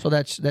Reed. So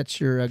that's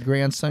your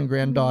grandson,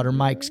 granddaughter,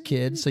 Mike's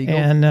kids. So you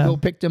And, go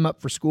pick them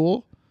up for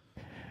school.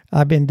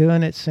 I've been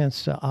doing it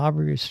since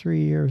Aubrey was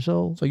 3 years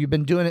old. So you've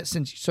been doing it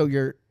since. So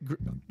your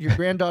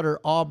granddaughter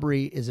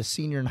Aubrey is a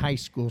senior in high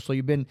school. So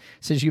you've been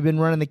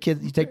running the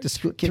kids. You take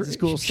the kids to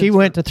school. She since-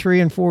 went to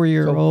 3 and 4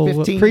 year old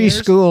 15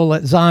 years? preschool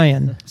at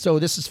Zion. So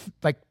this is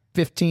like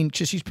 15.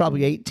 She's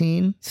probably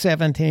 18,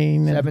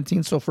 17.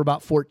 17. So for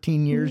about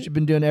 14 years, you've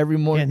been doing every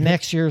morning. And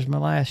next year's my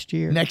last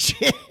year. Next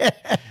year.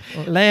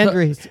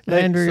 Landry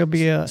will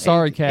be a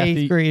Sorry, Kathy.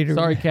 eighth grader.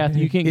 Sorry, Kathy.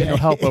 You can't get no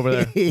help over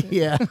there.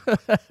 Yeah.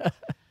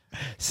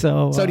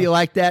 So So do you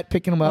like that,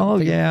 picking them up? Oh,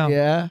 yeah.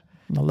 Yeah.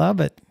 I love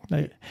it.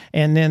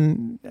 And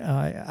then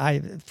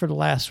I for the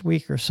last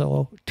week or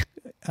so,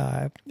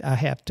 I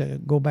have to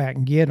go back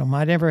and get them.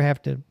 I never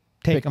have to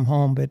take them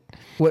home, but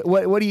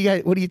What do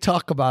you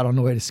talk about on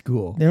the way to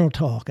school? they're not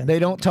talking. They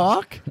don't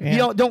talk.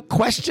 Yeah. You don't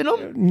question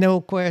them. No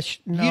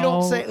question. No. You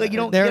don't say- like, you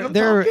don't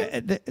They're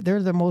get 'em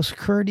they're the most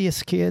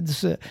courteous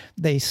kids.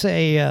 They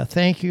say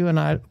thank you and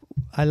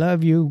I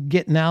love you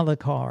getting out of the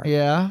car.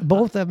 Yeah.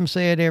 Both of them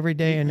say it every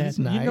day, and That's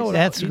that, nice. You know what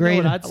that's you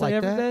great. Know what I'd I say like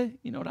every that. day?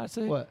 You know what I'd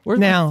say? What? Where's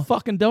Now- my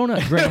fucking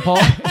donut, Grandpa?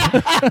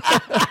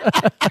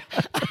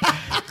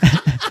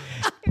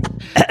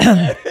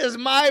 Is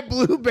my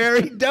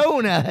blueberry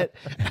donut.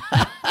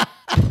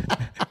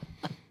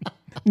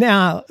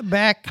 Now,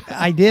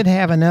 I did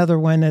have another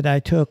one that I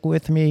took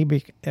with me.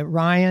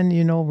 Ryan,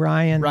 you know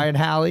Ryan, Ryan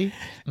Halley.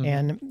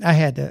 and I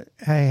had to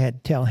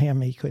tell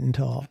him he couldn't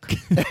talk.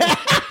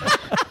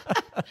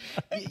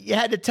 You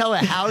had to tell a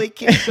Halley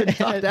kid couldn't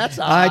talk. That's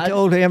odd. I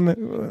told him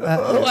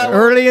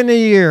early in the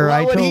year. What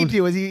I would he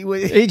told do?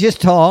 he just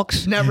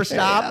talks. Never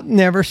stop?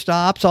 Never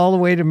stops. All the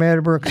way to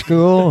Meadowbrook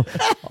School,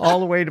 all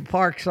the way to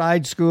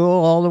Parkside School,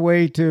 all the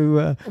way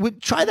to.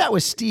 Try that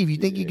with Steve. You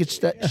think you could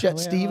shut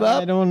Steve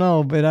I up? don't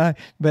know,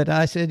 but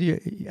I said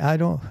I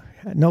don't.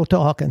 No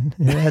talking.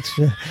 That's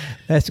the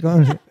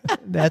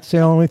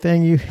only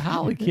thing you.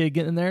 Holly kid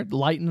getting in there,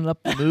 lightening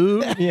up the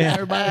mood, getting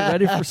everybody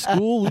ready for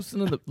school,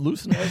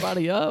 loosening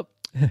everybody up.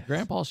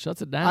 Grandpa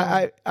shuts it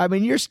down. I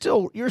mean, you're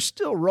still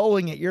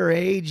rolling at your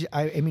age.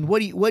 I mean,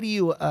 what do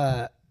you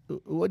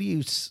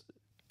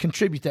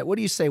contribute that? What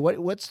do you say?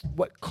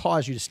 What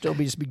caused you to still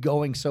just be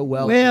going so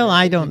well? Well,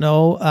 I don't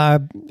know.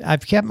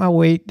 I've kept my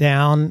weight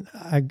down.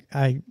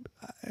 I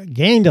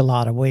gained a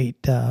lot of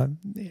weight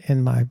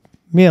in my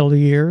middle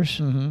years,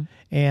 and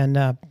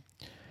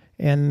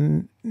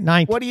 19.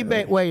 What do you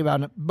weigh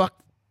about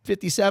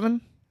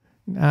 $157?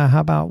 How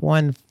about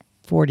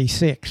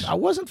 146? I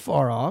wasn't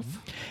far off.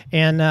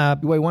 And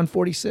You weigh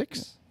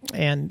 146.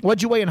 and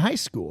What'd you weigh in high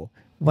school?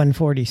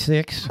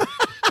 146.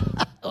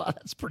 Oh,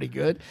 that's pretty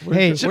good.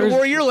 Hey, Should have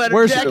wore your letter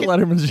Where's jacket. your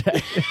Letterman's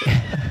jacket?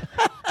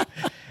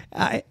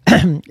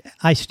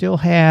 I still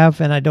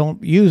have, and I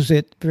don't use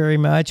it very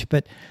much,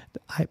 but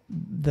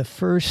the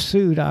first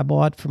suit I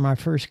bought for my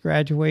first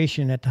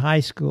graduation at the high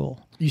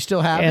school You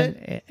still have it?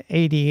 and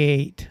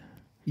 88.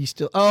 You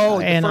still? Oh,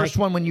 the And first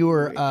one when you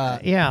were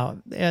Yeah,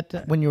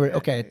 at when you were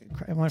okay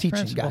my teaching.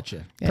 principal.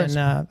 Gotcha. And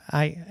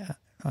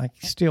I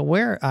still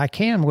wear it. I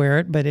can wear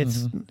it, but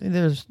it's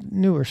there's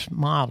newer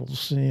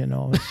models, you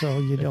know, so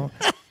you don't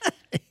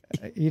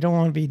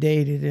want to be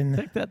dated in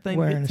Take that thing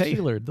wearing get a-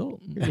 tailored. They'll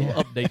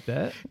update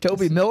that.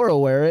 Toby Miller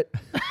will wear it.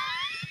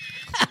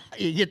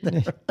 You get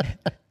the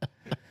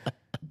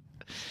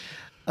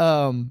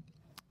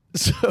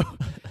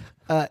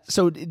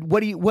So what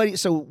do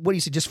you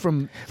say? Just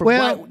from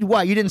Well-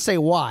 why you didn't say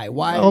why?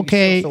 Why? Are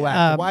Okay, you still so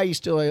active? Why are you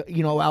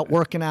still out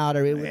working out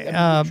or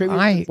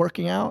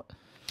working out?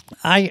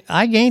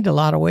 I gained a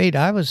lot of weight.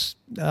 I was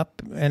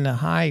up in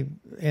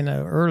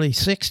the early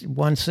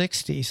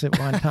 160s at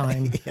one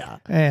time. Yeah,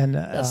 And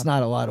that's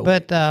not a lot of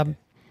weight. but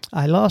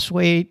I lost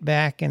weight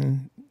back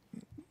in,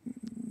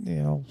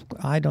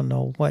 I don't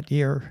know what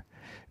year,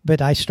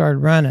 but I started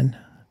running,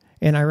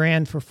 and I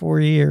ran for 4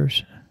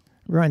 years,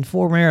 run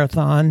 4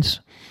 marathons,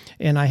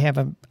 and I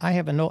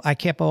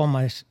kept all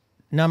my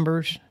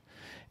numbers,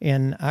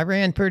 and I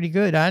ran pretty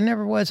good. I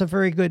never was a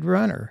very good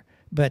runner,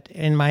 but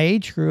in my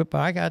age group,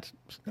 I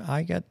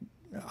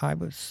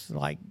was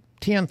like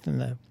 10th in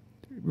the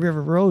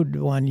River Road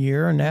one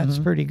year, and that's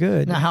pretty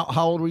good. Now,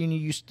 how old were you when you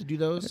used to do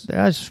those?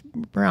 I was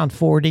around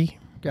 40.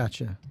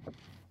 Gotcha.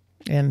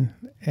 And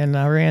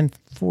I ran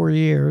 4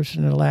 years.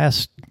 And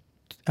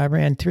I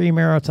ran 3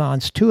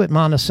 marathons, 2 at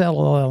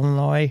Monticello,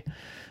 Illinois,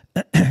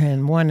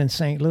 and 1 in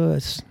St.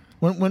 Louis.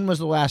 When was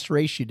the last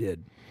race you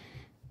did?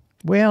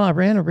 Well, I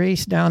ran a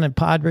race down in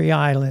Padre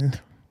Island.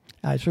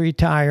 I was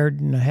retired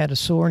and I had a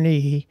sore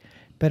knee,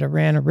 but I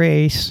ran a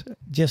race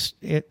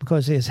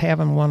because they was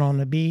having one on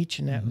the beach,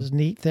 and that was a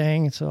neat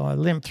thing. And so I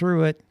limped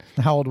through it.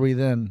 How old were you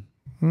then?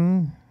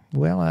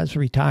 Well, I was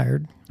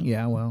retired.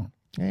 Yeah, well,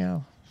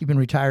 Yeah. you've been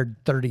retired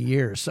 30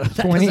 years, so that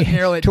doesn't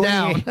narrow it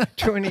down.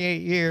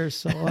 28 years,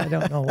 so I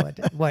don't know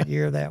what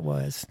year that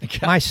was.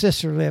 My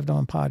sister lived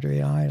on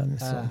Padre Island,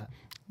 so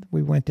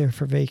we went there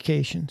for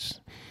vacations.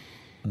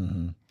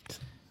 Him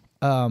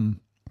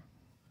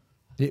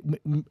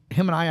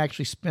and I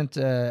actually spent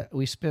a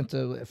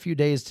few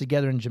days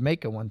together in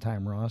Jamaica one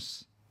time,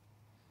 Ross.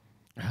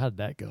 How'd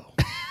that go?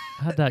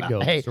 How'd that go,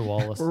 Hey, Mr.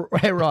 Wallace?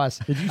 Hey, Ross.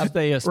 Did you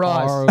stay as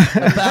Ross,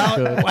 far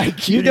about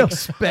like you'd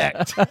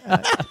expect.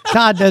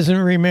 Todd doesn't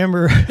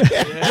remember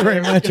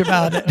very much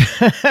about it.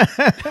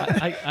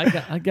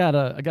 I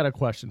got a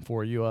question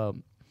for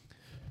you.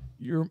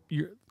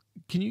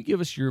 Can you give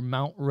us your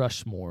Mount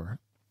Rushmore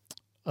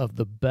of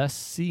the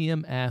best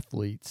CM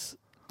athletes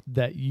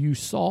that you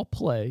saw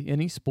play,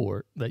 any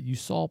sport that you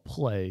saw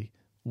play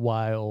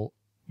while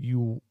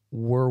you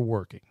were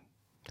working?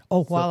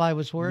 Oh, while I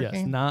was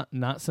working? Yes,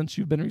 not since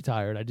you've been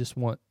retired. I just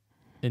want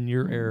in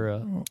your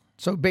era.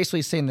 So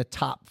basically saying the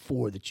top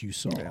 4 that you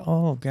saw.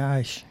 Oh,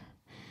 gosh.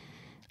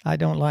 I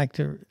don't like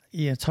to,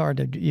 it's hard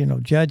to,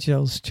 judge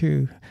those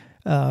two.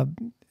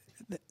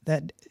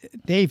 That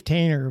Dave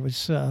Tainer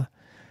was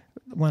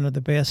one of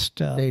the best.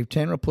 Dave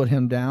Tanner put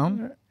him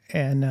down.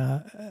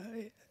 And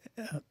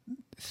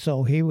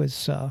so he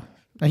was. Now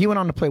he went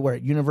on to play where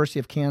at University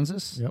of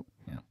Kansas. Yep.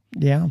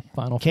 Yeah.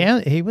 Final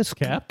four. He was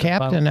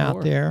captain out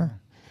Four. there.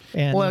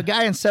 And Well, a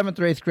guy in 7th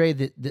or 8th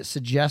grade that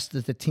suggests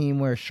that the team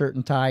wears shirt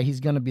and tie, he's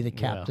going to be the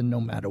captain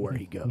no matter where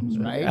he goes,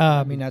 right?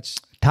 I mean, that's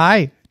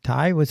Ty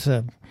was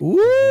a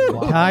ooh.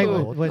 Ty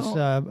was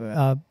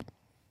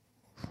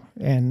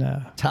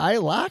and Ty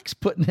Locke's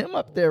putting him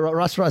up there,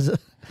 Ross. Like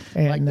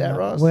and that,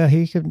 Ross. well,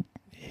 he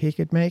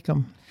could make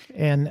them.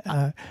 And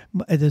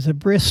there's a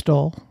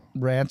Bristol.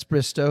 Rance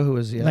Bristow, who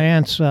was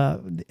Lance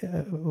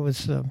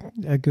was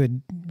a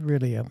good,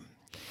 really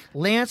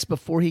Lance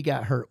before he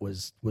got hurt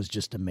was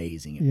just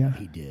amazing at what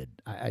he did.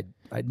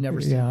 I'd never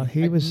seen. Yeah,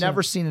 he I'd was,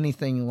 never seen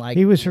anything like.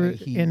 he was the way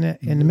in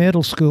the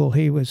middle school.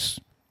 He was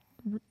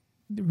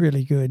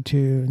really good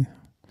too.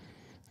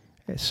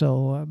 And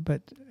so,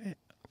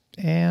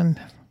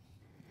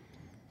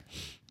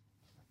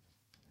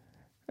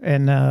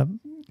 of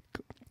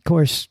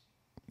course,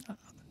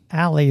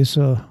 Allie's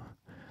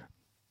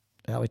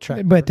Allie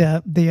Track. but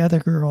the other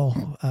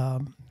girl,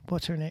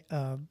 what's her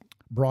name?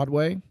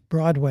 Broadway,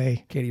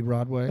 Broadway. Katie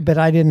Broadway. But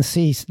I didn't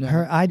see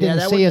her. I didn't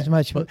that see was- as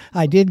much.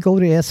 I did go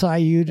to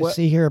SIU to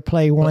see her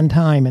play one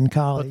time in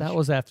college. But that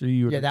was after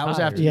you were That was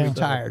retired. after you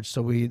retired.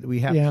 So we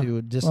have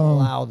to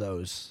disallow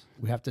those.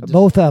 We have to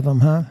both of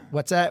them, huh?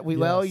 What's that?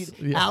 Yes.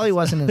 Allie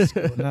wasn't in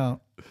school. No.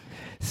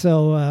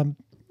 So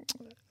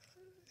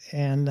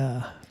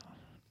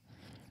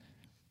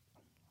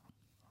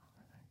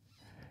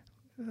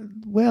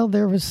well,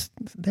 there was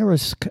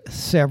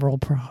several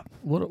problems.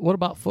 What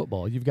about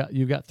football? You've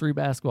got 3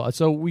 basketball.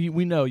 So we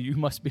know you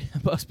must be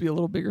a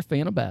little bigger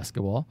fan of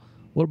basketball.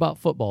 What about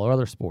football or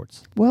other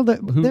sports? Well,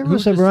 there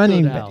was a just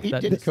running stood back. out He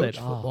that did said, coach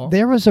 "Oh." football.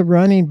 There was a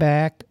running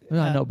back.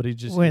 I know, but he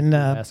just when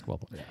basketball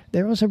player.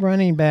 there was a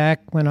running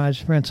back when I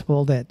was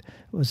principal that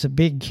was a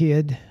big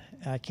kid.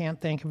 I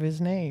can't think of his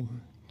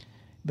name,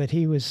 but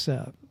he was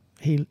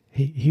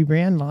he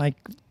ran like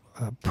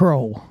a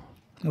pro.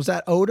 Was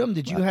that Odom?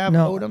 Did you have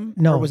no, Odom?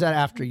 no. Or was that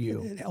after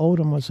you?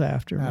 Odom was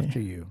after me. After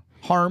you.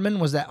 Harmon,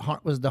 was the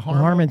Harmon?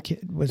 Harmon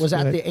kid was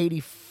that good. the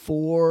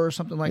 84 or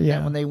something like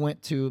that when they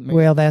went to?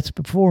 Well, that's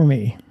before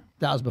me.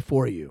 That was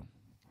before you.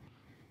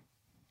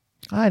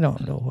 I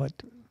don't know what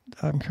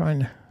I'm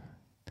trying to.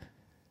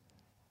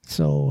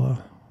 So,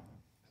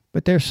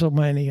 but there's so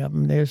many of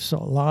them. There's a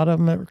lot of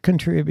them that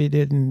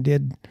contributed and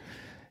did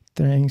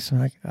things.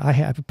 Like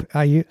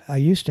I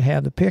used to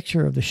have the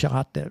picture of the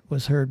shot that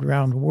was heard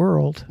around the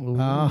world.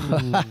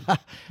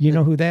 You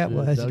know who that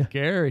was? Doug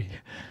Gary.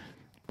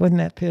 Wasn't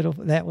that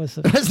pitiful? That was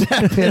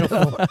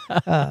pitiful.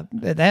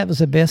 That was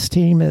the best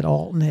team at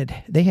Alton.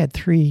 They had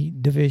 3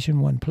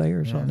 Division I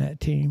players on that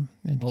team.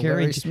 And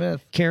Larry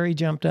Smith. Kerry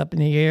jumped up in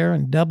the air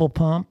and double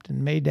pumped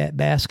and made that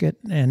basket,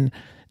 and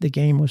the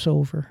game was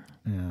over.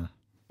 Yeah.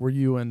 Were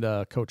you and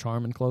Coach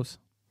Harmon close?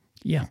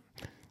 Yeah.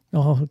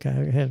 Oh, okay.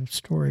 I had a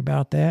story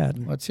about that.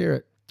 Let's hear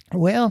it.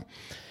 Well,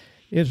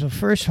 it was the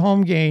first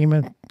home game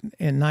in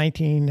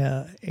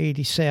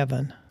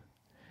 1987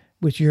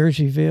 with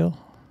Jerseyville.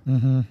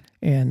 Mm-hmm.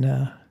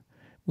 And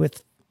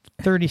with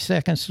 30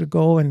 seconds to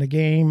go in the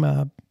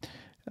game,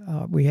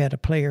 we had a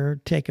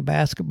player take a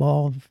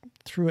basketball,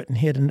 threw it, and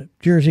hit a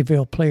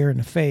Jerseyville player in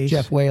the face.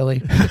 Jeff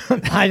Whaley.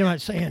 I'm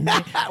not saying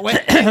that.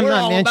 We're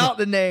all about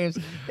the names.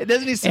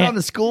 Doesn't he sit on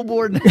the school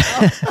board now?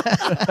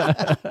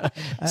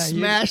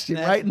 Smashed him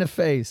right in the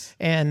face.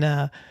 And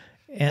a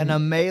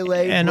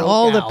melee. And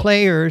all the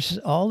players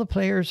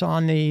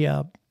on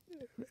the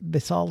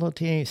Basalto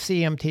team,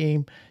 CM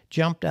team,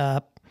 jumped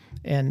up.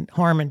 And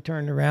Harmon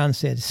turned around and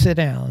said, "Sit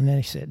down." And then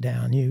he sat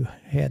down. You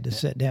had to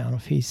sit down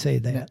if he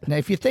said that. Now,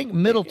 if you think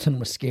Middleton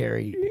was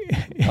scary,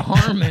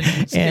 Harmon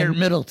scared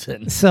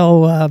Middleton.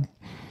 So,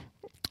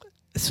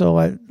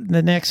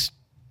 the next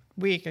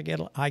week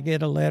I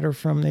get a letter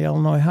from the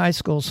Illinois High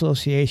School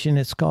Association.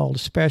 It's called a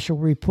special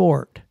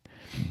report,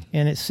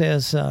 and it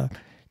says,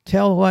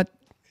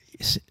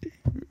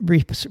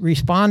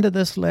 respond to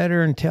this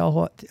letter and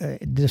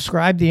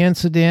describe the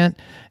incident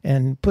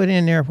and put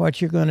in there what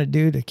you're going to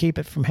do to keep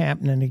it from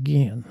happening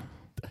again.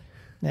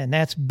 And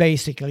that's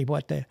basically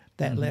what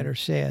that letter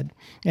said.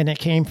 And it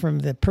came from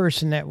the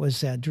person that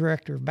was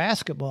director of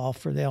basketball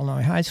for the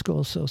Illinois High School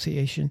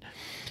Association.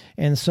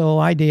 And so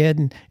I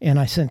did, and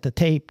I sent the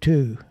tape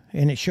too.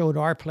 And it showed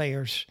our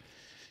players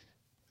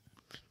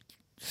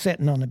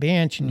sitting on the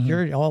bench,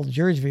 and all the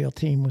Jerseyville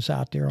team was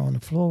out there on the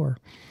floor.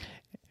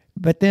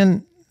 But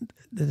then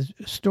the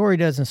story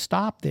doesn't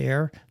stop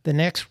there. The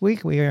next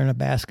week we were in a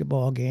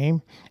basketball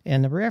game,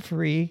 and the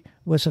referee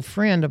was a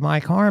friend of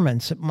Mike Harmon.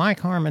 So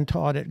Mike Harmon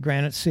taught at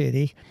Granite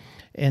City,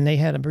 and they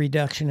had a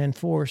reduction in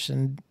force,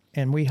 and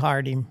we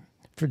hired him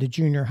for the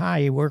junior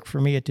high. He worked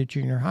for me at the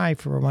junior high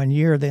for 1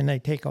 year. Then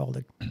they'd take all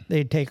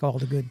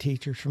the good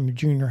teachers from the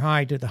junior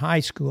high to the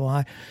high school.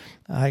 I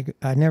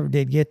never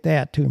did get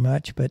that too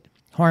much, but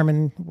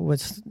Harmon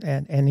was,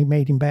 and he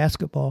made him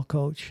basketball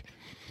coach.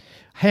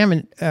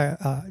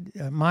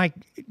 Mike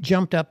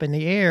jumped up in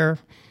the air,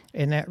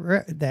 and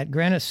that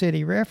Granite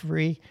City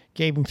referee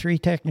gave him 3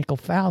 technical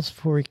fouls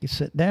before he could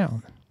sit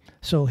down.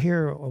 So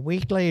here, a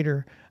week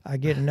later, I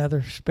get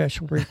another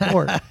special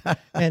report,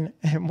 and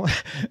damn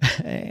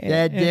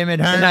it,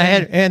 Herman.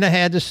 And I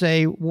had to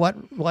say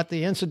what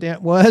the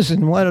incident was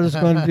and what I was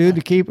going to do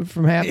to keep it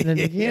from happening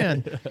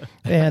again.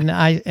 And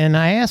I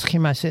asked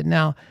him. I said,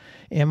 "Now,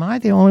 am I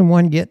the only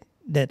one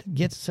that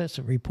gets such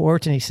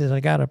reports?" And he says, "I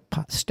got a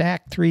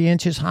stack 3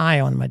 inches high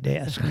on my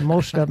desk,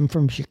 most of them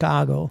from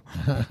Chicago."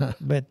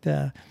 But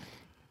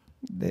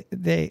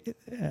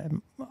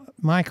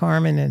Mike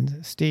Harmon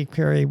and Steve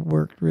Curry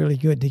worked really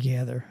good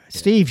together.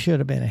 Steve should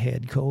have been a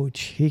head coach.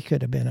 He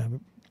could have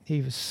been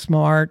he was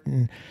smart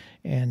and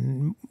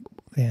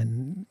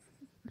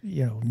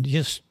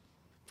just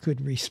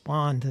could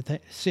respond to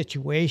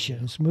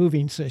situations,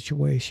 moving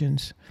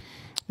situations.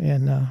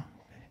 And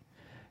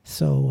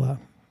so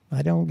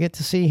I don't get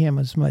to see him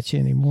as much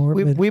anymore.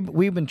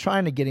 We've been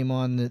trying to get him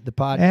on the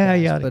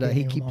podcast, but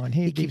he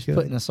keeps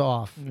putting us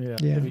off.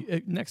 Yeah.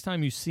 Next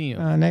time you see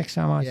him, next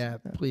time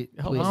please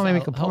help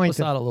us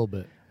out a little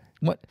bit.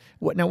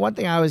 Now, one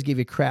thing I always give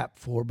you crap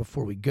for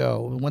before we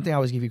go. One thing I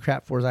always give you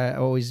crap for is I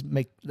always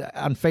make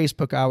on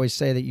Facebook. I always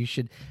say that you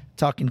should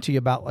talking to you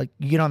about, like,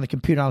 you get on the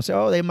computer and I'll say,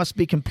 "Oh, they must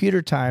be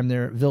computer time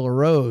there at Villa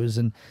Rose,"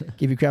 and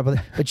give you crap with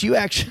it. But you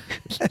actually.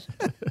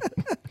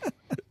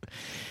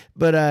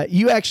 But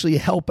you actually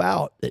help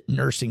out at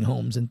nursing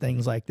homes and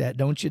things like that,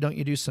 don't you? Don't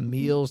you do some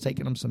meals,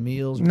 taking them some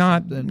meals?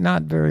 Not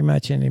very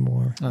much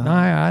anymore.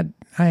 I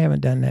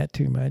haven't done that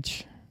too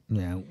much.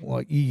 Yeah,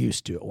 well, you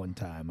used to at one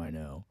time, I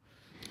know.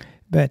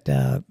 But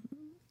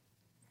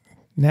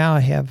now I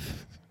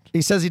have.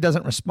 He says he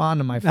doesn't respond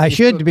to my Facebook. I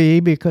should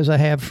be, because I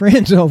have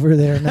friends over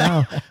there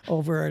now,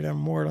 over at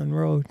Moreland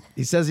Road.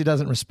 He says he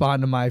doesn't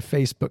respond to my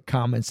Facebook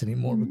comments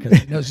anymore because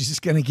he knows he's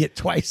just going to get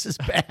twice as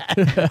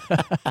bad.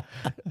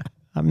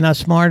 I'm not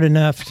smart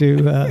enough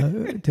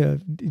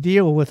to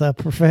deal with a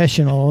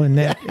professional in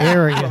that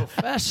area.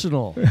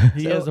 Professional.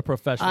 He is a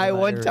professional.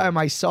 One time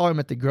I saw him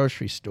at the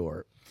grocery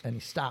store, and he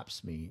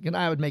stops me. And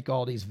I would make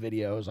all these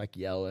videos like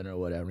yelling or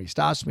whatever. He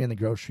stops me in the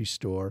grocery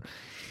store.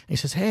 And he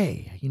says,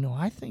 hey,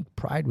 I think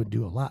Pride would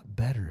do a lot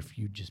better if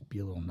you just be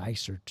a little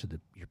nicer to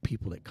your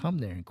people that come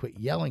there and quit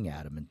yelling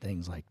at them and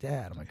things like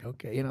that. I'm like,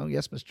 okay,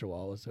 yes, Mr.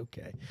 Wallace,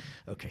 okay.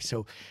 Okay,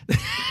 so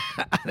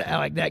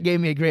like that gave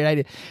me a great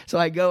idea. So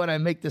I go and I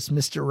make this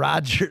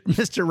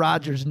Mr.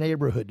 Rogers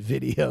neighborhood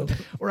video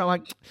where I'm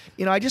like,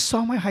 I just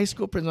saw my high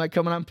school principal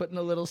coming on, putting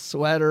a little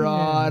sweater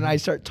on. And I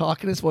start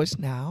talking his voice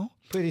now.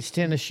 Put his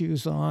tennis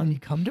shoes on. When you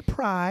come to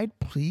Pride,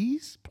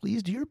 please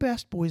do your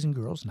best, boys and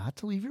girls, not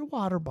to leave your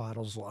water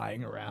bottles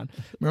lying around.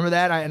 Remember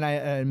that?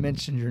 I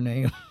mentioned your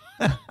name.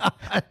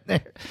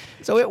 There.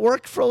 So it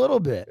worked for a little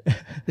bit.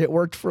 So it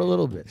worked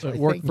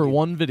for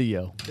one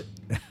video.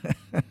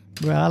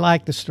 Well, I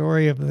like the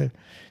story of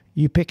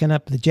you picking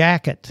up the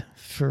jacket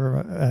for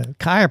a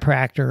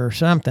chiropractor or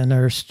something,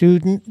 or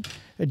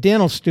a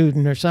dental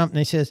student or something.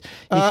 He says,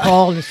 he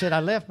called and said, I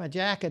left my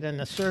jacket in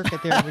the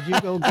circuit there. Would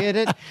you go get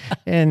it?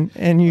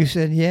 And you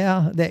said,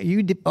 yeah, that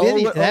you did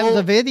video. That was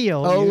a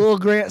video. Oh, little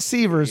Grant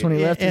Severs when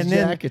he left his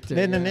jacket there.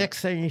 Then the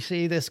next thing you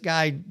see this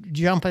guy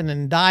jumping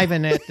and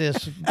diving at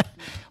this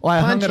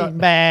punching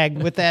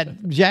bag with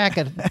that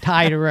jacket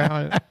tied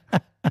around it.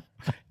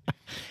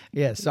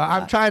 Yeah, so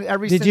I'm trying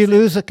Did you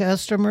lose a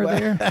customer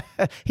there?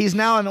 He's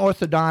now an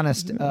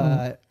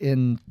orthodontist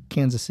in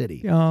Kansas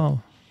City.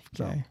 Oh,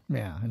 so okay.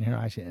 Yeah, and here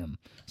I am,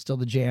 still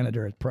the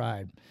janitor at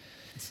Pride.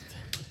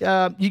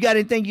 You got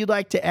anything you'd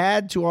like to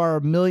add to our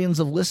millions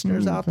of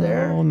listeners out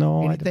there? Oh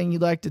no. Anything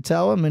you'd like to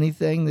tell them?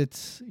 Anything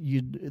that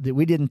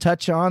we didn't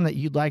touch on that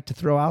you'd like to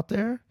throw out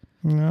there?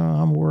 No,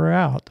 I'm wore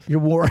out. You're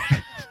wore.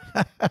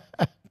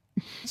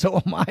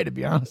 So am I, to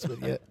be honest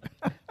with you.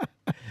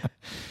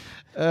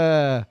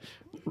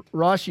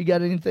 Ross, you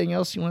got anything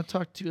else you want to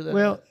talk to?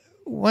 Well,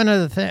 one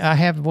other thing, I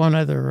have one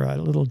other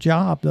little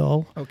job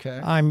though.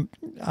 Okay. I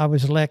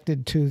was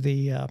elected to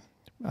the.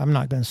 I'm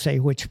not going to say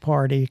which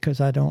party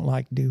because I don't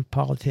like to do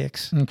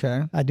politics.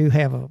 Okay. I do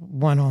have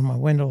one on my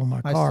window of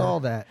my car. I saw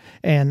that.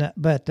 And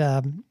but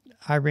I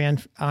ran.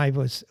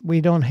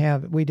 We didn't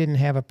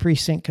have a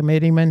precinct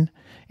committeeman,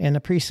 and the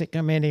precinct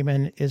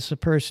committeeman is the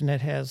person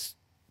that has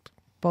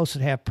supposed to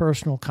have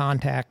personal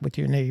contact with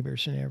your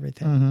neighbors and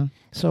everything. Mm-hmm.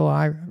 So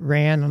I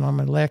ran and I'm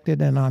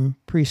elected and I'm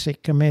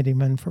precinct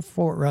committeeman for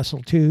Fort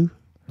Russell 2.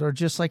 They're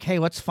just like, hey,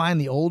 let's find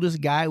the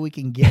oldest guy we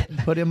can get and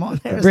put him on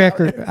there.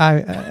 Record.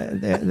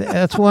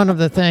 That's one of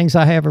the things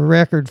I have a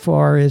record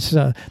for is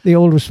the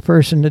oldest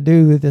person to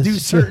do this. Do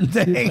certain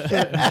things.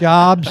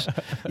 Jobs.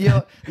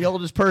 The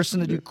oldest person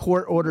to do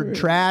court-ordered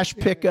trash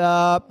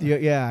pickup.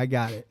 Yeah, I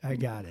got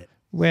it.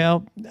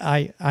 Well,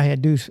 I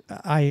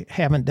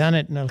haven't done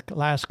it in the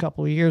last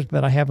couple of years,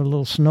 but I have a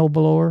little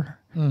snowblower,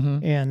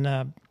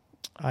 and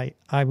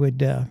I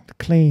would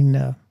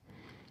clean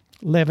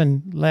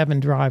 11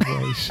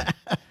 driveways,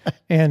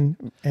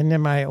 and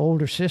then my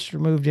older sister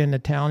moved into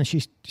town,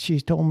 and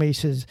she told me,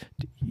 says,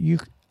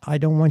 I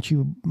don't want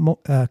you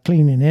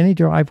cleaning any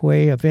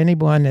driveway of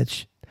anyone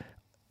that's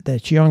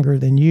younger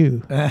than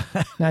you. And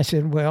I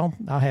said, well,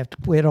 I'll have to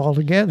quit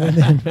altogether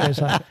then because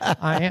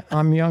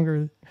I'm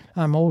younger.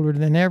 I'm older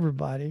than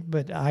everybody,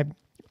 but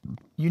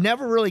you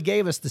never really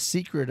gave us the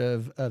secret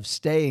of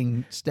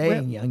staying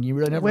young. You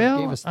really never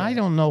gave us that. I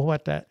don't know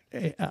what that.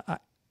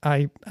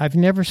 I've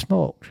never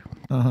smoked.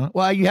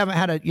 Well, you haven't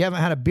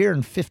had a beer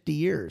in 50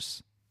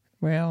 years.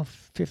 Well,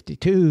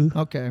 52.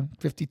 Okay,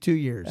 52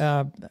 years.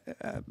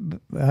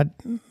 But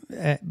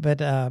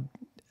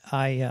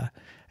I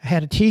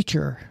had a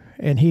teacher,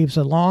 and he was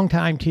a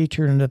longtime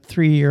teacher in the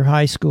 3-year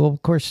high school.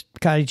 Of course,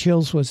 Cottage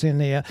Hills was in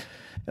the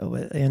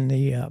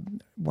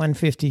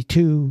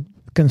 152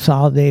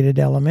 consolidated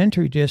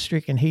elementary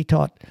district, and he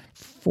taught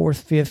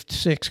 4th, 5th,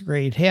 6th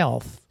grade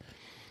health.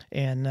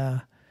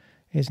 And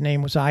his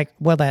name was Ike.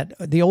 Well,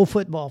 the old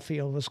football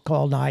field was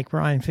called Ike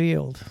Ryan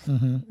Field,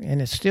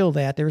 and it's still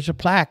that. There's a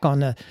plaque on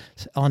the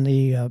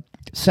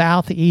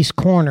southeast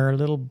corner.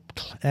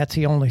 That's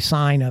the only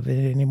sign of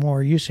it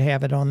anymore. Used to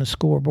have it on the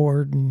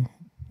scoreboard, and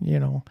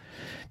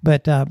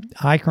but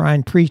Ike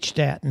Ryan preached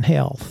that in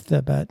health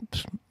about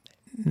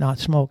not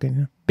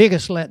smoking.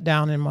 Biggest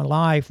letdown in my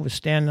life was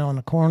standing on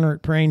the corner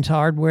at Prain's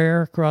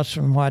Hardware across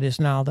from what is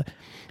now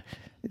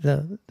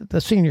the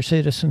Senior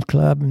Citizens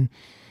Club,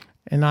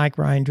 and Ike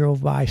Ryan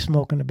drove by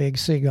smoking a big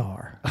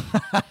cigar.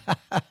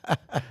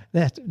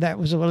 That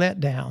was a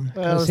letdown.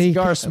 Well,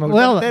 cigar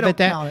smoke. They don't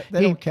count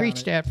it. He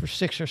preached that for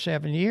 6 or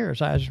 7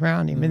 years. I was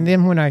around him. And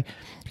then when I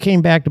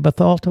came back to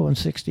Bethalto in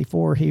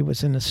 1964, he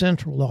was in the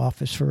central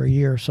office for a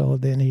year or so.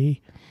 Then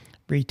he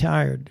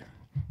retired.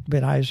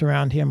 But I was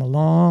around him a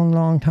long,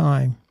 long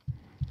time.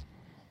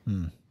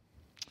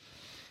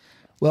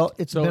 Well,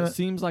 it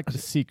seems like the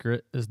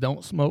secret is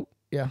don't smoke.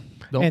 Yeah.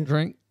 Don't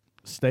drink.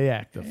 Stay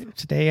active.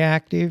 Stay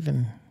active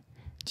and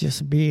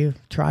just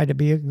try to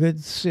be a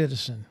good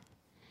citizen.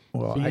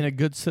 Well, being a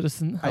good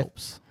citizen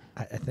helps.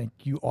 I think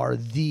you are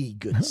the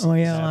good citizen. Oh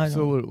yeah,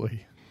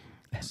 absolutely.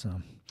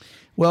 So,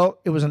 well,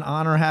 it was an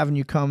honor having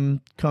you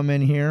come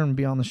in here and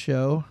be on the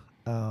show.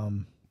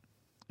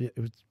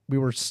 we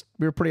were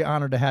pretty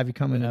honored to have you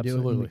come in and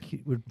Absolutely. do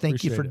it. And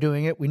thank you for Appreciate it.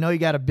 doing it. We know you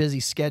got a busy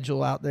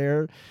schedule out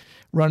there,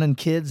 running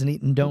kids and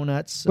eating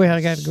donuts. Well,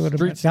 I got to go to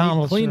Streets need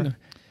McDonald's. cleaning.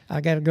 I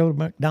got to go to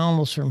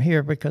McDonald's from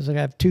here because I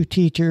have 2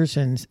 teachers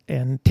and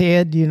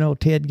Ted,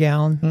 Ted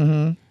Gowan.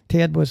 Mm-hmm.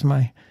 Ted was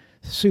my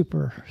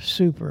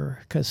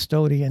super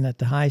custodian at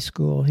the high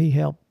school. He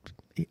helped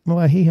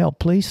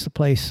police the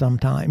place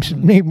sometimes.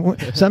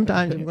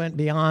 Sometimes he went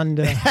beyond.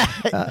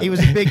 He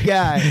was a big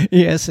guy.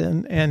 Yes,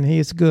 and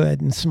he's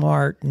good and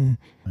smart and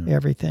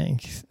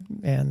everything.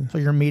 And So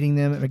you're meeting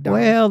them at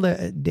McDonald's?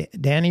 well,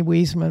 Danny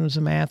Wiesman was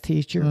a math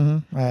teacher,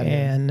 Mhm. I had him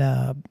and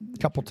a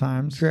couple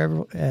times.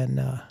 Trevor and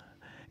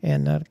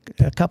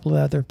a couple of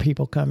other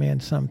people come in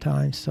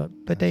sometimes. So,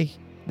 but they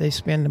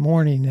spend the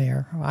morning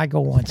there. I go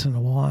once in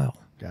a while.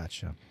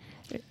 Gotcha.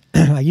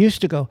 I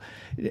used to go.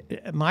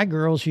 My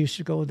girls used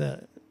to go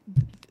to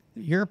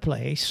your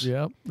place.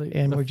 Yep.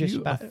 And a we're just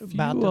few- about a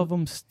few of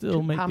them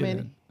still make how it many?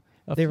 in.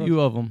 A There were-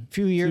 few of them. A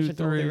few years 2,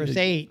 ago, there 3. was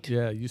 8.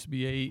 Yeah, it used to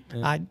be 8.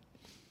 And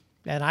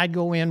I'd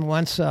go in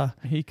once.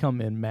 he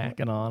come in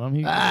macking on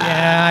them.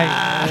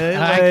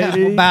 I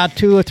come about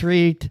 2 or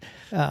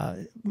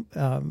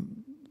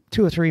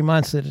 3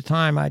 months at a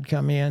time. I'd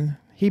come in.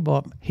 He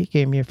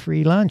gave me a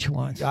free lunch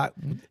once.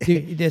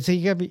 Does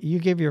he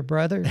give your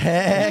brother?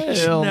 Heck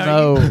Hell no.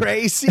 no. You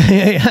crazy?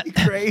 Yeah. You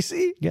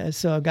crazy? Yeah,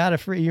 so I got a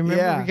free. You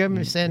remember Yeah. you gave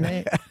me saying,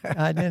 hey,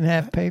 I didn't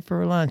have to pay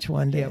for lunch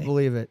one day. Can't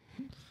believe it.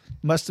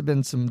 Must have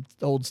been some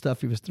old stuff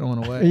he was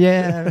throwing away.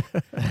 Yeah,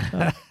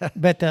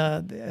 but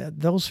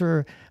those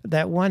were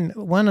that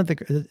one of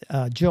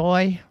the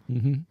Joy.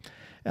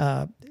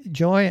 Mm-hmm.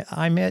 Joy,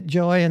 I met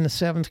Joy in the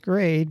 7th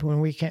grade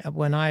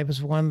when I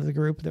was one of the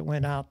group that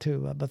went out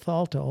to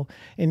Bethalto,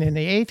 and in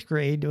the 8th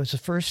grade it was the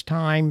first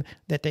time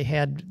that they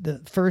had the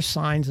first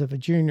signs of a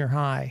junior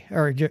high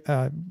or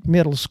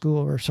middle school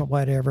or so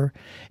whatever,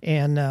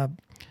 and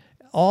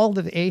all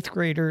the 8th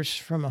graders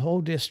from the whole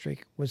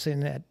district was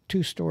in that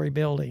 2-story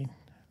building,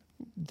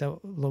 the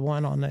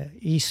one on the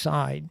east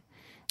side,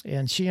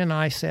 and she and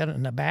I sat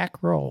in the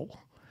back row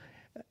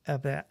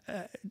of that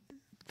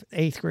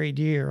 8th grade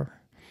year.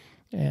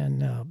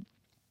 And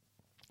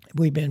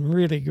we've been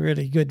really,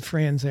 really good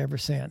friends ever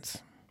since.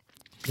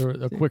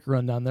 A quick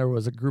rundown. There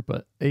was a group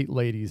of 8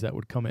 ladies that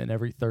would come in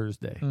every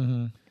Thursday,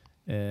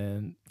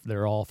 and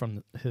they're all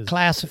from his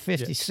Class of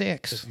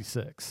 56.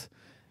 56.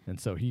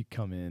 And so he'd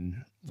come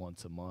in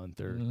once a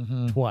month or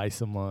twice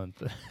a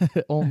month.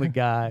 Only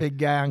guy. Big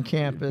guy on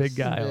campus. Big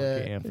guy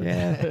Yeah. on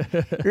campus.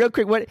 Yeah. Real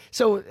quick,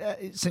 so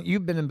since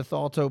you've been in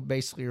Bethalto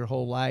basically your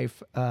whole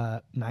life,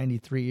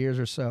 93 years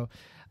or so.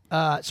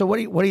 So what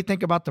do you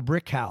think about the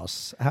brick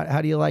house?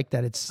 How do you like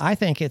that? I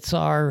think it's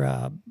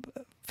our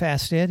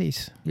Fast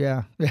Eddie's.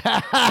 Yeah.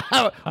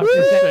 I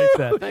appreciate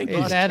that. Thank you.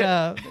 Is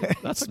that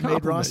That's a made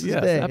compliment. Ross's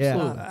Yes, day, yeah.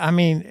 absolutely. I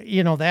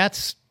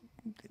mean,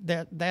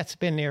 that's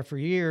been there for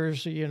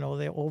years.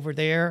 They're over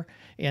there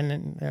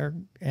and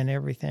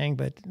everything.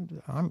 But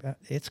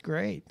it's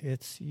great.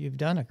 You've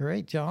done a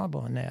great job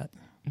on that.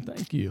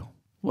 Thank you.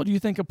 What do you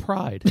think of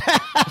Pride?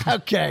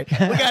 Okay,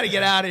 we got to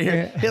get out of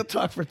here. He'll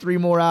talk for 3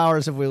 more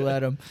hours if we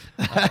let him.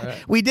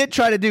 We did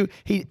try to do.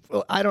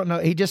 I don't know.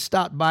 He just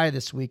stopped by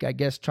this week, I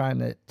guess, trying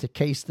to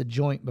case the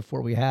joint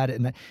before we had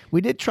it, and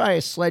we did try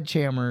a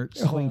sledgehammer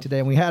swing today,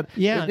 and we had.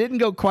 Yeah. It didn't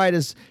go quite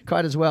as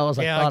well as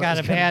I Yeah, thought. I got it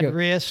a was gonna bad go.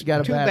 wrist, You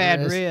got a two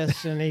bad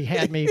wrists, and he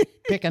had me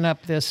picking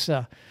up this.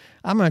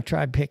 I'm going to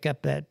try to pick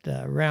up that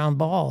round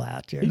ball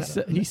out there.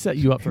 He set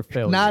you up for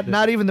failure.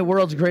 Not even the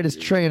world's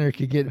greatest trainer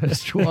could get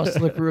Mr. Walsh to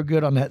look real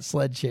good on that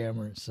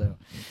sledgehammer. So,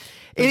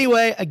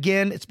 anyway,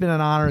 again, it's been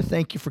an honor.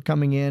 Thank you for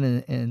coming in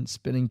and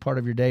spending part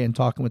of your day and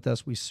talking with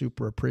us. We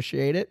super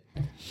appreciate it.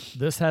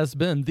 This has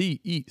been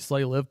the Eat,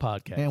 Slay, Live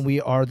podcast. And we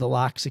are the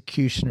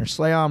Loxecutioner.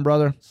 Slay on,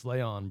 brother.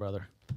 Slay on, brother.